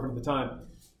 but his girlfriend at the time,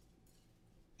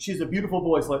 she's a beautiful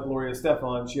voice like Gloria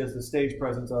Stefan. She has the stage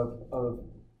presence of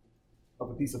a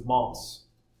piece of moss.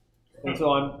 And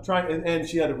so I'm trying, and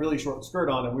she had a really short skirt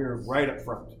on, and we were right up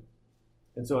front.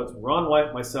 And so it's Ron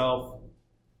White, myself,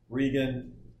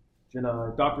 Regan,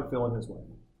 Janai, Dr. Phil, and his wife.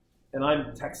 And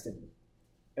I'm texting.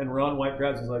 And Ron White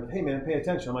grabs me, he's like, hey man, pay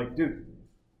attention. I'm like, dude,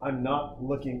 I'm not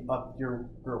looking up your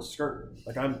girl's skirt.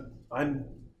 Like I'm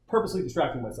purposely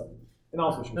distracting myself. And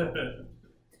also she's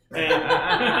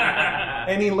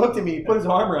and he looked at me, he put his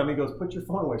arm around me, he goes, put your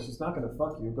phone away. She's not gonna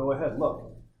fuck you. Go ahead,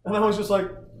 look. And I was just like,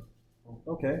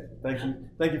 okay, thank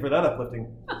you for that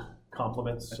uplifting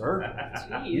compliment, sir.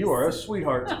 Jeez. You are a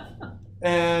sweetheart.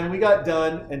 And we got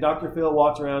done, and Dr. Phil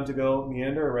walked around to go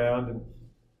meander around, and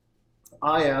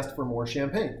I asked for more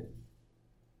champagne.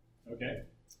 Okay.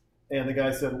 And the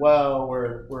guy said, well,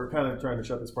 we're kind of trying to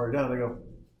shut this party down. And I go,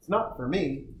 it's not for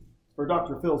me, it's for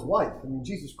Dr. Phil's wife. I mean,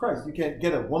 Jesus Christ, you can't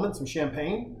get a woman some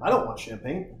champagne? I don't want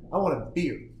champagne. I want a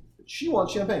beer. But she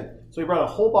wants champagne. So he brought a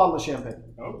whole bottle of champagne.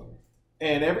 Oh.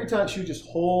 And every time she would just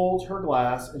hold her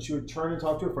glass, and she would turn and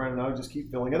talk to a friend, and I would just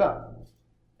keep filling it up.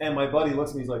 And my buddy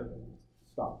looks at me, he's like,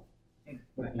 stop. I'm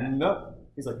like, no.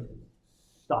 He's like,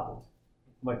 stop it.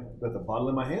 I'm like, with a bottle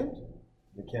in my hand,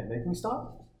 you can't make me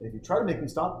stop. And if you try to make me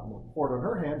stop, I'm going to pour it on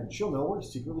her hand, and she'll know we're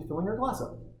secretly filling her glass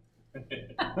up. And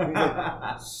he's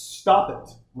like, stop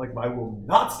it. I'm like, I will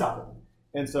not stop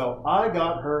it. And so I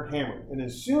got her hammered. And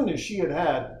as soon as she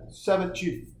had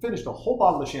finished a whole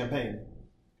bottle of champagne,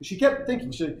 she kept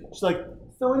thinking, she's like,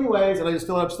 So anyways, and I just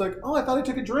fill it up. She's like, oh, I thought I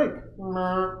took a drink.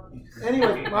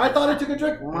 Anyway, I thought I took a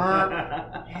drink.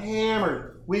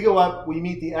 Hammered. We go up. We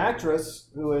meet the actress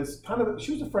who is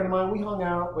she was a friend of mine. We hung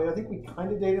out. I think we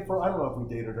kind of dated I don't know if we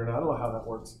dated or not. I don't know how that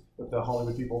works with the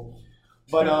Hollywood people.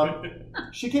 But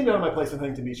she came down to my place in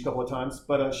Huntington Beach a couple of times.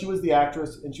 But she was the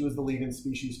actress, and she was the lead in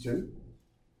Species 2.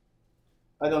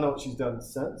 I don't know what she's done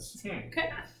since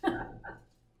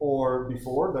or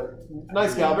before, but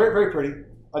nice gal, very, very pretty.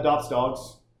 Adopts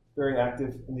dogs, very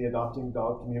active in the adopting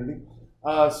dog community.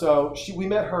 So we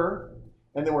met her,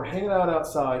 and then we're hanging out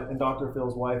outside, and Dr.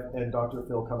 Phil's wife and Dr.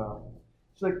 Phil come out.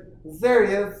 She's like, there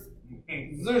he is.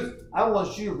 I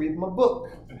want you to read my book.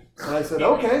 And I said,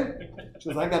 okay. She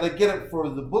goes, I got to get it for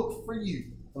the book for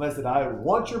you. And I said, I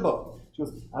want your book. She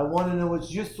goes, I want to know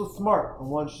what you're so smart. I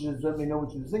want you to let me know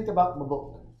what you think about my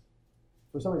book.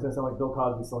 For some reason, I sound like Bill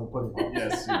Cosby selling pudding pops.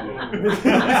 Yes,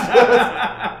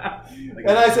 you do.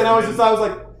 And I said, I was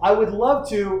like, I would love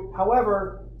to.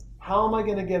 However, how am I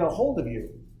going to get a hold of you?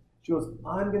 She goes,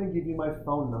 I'm going to give you my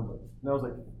phone number. And I was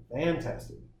like,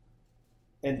 fantastic.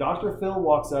 And Dr. Phil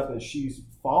walks up as she's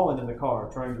fallen in the car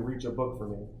trying to reach a book for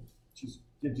me. She's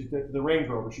the Range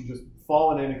Rover. She's just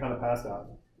fallen in and kind of passed out.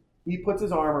 He puts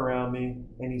his arm around me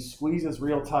and he squeezes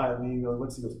real tight. And he goes,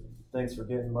 thanks for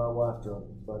getting my wife drunk,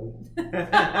 buddy.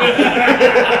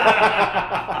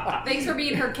 Thanks for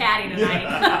being her caddy tonight.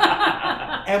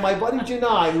 And my buddy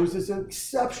Janai, who's this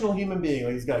exceptional human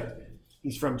being,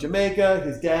 he's from Jamaica.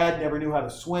 His dad never knew how to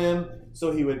swim,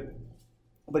 so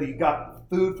but he got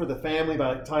food for the family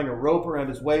by tying a rope around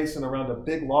his waist and around a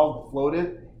big log that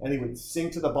floated, and he would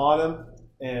sink to the bottom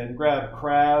and grab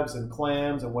crabs and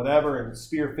clams and whatever and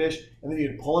spear fish, and then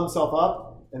he'd pull himself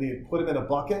up and he'd put him in a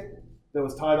bucket that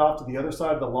was tied off to the other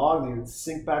side of the log, and he would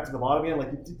sink back to the bottom again.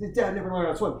 Like, his dad never learned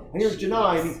how to swim. And here's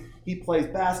Janai, and he plays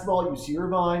basketball at UC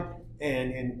Irvine,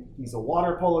 and he's a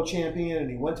water polo champion, and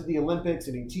he went to the Olympics,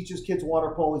 and he teaches kids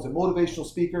water polo. He's a motivational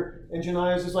speaker. And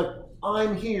Janai is just like,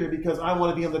 I'm here because I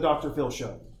want to be on the Dr. Phil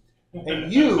show.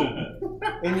 And you,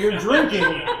 and your drinking,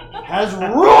 has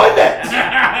ruined it!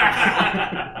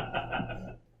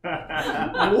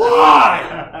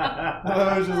 Why? And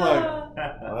I was just like,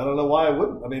 I don't know why I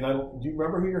wouldn't. I mean, do you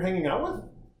remember who you're hanging out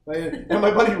with? And my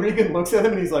buddy Regan looks at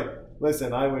him and he's like,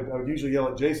 listen, I would usually yell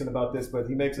at Jason about this, but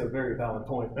he makes a very valid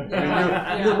point.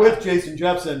 I mean, you're with Jason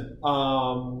Jepson.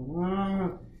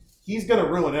 He's going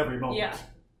to ruin every moment. Yeah.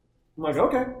 I'm like,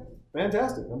 okay,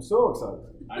 fantastic. I'm so excited.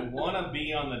 I want to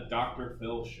be on the Dr.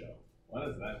 Phil show. What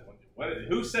is that?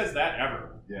 Who says that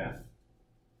ever? Yeah.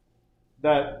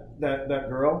 That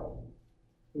girl.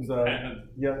 Who's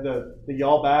the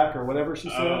y'all back or whatever she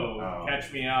said. Oh,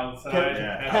 Catch Me Outside.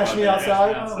 Catch Me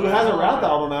Outside, who has a rap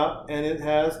album out and it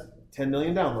has 10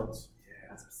 million downloads. Yeah,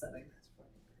 that's upsetting.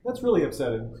 That's really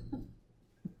upsetting.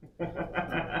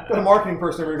 Got a marketing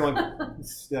person over here going,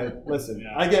 listen,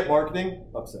 I get marketing,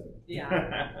 upsetting.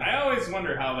 Yeah. I always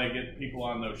wonder how they get people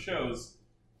on those shows.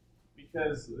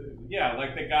 Because,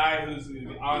 like the guy who's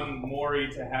on Maury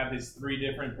to have his 3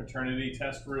 different paternity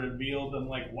tests revealed, I'm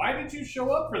like, why did you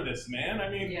show up for this, man? I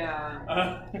mean,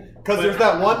 because there's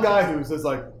that one guy who says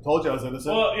like, told you I was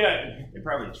innocent. Well, yeah, they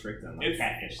probably tricked him. Like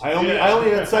catfish. I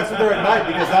only had sex with her at night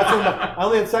because that's when I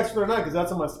only had sex with her at night because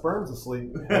that's when my sperm's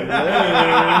asleep.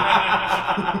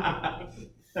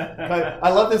 I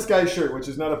love this guy's shirt, which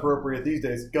is not appropriate these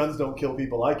days. Guns don't kill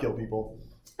people, I kill people.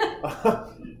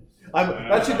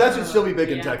 That should still be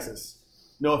big in Texas.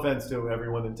 No offense to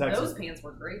everyone in Texas. Those pants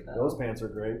were great, though. Those pants are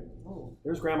great. Ooh.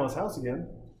 There's Grandma's house again.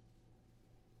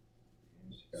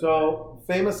 So,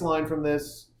 famous line from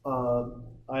this,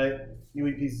 you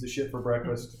eat pieces of shit for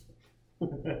breakfast.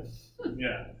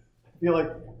 Yeah. I feel like,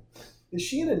 is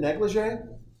she in a negligee?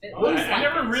 I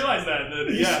never realized that. That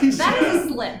is a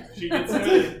slip. She gets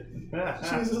it.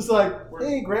 She's just like,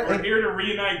 hey, Grandma. We're here to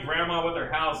reunite Grandma with her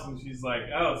house, and she's like,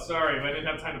 oh, sorry, I didn't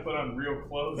have time to put on real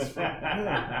clothes.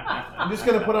 I'm just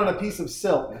going to put on a piece of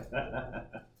silk.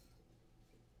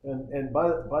 And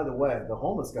by the way, the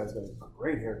homeless guy's got a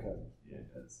great haircut. Yeah, it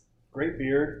does. Great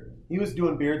beard. He was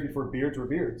doing beards before beards were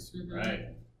beards. Mm-hmm. Right.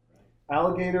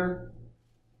 Alligator,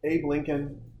 Abe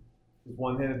Lincoln, his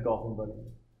one-handed golfing buddy.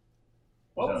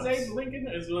 What was Abe Lincoln?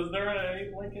 Was there an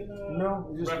Abe Lincoln?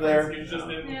 No, he's just reference? there. He was just in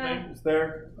the thing. He's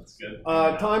there. That's good.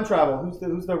 Time travel.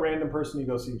 Who's the random person you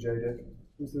go see, Jay Dick?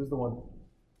 Who's the one? Oh,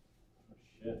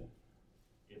 shit.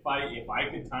 If I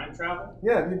could time travel?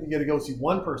 Yeah, you get to go see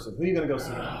one person. Who are you going to go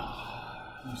see?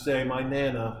 You say, my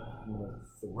Nana. I'm going to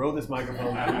throw this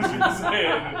microphone.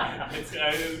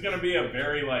 It's going to be a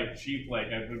very cheap, I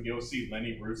could go see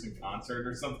Lenny Bruce in concert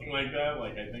or something like that.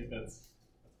 I think that's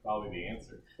probably the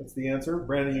answer. That's the answer.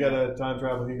 Brandon, you got a time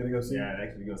travel you're going to go see? Yeah, I'd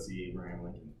actually go see Abraham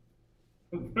Lincoln.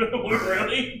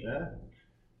 Really? Yeah.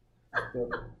 The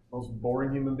most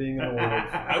boring human being in the world.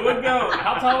 I would go.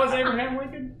 How tall was Abraham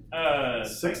Lincoln?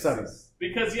 6'7".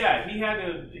 Because he had to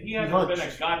have been a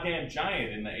Hunched. goddamn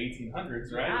giant in the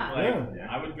 1800s, right? Yeah. Like, Yeah.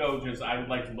 I would go. I would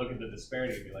like to look at the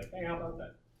disparity and be like, hey, how about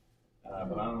that?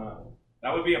 But I don't know.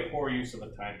 That would be a poor use of a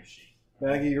time machine.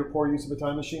 Maggie, your poor use of a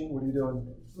time machine. What are you doing?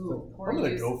 Ooh, poor I'm going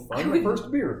to use. go find my first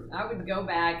beer. I would go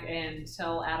back and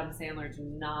tell Adam Sandler to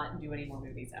not do any more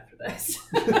movies after this.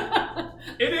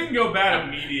 It didn't go bad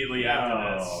immediately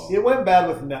after this. It went bad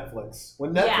with Netflix.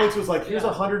 When Netflix Yeah. was like, here's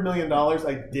Yeah. $100 million,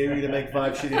 I dare you to make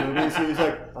 5 shitty movies. He was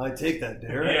like, I take that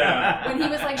dare. Yeah. When he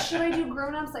was like, should I do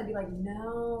Grown Ups? I'd be like,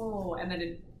 no. And then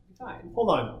it'd be fine. Hold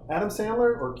on. Adam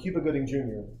Sandler or Cuba Gooding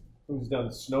Jr., who's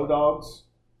done Snow Dogs?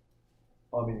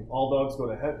 I mean, All Dogs Go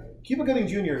to Heaven. Cuba Gooding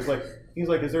Jr. is like, he's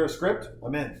like, is there a script?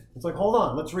 I'm in. It's like, hold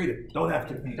on, let's read it. Don't have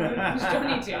to. You just don't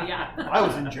need to, yeah. I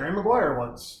was in Jerry Maguire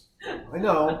once. I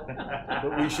know,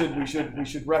 but we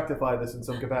should rectify this in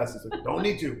some capacity. It's like, don't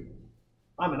need to.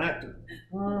 I'm an actor.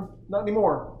 Not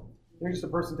anymore. You're just a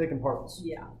person taking parts.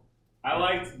 Yeah. I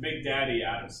liked Big Daddy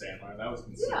Adam Sandler. That was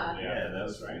considerably Yeah, after that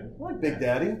this, was right? I like Big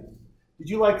Daddy. Did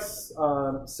you like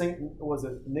Saint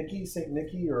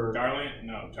Nicky or Darling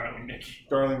Nikki.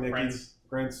 Darling Nikki?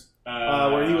 Prince.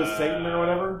 Where he was Satan or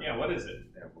whatever? Yeah, what is it?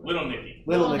 Little Nicky.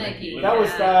 Little Little Nicky. Nicky, That was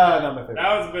yeah. not my favorite.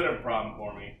 That was a bit of a problem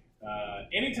for me.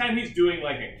 Anytime he's doing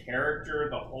like a character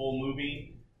the whole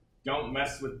movie, don't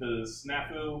mess with the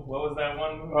snafu. What was that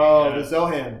one movie? Oh, the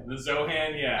Zohan. The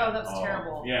Zohan, yeah. Oh, that's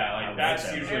terrible. Yeah, I like like that's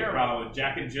that usually a movie. problem with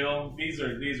Jack and Jill. These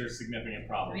are significant I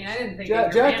problems. mean, I didn't think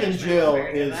Jack your and management Jill was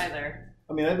very good is- either.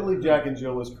 I mean, I believe Jack and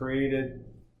Jill was created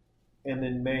and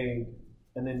then made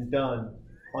and then done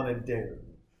on a dare.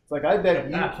 It's like, I bet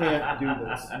you can't do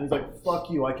this. And he's like, fuck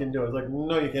you, I can do it. It's like,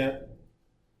 no, you can't.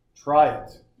 Try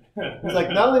it. He's like,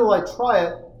 not only will I try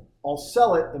it, I'll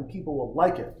sell it and people will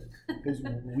like it. Because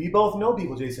we both know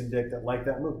people, Jason Dick, that like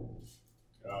that movie.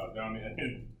 Don't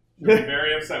she'll be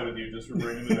very upset with you just for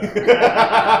bringing it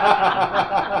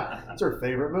up. It's her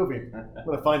favorite movie. I'm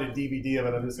going to find a DVD of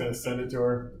it. I'm just going to send it to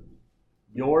her.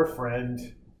 Your friend.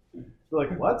 They're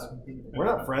like, what? We're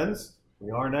not friends.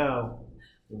 We are now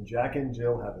in Jack and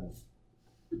Jill heaven.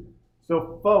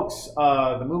 So, folks,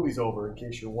 the movie's over, in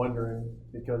case you're wondering,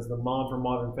 because the mom from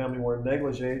Modern Family wore a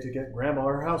negligee to get Grandma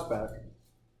her house back.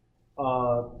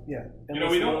 Yeah. You know,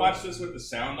 we don't watch this with the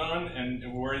sound on,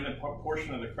 and we're in the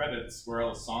portion of the credits where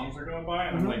all the songs are going by,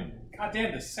 and I'm like, God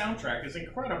damn, this soundtrack is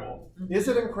incredible. Is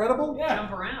it incredible? Yeah.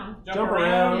 Jump around. Jump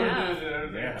around,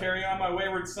 yeah. Carry On My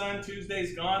Wayward Son,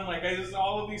 Tuesday's Gone. Like,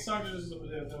 all of these songs are just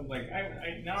like,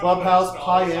 now Clubhouse I'm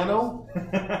Piano.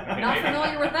 Not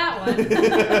familiar with that one.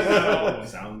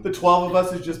 The 12 of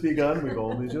us has just begun. We've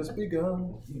only just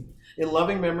begun. In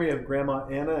loving memory of Grandma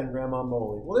Anna and Grandma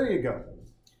Molly. Well, there you go.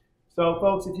 So,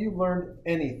 folks, if you've learned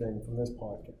anything from this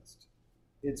podcast,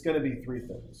 it's going to be 3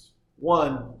 things.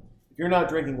 1, if you're not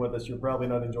drinking with us, you're probably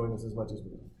not enjoying this as much as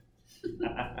we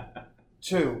are.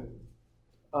 2,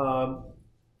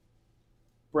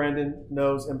 Brandon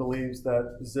knows and believes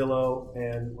that Zillow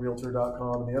and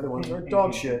Realtor.com and the other ones are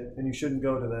dog shit, and you shouldn't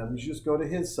go to them. You should just go to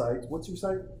his site. What's your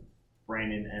site?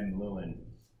 Brandon M. Lewin.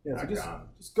 Yeah, so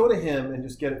just go to him and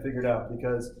just get it figured out,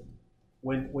 because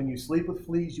when you sleep with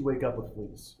fleas, you wake up with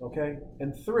fleas. Okay?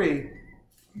 And 3,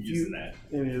 I'm using that.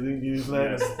 you use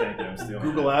that. Yes, thank you. I'm stealing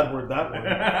Google AdWord that one.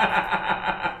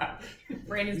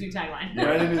 Brandon's new tagline.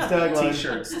 Brandon is tagline.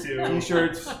 T-shirts too.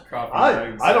 T-shirts. Coffee I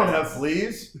mugs. don't have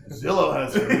fleas. Zillow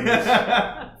has fleas.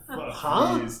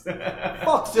 Huh? Fleas.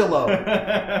 Fuck Zillow.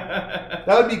 That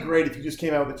would be great if you just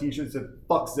came out with a T-shirt that said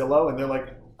 "fuck Zillow" and they're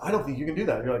like, "I don't think you can do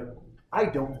that." You're like, "I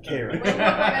don't care." Wait, what do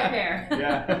I care?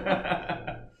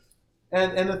 Yeah.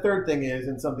 And the third thing is,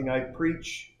 and something I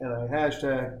preach and I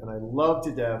hashtag and I love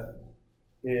to death,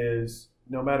 is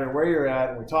no matter where you're at,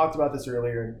 and we talked about this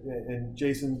earlier in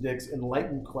Jason Dick's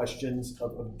enlightened questions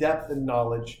of depth and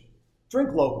knowledge, drink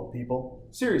local, people.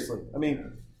 Seriously. I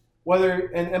mean, whether,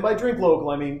 and by drink local,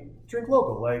 I mean drink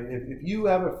local. Like, if you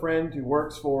have a friend who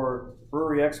works for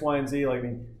brewery X, Y, and Z, like, I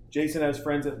mean, Jason has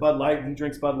friends at Bud Light, and he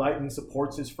drinks Bud Light, and he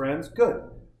supports his friends, good.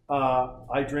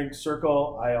 I drink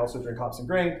Circle. I also drink Hops and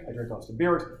Grain. I drink Austin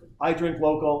Beers. I drink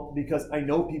local because I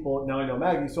know people. Now I know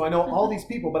Maggie, so I know all these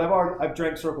people. But I've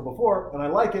drank Circle before, and I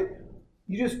like it.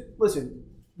 You just listen.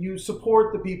 You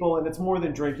support the people, and it's more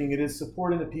than drinking. It is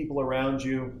supporting the people around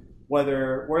you,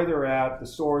 whether where they're at, the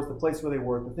stores, the place where they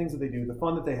work, the things that they do, the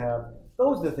fun that they have.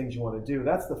 Those are the things you want to do.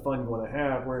 That's the fun you want to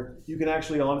have, where you can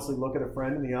actually honestly look at a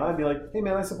friend in the eye and be like, "Hey,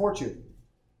 man, I support you."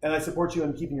 and I support you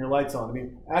in keeping your lights on. I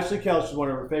mean, Ashley Kelch is one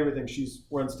of her favorite things. She's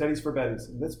runs Teddy's for Betty's.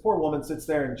 And this poor woman sits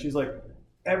there and she's like,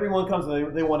 everyone comes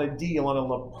and they want a deal on a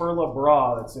La Perla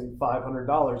bra that's say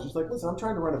 $500. She's like, listen, I'm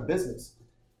trying to run a business.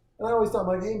 And I always tell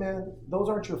them, like, hey man, those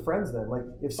aren't your friends then. Like,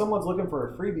 if someone's looking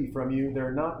for a freebie from you,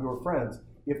 they're not your friends.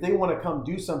 If they want to come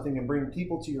do something and bring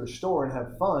people to your store and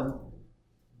have fun,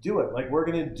 do it. Like, we're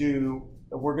gonna do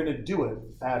it,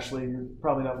 Ashley. You're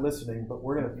probably not listening, but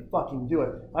we're gonna fucking do it.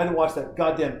 I had to watch that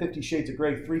goddamn 50 Shades of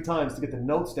Grey 3 times to get the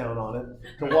notes down on it,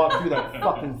 to walk through that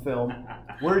fucking film.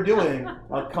 We're doing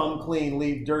a come clean,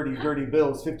 leave dirty, dirty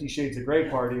Bill's 50 Shades of Grey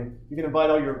party. You can invite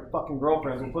all your fucking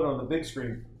girlfriends. We'll put it on the big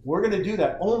screen. We're gonna do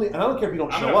that only, and I don't care if you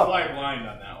don't show up. I'm gonna fly blind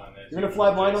on that one. You're gonna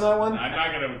fly blind on that one? I'm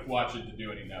not gonna watch it to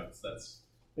do any notes.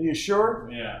 Are you sure?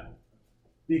 Yeah.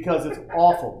 Because it's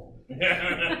awful.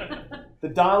 The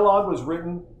dialogue was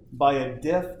written by a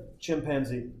deaf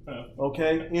chimpanzee.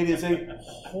 Okay? It is a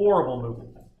horrible movie.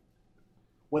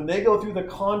 When they go through the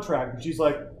contract, she's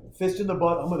like, fist in the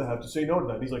butt, I'm going to have to say no to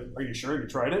that. He's like, are you sure you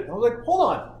tried it? I was like, hold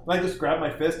on. And I just grab my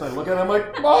fist and I look at it, I'm like,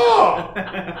 oh!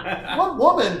 What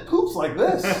woman poops like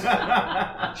this?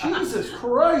 Jesus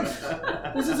Christ.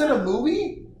 This isn't a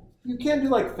movie? You can't do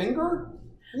like finger?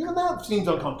 Even that seems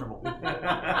uncomfortable.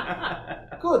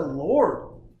 Good Lord.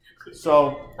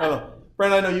 So, I don't know.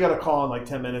 Brent, I know you got a call in like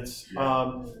 10 minutes.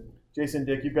 Jason,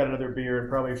 Dick, you've got another beer and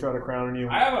probably a shot of Crown on you.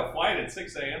 I have a flight at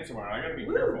 6 a.m. tomorrow. I got to be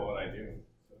careful what I do.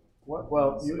 What?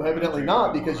 Well, you evidently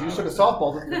not, because you should have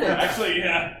softballed it. Actually,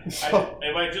 yeah. If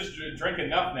I just drink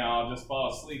enough now, I'll just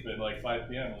fall asleep at like 5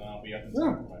 p.m. and I'll be up in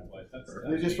time for my flight. That's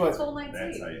just what, full night's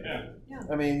sleep. Yeah.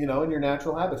 I mean, you know, in your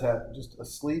natural habitat, just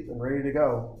asleep and ready to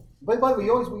go. But by the way,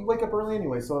 we wake up early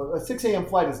anyway, so a 6 a.m.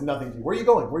 flight is nothing to you. Where are you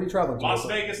going? Where are you traveling to? Las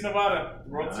Vegas, Nevada.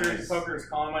 World Series of Poker is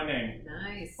calling my name.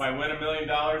 Nice. If I win $1 million,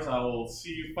 I will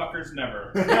see you fuckers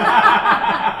never.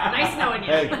 Nice knowing you.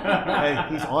 Hey,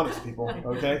 he's honest, people.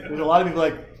 Okay, there's a lot of people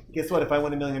like, guess what? If I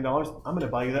win $1 million, I'm going to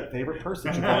buy you that favorite purse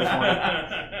that you always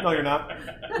wanted. No, you're not.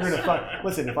 You're going to fuck.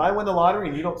 Listen, if I win the lottery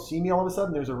and you don't see me all of a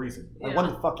sudden, there's a reason. I won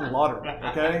the fucking lottery.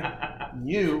 Okay,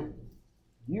 you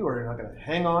are not going to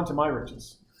hang on to my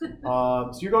riches.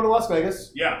 So you're going to Las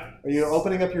Vegas. Yeah. Are you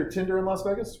opening up your Tinder in Las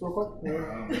Vegas real quick?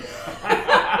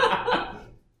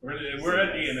 We're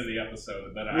at the end of the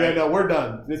episode, but no, we're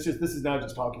done. This is now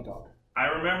just talking talk. I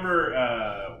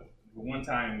remember one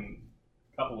time,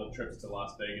 a couple of trips to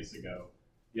Las Vegas ago.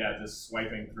 Yeah, just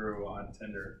swiping through on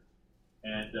Tinder,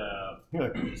 and you're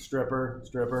like, stripper.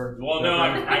 Well, no,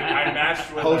 I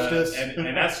matched with hostess,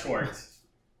 an escort.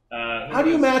 How do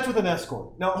you match with an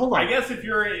escort? Now, hold on. I guess if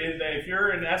you're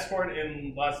an escort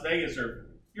in Las Vegas, or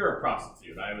you're a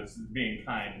prostitute. I was being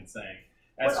kind and saying.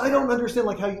 But I don't understand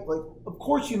how you of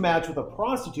course you match with a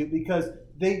prostitute because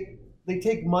they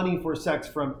take money for sex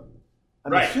from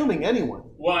I'm assuming anyone.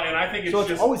 Well, and I think it's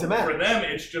just always a match. For them,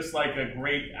 it's just like a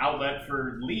great outlet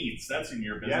for leads. That's in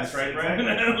your business, right, Brent?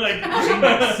 Exactly. It's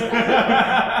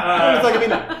like, I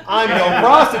mean, I'm no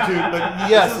prostitute, but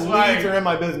yes, leads are in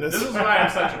my business. This is why I'm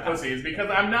such a pussy, is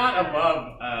because I'm not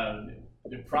above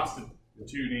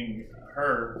prostituting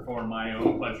her for my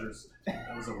own pleasures.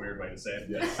 That was a weird way to say it.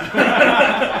 Yes.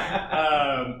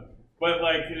 But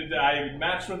like, I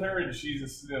matched with her, and she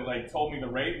just told me the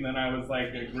rate, and then I was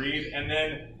like agreed, and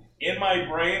then in my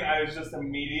brain I was just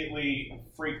immediately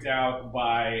freaked out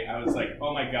by, I was like,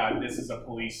 oh my god, this is a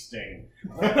police sting.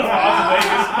 Las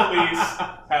Vegas police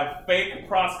have fake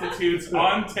prostitutes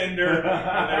on Tinder,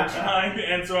 and they're trying to,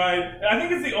 and so I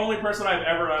think it's the only person I've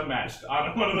ever unmatched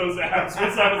on one of those apps,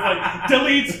 because I was like,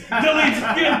 delete,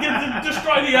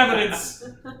 destroy the evidence.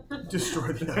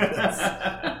 Destroy the evidence.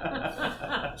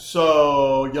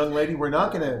 So, young lady, we're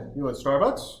not gonna, you want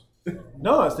Starbucks?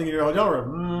 No, I was thinking your hotel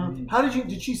room. How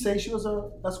did she say she was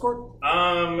an escort?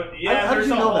 Yeah, how did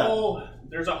you know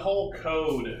there's a whole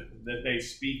code that they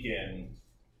speak in,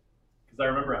 because I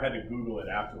remember I had to Google it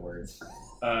afterwards.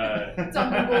 It's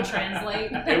on Google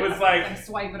Translate. It was like and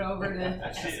swipe it over to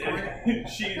escort.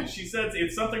 She says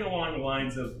it's something along the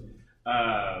lines of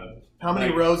how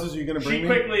many roses are you going to bring me?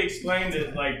 She quickly explained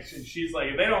it, she's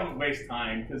like, they don't waste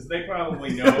time, because they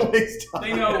probably know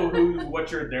they know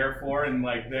what you're there for, and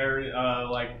they're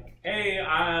hey,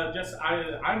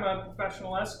 I'm a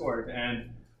professional escort, and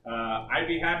I'd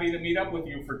be happy to meet up with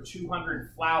you for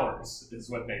 200 flowers, is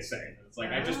what they say. It's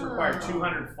like, I just require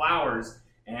 200 flowers,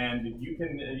 and you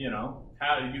can, you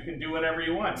can do whatever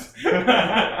you want.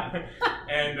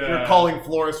 And you're calling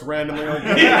florists randomly.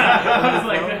 Yeah, I was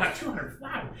like, 200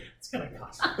 flowers. It's gonna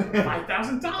cost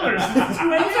 $5,000. He's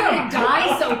gonna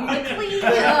die so quickly.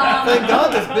 Thank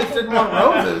God this bitch didn't want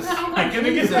roses. How am I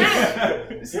gonna get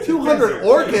that? 200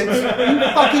 orchids? Are you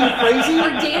fucking crazy?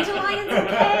 Are dandelions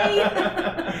okay?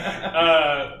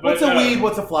 What's a weed?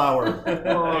 What's a flower?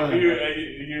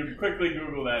 If you quickly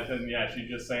Google that, then yeah, she's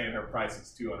just saying her price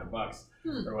is $200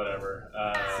 or whatever.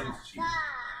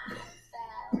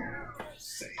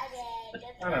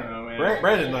 I don't know, man.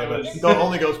 Brandon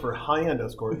only goes for high-end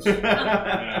escorts.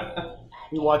 Yeah.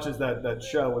 He watches that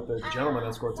show with the gentleman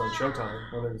escorts on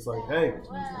Showtime, where they're just like, hey,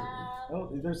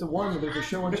 there's a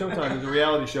show on Showtime, there's a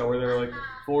reality show where there are like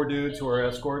 4 dudes who are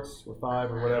escorts, or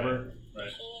 5 or whatever.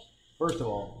 Right. First of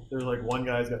all, there's like one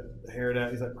guy's got hair down,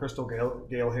 he's got Crystal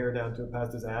Gale hair down to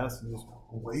past his ass, and he just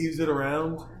waves it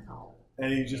around.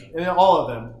 And and all of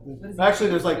them. Actually,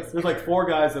 there's like 4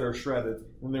 guys that are shredded,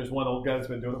 and there's one old guy that's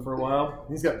been doing it for a while.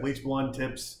 He's got bleach blonde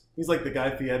tips. He's like the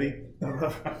Guy Fieri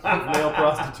of male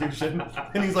prostitution.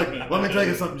 And he's like, let me tell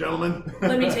you something, gentlemen.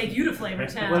 Let me take you to Flavor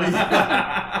Town.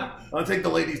 I'll take the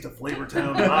ladies to Flavor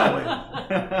Town.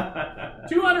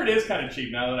 $200 is kind of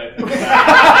cheap now that I think.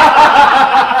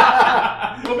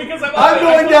 Well, because I'm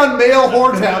going down male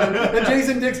whore town, and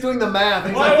Jason Dick's doing the math.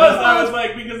 And he's Well, like, I was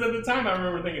like, because at the time I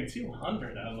remember thinking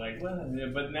 $200. I was like, well,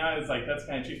 but now it's like that's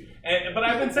kind of cheap. But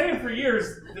I've been saying for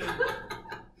years,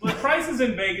 the prices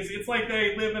in Vegas, it's like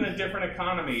they live in a different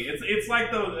economy. It's like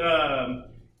the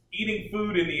eating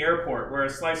food in the airport, where a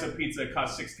slice of pizza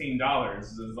costs $16.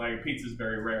 It's like pizza's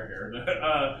very rare here.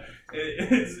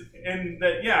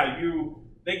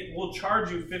 They will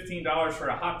charge you $15 for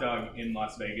a hot dog in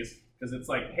Las Vegas. Because it's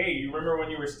like, hey, you remember when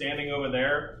you were standing over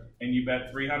there and you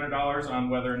bet $300 on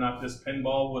whether or not this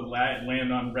pinball would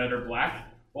land on red or black?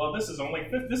 Well, this is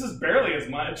barely as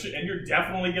much, and you're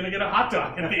definitely gonna get a hot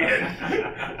dog at the end.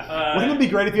 Wouldn't it be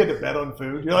great if you had to bet on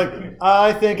food? You're like,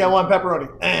 I think I want pepperoni.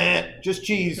 Just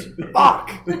cheese.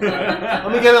 Fuck.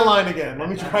 Let me get in line again. Let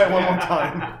me try it one more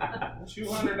time.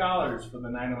 $200 for the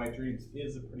 9 of My Dreams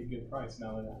is a pretty good price.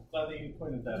 Now that I'm glad that you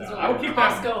pointed that out. Those are I will like keep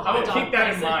Costco that. I hot will dog keep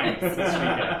that in mind prices. this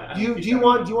weekend. Do you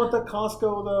want the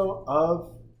Costco though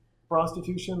of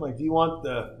prostitution? Like, do you want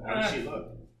the? How does she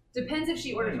look? Depends if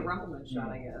she orders a Rumpleman shot,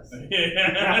 I guess.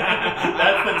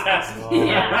 That's the test.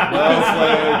 Yeah. Well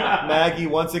played, Maggie.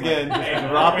 Once again, just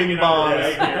dropping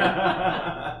bombs.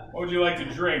 What would you like to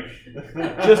drink?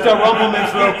 Just a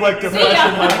Rumplemans real quick to See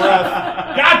freshen ya. my breath.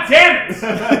 God damn it!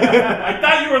 I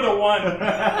thought you were the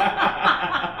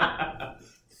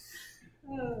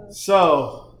one.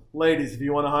 So, ladies, if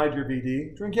you want to hide your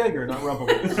VD, drink Jaeger, not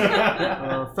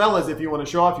Rumplemans. Fellas, if you want to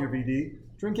show off your VD,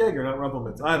 drink Jaeger, not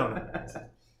Rumplemans. I don't know.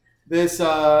 This,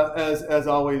 as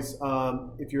always,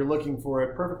 if you're looking for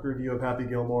a perfect review of Happy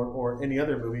Gilmore or any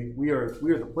other movie, we are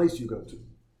the place you go to.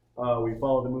 We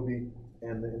follow the movie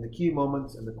and the key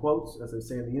moments and the quotes, as I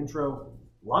say in the intro,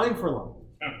 line for line.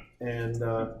 And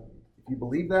if you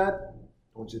believe that,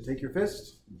 I want you to take your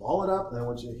fist, ball it up, and I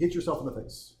want you to hit yourself in the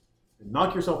face and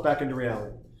knock yourself back into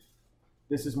reality.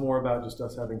 This is more about just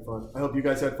us having fun. I hope you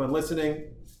guys had fun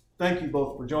listening. Thank you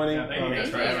both for joining. Yeah, thank you guys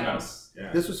for having us.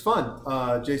 Yeah. This was fun.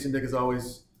 Jason Dick, as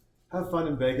always, have fun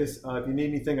in Vegas. If you need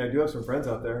anything, I do have some friends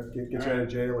out there. Get you out of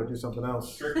jail or do something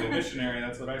else. Strictly missionary,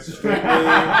 that's what I said. Strictly.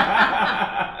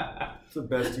 It's the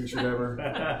best T-shirt ever.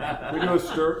 We do a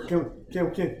stir.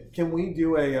 Can we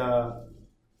do a?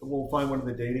 We'll find one of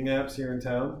the dating apps here in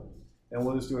town, and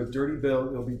we'll just do a dirty bill.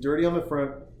 It'll be dirty on the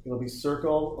front. It'll be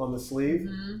circle on the sleeve,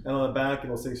 and on the back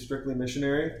it'll say strictly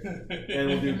missionary. And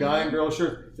we'll do guy and girl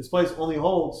shirts. This place only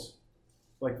holds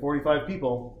like 45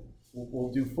 people.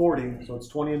 We'll do 40, so it's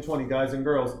 20 and 20 guys and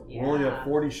girls. Yeah. We'll only have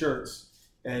 40 shirts,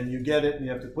 and you get it, and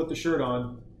you have to put the shirt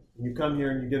on. And you come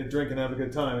here and you get a drink and have a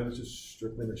good time, and it's just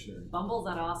strictly missionary. Bumble's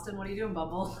at Austin. What are you doing,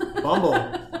 Bumble? Bumble,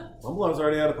 I was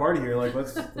already at a party here. Like,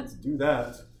 let's do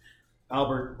that.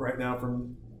 Albert, right now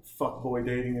from Fuckboy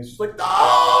Dating, is just like,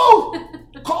 no,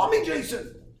 call me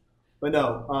Jason. But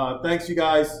no, thanks you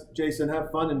guys. Jason,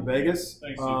 have fun in Vegas.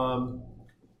 Thanks, Steve.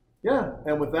 Yeah,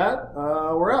 and with that,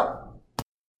 we're out.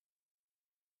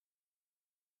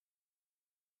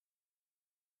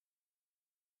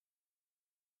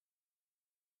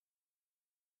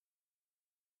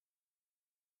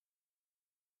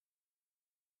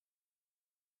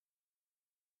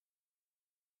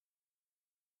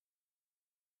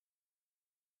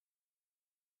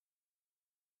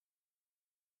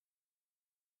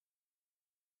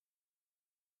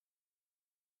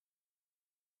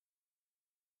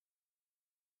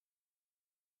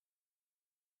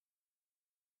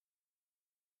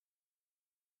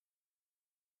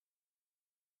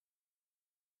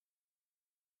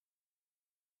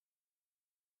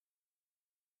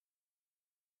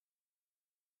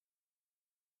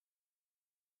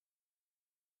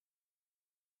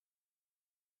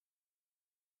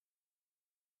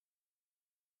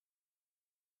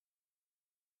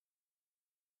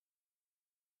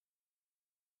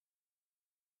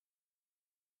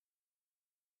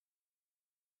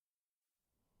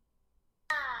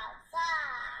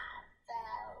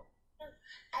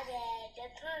 did the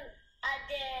poop. I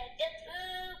did the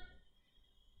poop.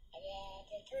 I did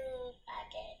the poop. I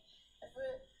did the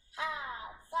poop.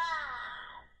 High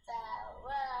five the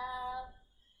world.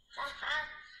 Ha ha,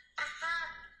 ha ha,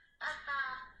 ha ha,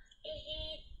 hee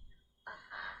hee, ha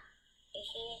ha, hee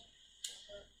hee.